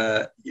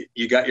your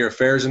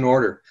affairs in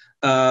order.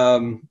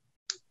 The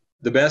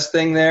best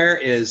thing there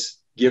is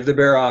give the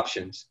bear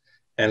options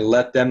and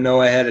let them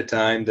know ahead of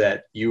time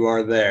that you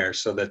are there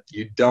so that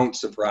you don't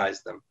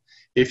surprise them.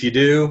 If you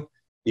do,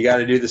 you got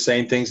to do the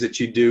same things that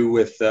you do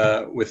with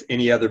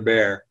any other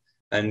bear,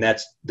 and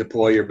that's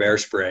deploy your bear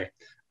spray.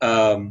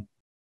 The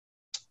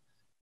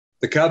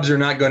cubs are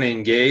not going to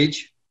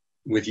engage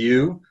with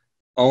you.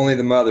 Only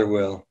the mother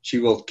will. She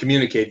will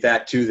communicate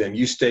that to them.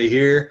 You stay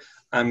here.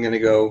 I'm going to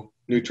go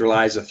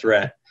neutralize a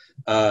threat.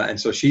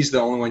 And so she's the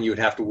only one you would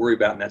have to worry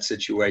about in that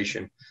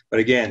situation. But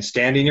again,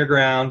 standing your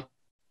ground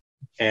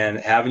and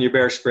having your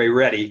bear spray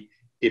ready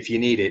if you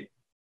need it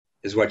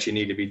is what you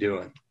need to be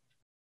doing.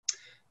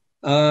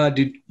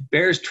 Do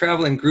bears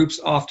travel in groups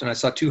often? I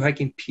saw two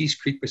hiking Peace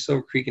Creek by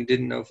Silver Creek and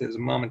didn't know if it was a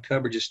mom and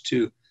cub or just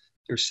two.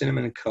 They're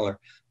cinnamon in color.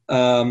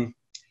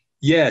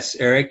 Yes,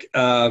 Eric.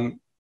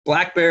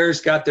 Black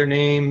bears got their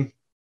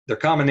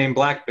common name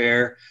black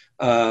bear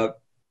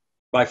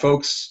by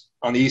folks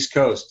on the East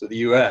Coast of the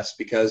U.S.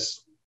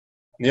 because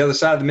on the other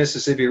side of the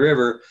Mississippi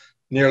River,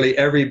 nearly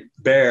every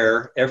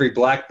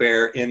black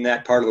bear in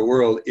that part of the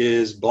world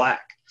is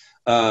black.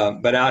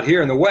 But out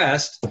here in the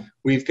West,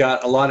 we've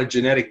got a lot of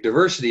genetic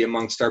diversity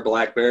amongst our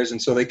black bears,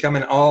 and so they come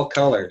in all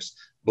colors: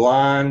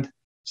 blonde,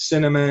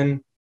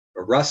 cinnamon,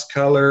 rust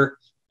color,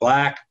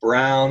 black,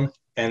 brown,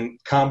 and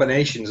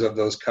combinations of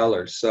those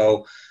colors.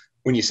 So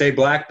when you say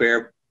black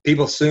bear,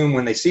 people assume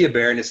when they see a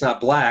bear and it's not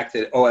black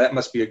that, oh, that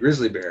must be a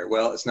grizzly bear.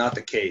 Well, it's not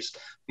the case.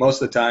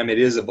 Most of the time it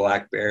is a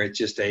black bear. It's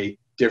just a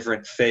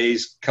different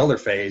color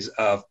phase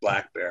of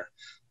black bear.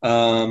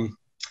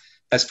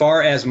 As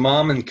far as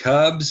mom and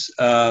cubs,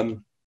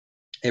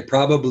 it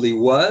probably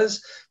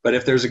was, but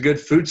if there's a good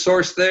food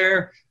source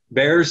there,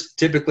 bears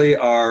typically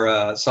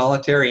are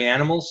solitary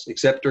animals,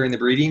 except during the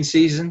breeding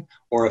season,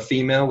 or a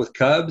female with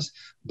cubs.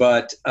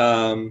 But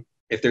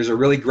if there's a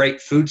really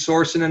great food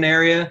source in an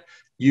area,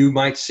 you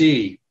might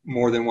see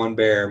more than one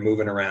bear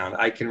moving around.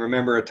 I can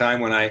remember a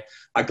time when I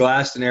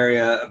glassed an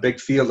area, a big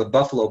field of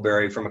buffalo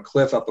berry from a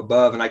cliff up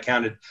above, and I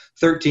counted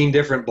 13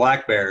 different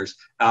black bears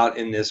out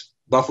in this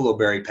buffalo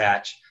berry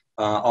patch,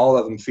 all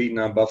of them feeding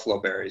on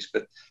buffalo berries.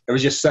 But there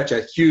was just such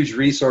a huge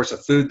resource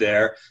of food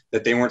there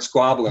that they weren't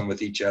squabbling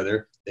with each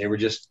other. They were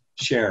just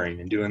sharing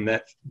and doing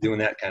that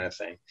kind of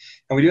thing.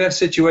 And we do have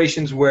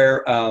situations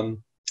where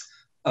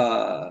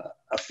a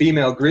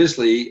female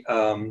grizzly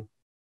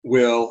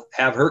will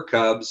have her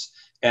cubs,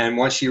 and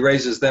once she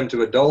raises them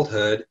to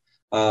adulthood,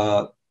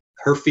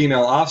 her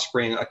female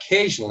offspring,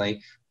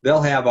 occasionally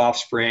they'll have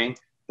offspring.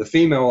 The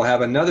female will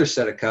have another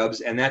set of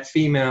cubs, and that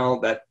female,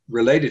 that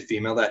related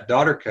female, that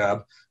daughter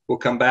cub, will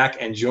come back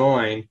and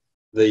join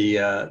the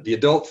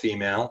adult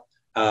female,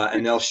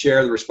 and they'll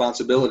share the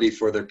responsibility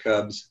for their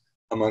cubs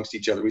amongst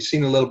each other. We've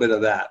seen a little bit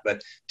of that,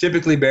 but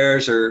typically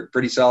bears are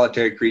pretty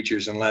solitary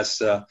creatures unless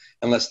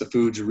the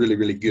food's really,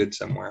 really good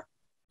somewhere.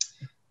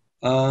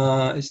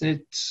 Isn't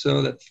it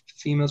so that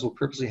females will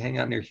purposely hang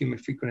out near human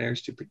frequent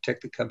areas to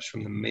protect the cubs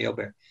from the male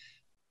bear?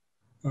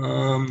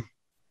 I'm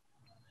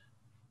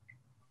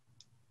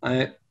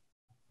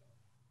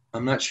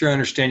not sure I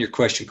understand your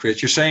question,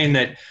 Chris. You're saying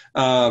that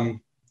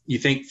you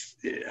think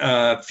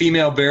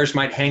female bears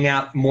might hang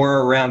out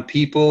more around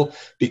people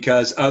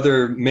because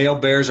other male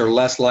bears are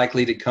less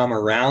likely to come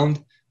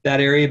around that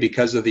area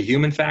because of the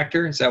human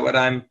factor? Is that what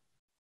am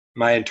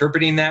I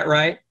interpreting that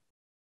right?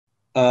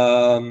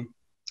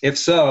 If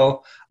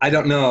so, I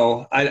don't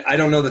know. I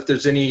don't know that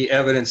there's any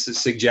evidence that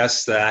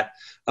suggests that.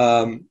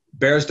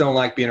 Bears don't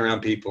like being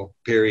around people,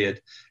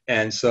 period.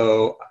 And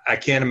so I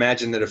can't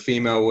imagine that a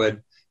female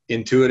would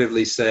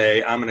intuitively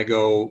say, I'm going to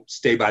go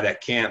stay by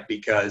that camp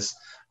because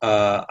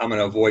I'm going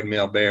to avoid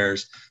male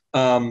bears.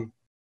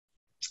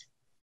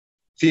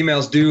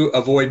 Females do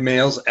avoid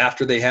males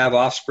after they have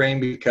offspring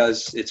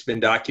because it's been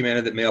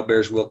documented that male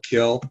bears will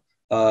kill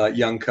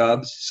young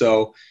cubs.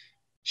 So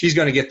she's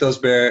going to get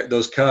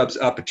those cubs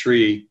up a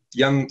tree.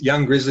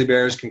 Young grizzly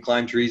bears can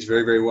climb trees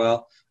very, very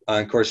well.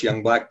 Of course,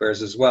 young black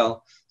bears as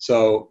well.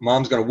 So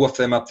mom's going to woof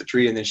them up the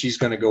tree, and then she's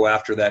going to go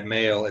after that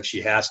male if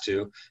she has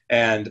to.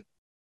 And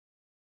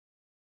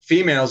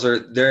females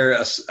they're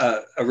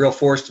a real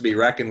force to be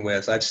reckoned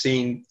with. I've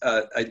seen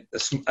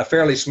a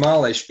fairly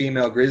smallish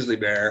female grizzly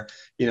bear,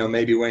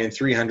 maybe weighing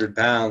 300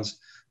 pounds,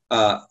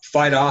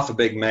 fight off a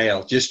big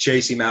male, just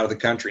chase him out of the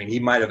country. And he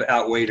might have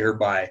outweighed her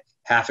by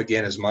half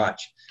again as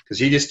much because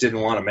he just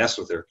didn't want to mess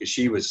with her because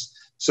she was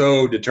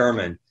so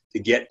determined to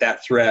get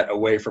that threat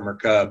away from her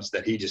cubs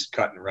that he just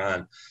cut and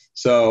run.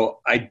 So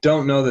I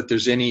don't know that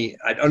there's any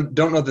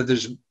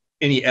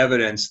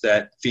evidence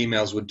that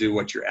females would do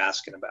what you're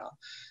asking about.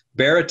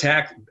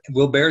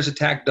 Will bears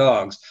attack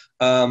dogs?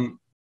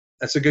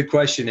 That's a good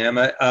question,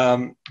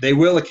 Emma. They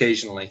will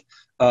occasionally.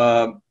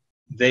 I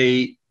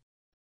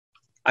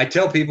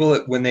tell people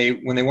that when they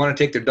want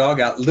to take their dog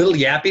out, little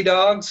yappy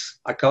dogs,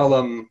 I call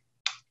them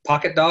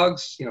pocket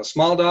dogs,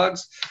 small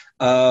dogs,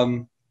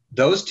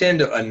 those tend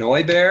to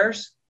annoy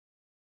bears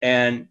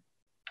and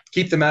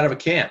keep them out of a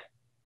camp.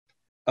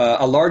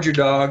 A larger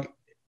dog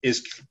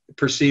is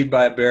perceived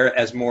by a bear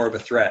as more of a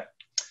threat.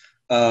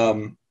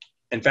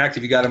 In fact,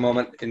 if you got a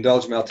moment,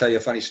 indulge me, I'll tell you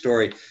a funny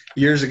story.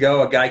 Years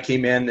ago, a guy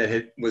came in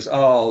that was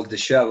all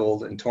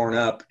disheveled and torn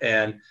up.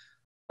 And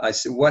I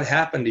said, what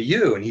happened to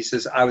you? And he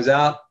says, I was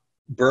out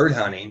bird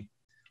hunting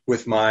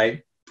with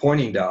my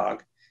pointing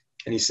dog.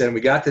 And he said,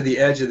 we got to the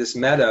edge of this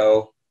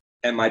meadow,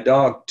 and my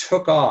dog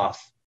took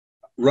off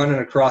running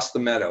across the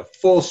meadow,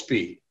 full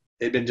speed.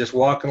 They'd been just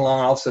walking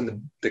along. All of a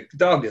sudden, the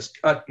dog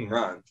just cut and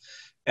run.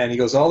 And he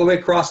goes all the way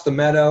across the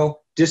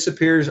meadow,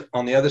 disappears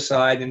on the other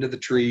side into the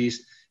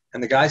trees.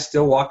 And the guy's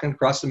still walking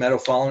across the meadow,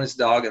 following his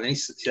dog. And then he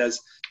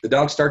says, the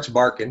dog starts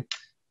barking.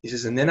 He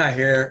says, and then I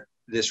hear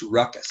this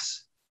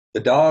ruckus. The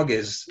dog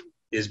is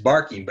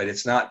barking, but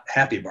it's not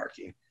happy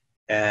barking.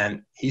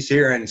 And he's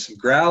hearing some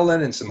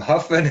growling and some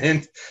huffing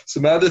and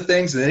some other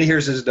things. And then he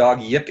hears his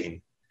dog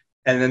yipping.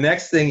 And the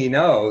next thing he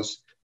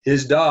knows,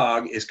 his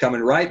dog is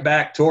coming right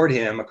back toward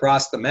him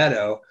across the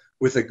meadow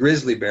with a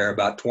grizzly bear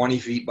about 20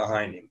 feet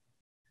behind him.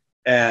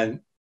 And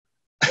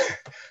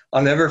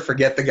I'll never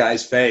forget the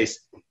guy's face.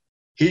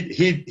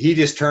 He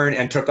just turned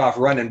and took off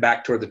running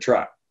back toward the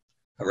truck.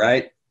 All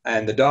right.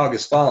 And the dog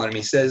is following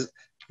him.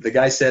 The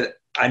guy said,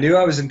 I knew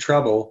I was in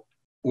trouble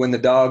when the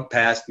dog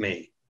passed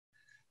me.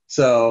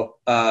 So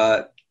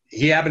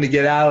he happened to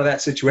get out of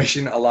that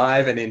situation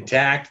alive and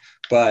intact,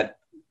 but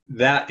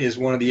that is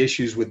one of the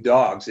issues with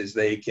dogs, is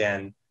they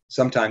can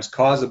sometimes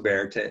cause a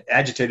bear to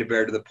agitate a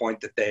bear to the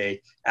point that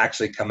they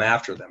actually come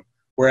after them.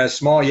 Whereas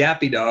small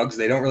yappy dogs,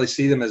 they don't really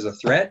see them as a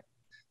threat,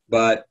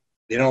 but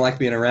they don't like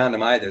being around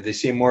them either. They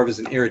see them more of as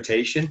an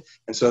irritation,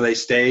 and so they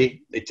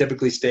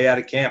typically stay out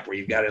of camp where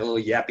you've got a little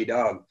yappy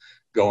dog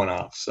going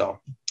off. So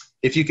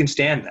if you can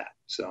stand that.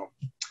 So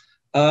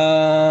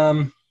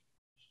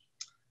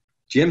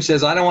Jim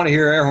says, I don't want to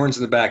hear air horns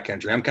in the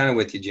backcountry. I'm kind of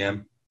with you,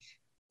 Jim.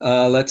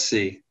 Let's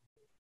see.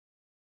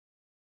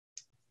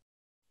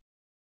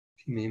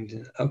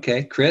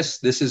 Okay, Chris,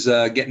 this is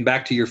getting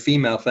back to your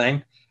female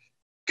thing.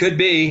 Could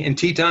be in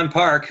Teton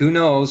Park. Who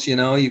knows? You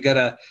know, you've got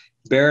a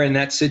bear in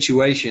that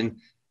situation.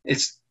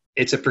 It's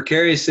a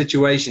precarious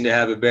situation to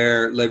have a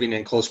bear living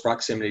in close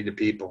proximity to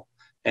people,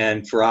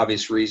 and for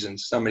obvious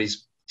reasons.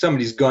 Somebody's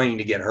going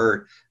to get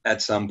hurt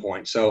at some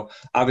point. So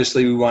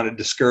obviously we want to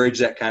discourage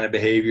that kind of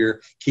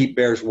behavior, keep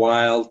bears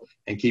wild,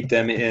 and keep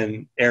them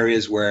in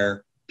areas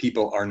where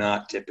people are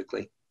not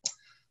typically.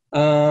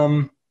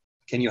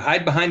 Can you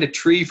hide behind a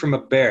tree from a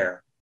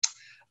bear?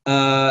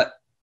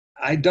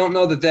 I don't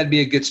know that that'd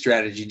be a good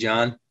strategy,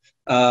 John.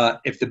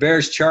 If the bear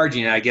is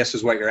charging, I guess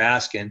is what you're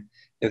asking.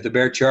 If the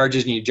bear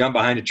charges and you jump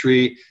behind a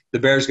tree, the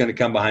bear's going to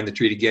come behind the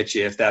tree to get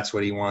you if that's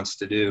what he wants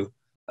to do.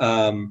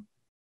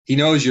 He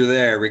knows you're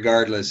there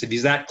regardless. If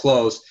he's that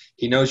close,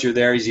 he knows you're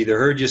there. He's either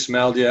heard you,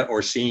 smelled you,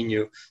 or seen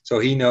you. So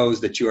he knows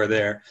that you are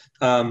there.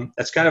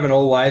 That's kind of an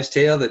old wives'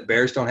 tale that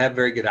bears don't have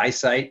very good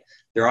eyesight.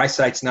 Their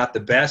eyesight's not the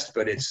best,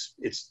 but it's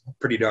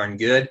pretty darn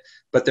good.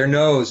 But their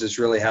nose is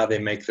really how they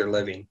make their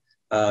living.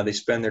 They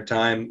spend their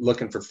time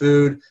looking for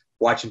food,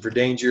 watching for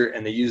danger,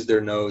 and they use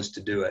their nose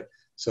to do it.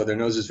 So their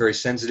nose is very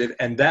sensitive,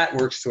 and that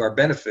works to our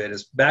benefit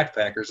as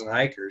backpackers and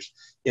hikers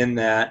in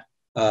that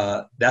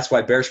that's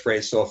why bear spray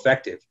is so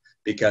effective,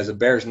 because a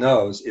bear's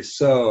nose is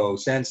so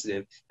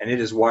sensitive and it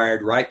is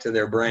wired right to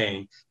their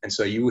brain. And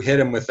so you hit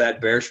them with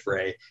that bear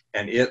spray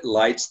and it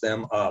lights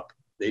them up.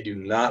 They do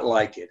not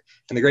like it.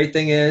 And the great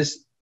thing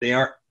is they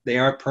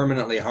aren't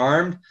permanently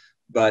harmed,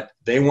 but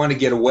they want to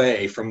get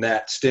away from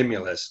that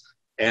stimulus.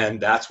 And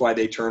that's why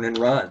they turn and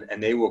run,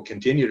 and they will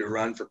continue to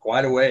run for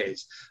quite a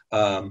ways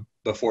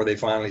before they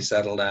finally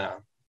settle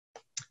down.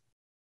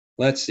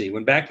 Let's see.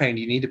 When backpacking,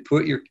 do you need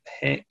to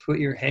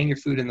hang your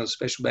food in those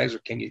special bags, or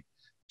can you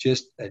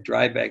just a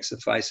dry bag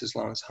suffice as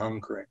long as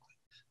hung correctly?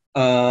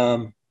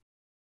 Oh,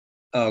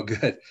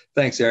 good.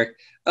 Thanks, Eric.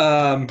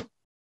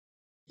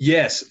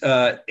 Yes,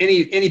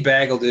 any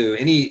bag will do.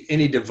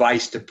 Any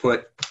device to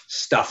put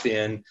stuff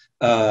in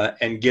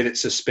and get it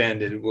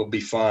suspended will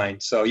be fine.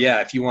 So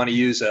yeah, if you want to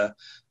use a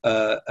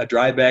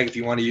dry bag, if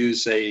you want to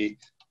use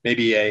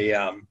maybe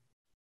a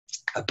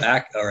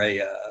back or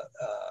a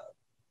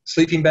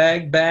sleeping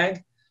bag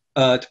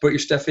to put your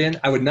stuff in,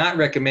 I would not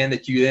recommend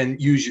that you then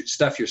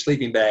stuff your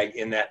sleeping bag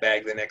in that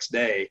bag the next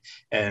day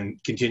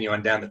and continue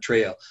on down the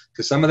trail,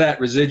 because some of that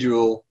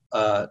residual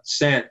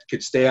scent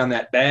could stay on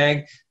that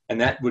bag,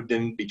 and that would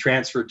then be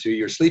transferred to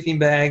your sleeping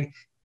bag,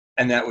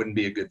 and that wouldn't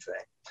be a good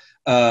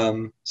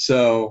thing.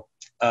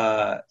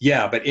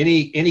 Yeah, but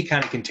any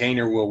kind of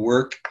container will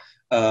work.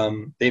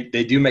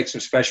 They do make some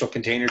special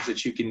containers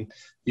that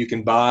you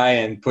can buy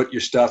and put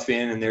your stuff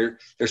in, and they're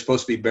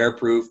supposed to be bear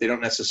proof. They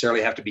don't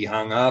necessarily have to be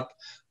hung up,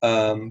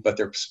 but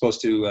they're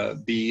supposed to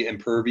be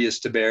impervious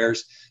to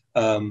bears.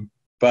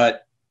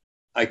 But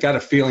I got a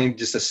feeling,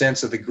 just a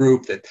sense of the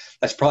group,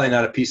 that's probably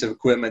not a piece of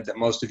equipment that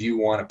most of you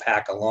want to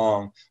pack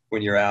along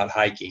when you're out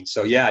hiking.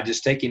 So yeah,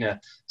 just taking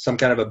some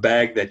kind of a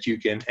bag that you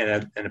can,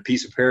 and a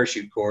piece of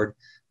parachute cord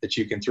that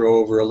you can throw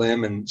over a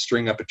limb and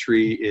string up a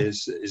tree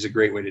is a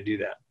great way to do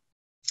that.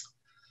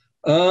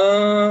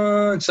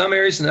 In some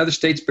areas in other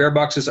states, bear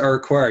boxes are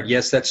required.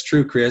 Yes, that's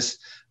true, Chris.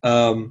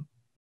 And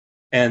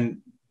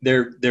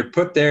they're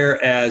put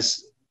there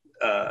as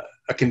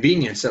a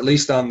convenience. At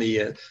least on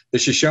the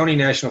Shoshone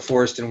National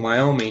Forest in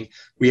Wyoming,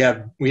 we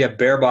have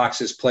bear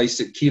boxes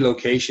placed at key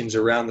locations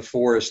around the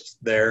forest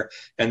there,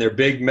 and they're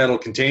big metal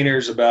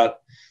containers.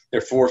 They're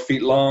 4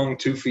 feet long,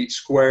 2 feet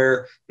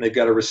square, and they've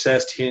got a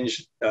recessed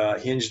hinged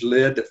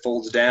lid that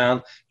folds down.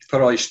 You put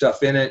all your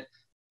stuff in it,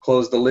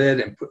 close the lid,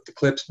 and put the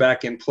clips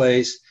back in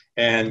place,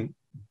 and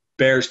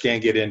bears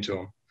can't get into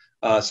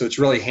them. So it's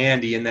really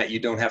handy in that you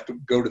don't have to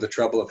go to the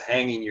trouble of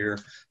hanging your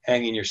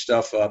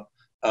stuff up.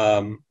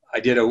 I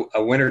did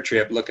a winter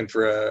trip looking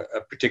for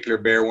a particular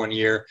bear one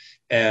year,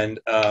 and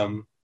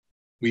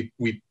we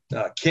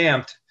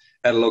camped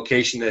at a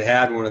location that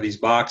had one of these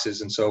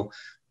boxes, and so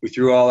we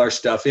threw all our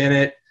stuff in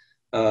it.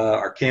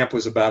 Our camp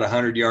was about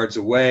 100 yards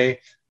away.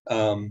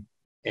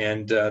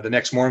 And the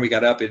next morning we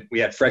got up, we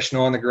had fresh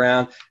snow on the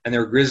ground, and there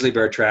were grizzly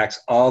bear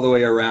tracks all the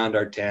way around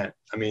our tent.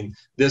 I mean,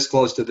 this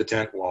close to the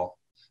tent wall,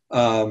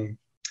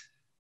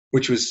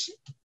 which was,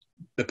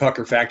 the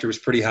pucker factor was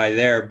pretty high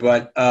there.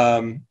 But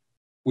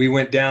we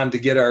went down to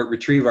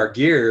retrieve our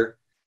gear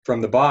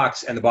from the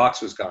box, and the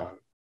box was gone.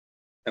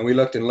 And we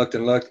looked and looked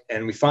and looked,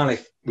 and we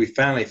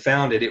finally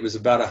found it. It was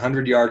about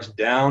 100 yards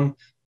down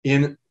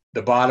in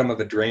the bottom of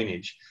a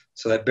drainage.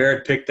 So that bear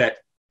had picked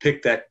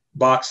that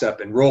box up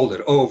and rolled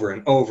it over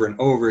and over and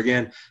over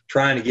again,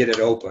 trying to get it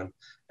open,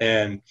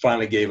 and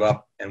finally gave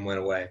up and went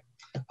away.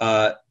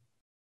 I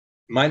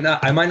might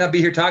not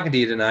be here talking to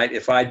you tonight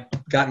if I'd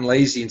gotten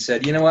lazy and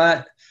said, you know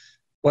what?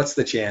 What's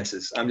the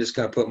chances? I'm just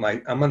going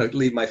to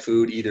leave my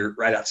food either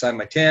right outside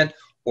my tent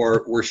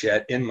or worse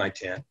yet, in my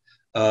tent.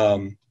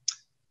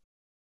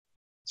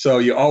 So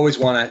you always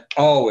want to,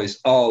 always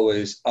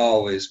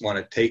want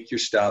to take your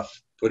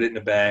stuff, put it in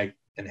a bag,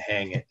 and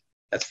hang it.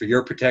 That's for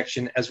your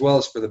protection as well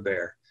as for the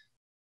bear.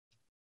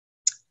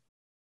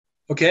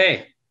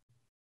 Okay.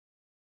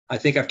 I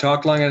think I've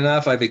talked long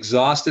enough. I've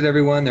exhausted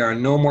everyone. There are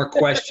no more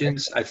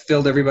questions. I've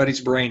filled everybody's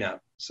brain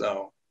up.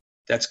 So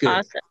that's good.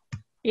 Awesome.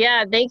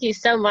 Yeah, thank you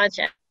so much,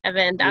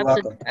 Evan. You're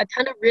That's welcome. a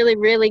ton of really,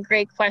 really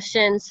great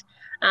questions.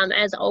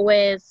 As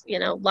always,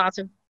 lots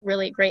of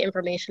really great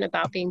information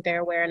about being bear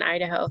aware in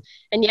Idaho.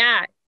 And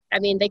yeah, I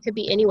mean, they could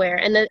be anywhere.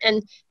 And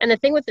the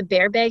thing with the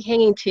bear bag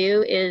hanging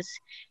too is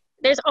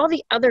there's all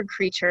the other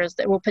creatures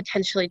that will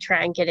potentially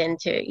try and get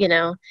into,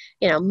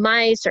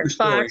 mice or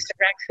fox or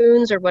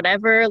raccoons or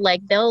whatever.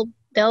 Like they'll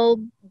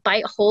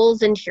bite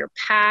holes into your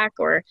pack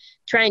or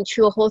try and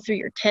chew a hole through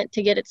your tent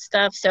to get at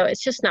stuff. So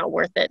it's just not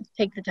worth it.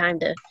 Take the time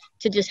to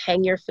just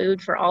hang your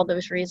food for all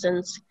those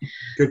reasons.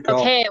 Good call.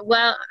 Okay,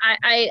 well,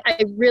 I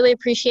really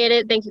appreciate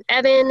it. Thank you,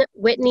 Evan,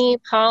 Whitney,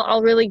 Paul,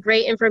 all really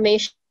great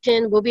information.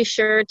 We'll be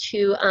sure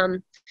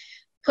to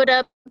put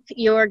up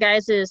your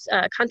guys'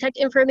 contact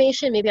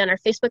information maybe on our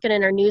Facebook and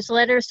in our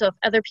newsletter. So if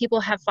other people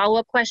have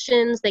follow-up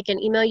questions, they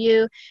can email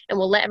you, and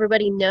we'll let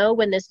everybody know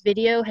when this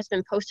video has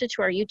been posted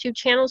to our YouTube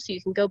channel, so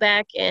you can go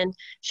back and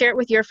share it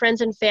with your friends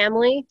and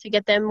family to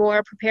get them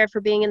more prepared for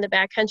being in the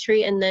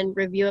backcountry, and then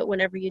review it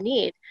whenever you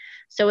need.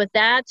 So with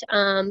that,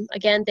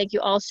 again, thank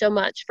you all so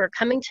much for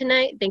coming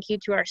tonight. Thank you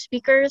to our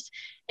speakers,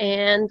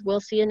 and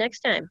we'll see you next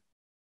time.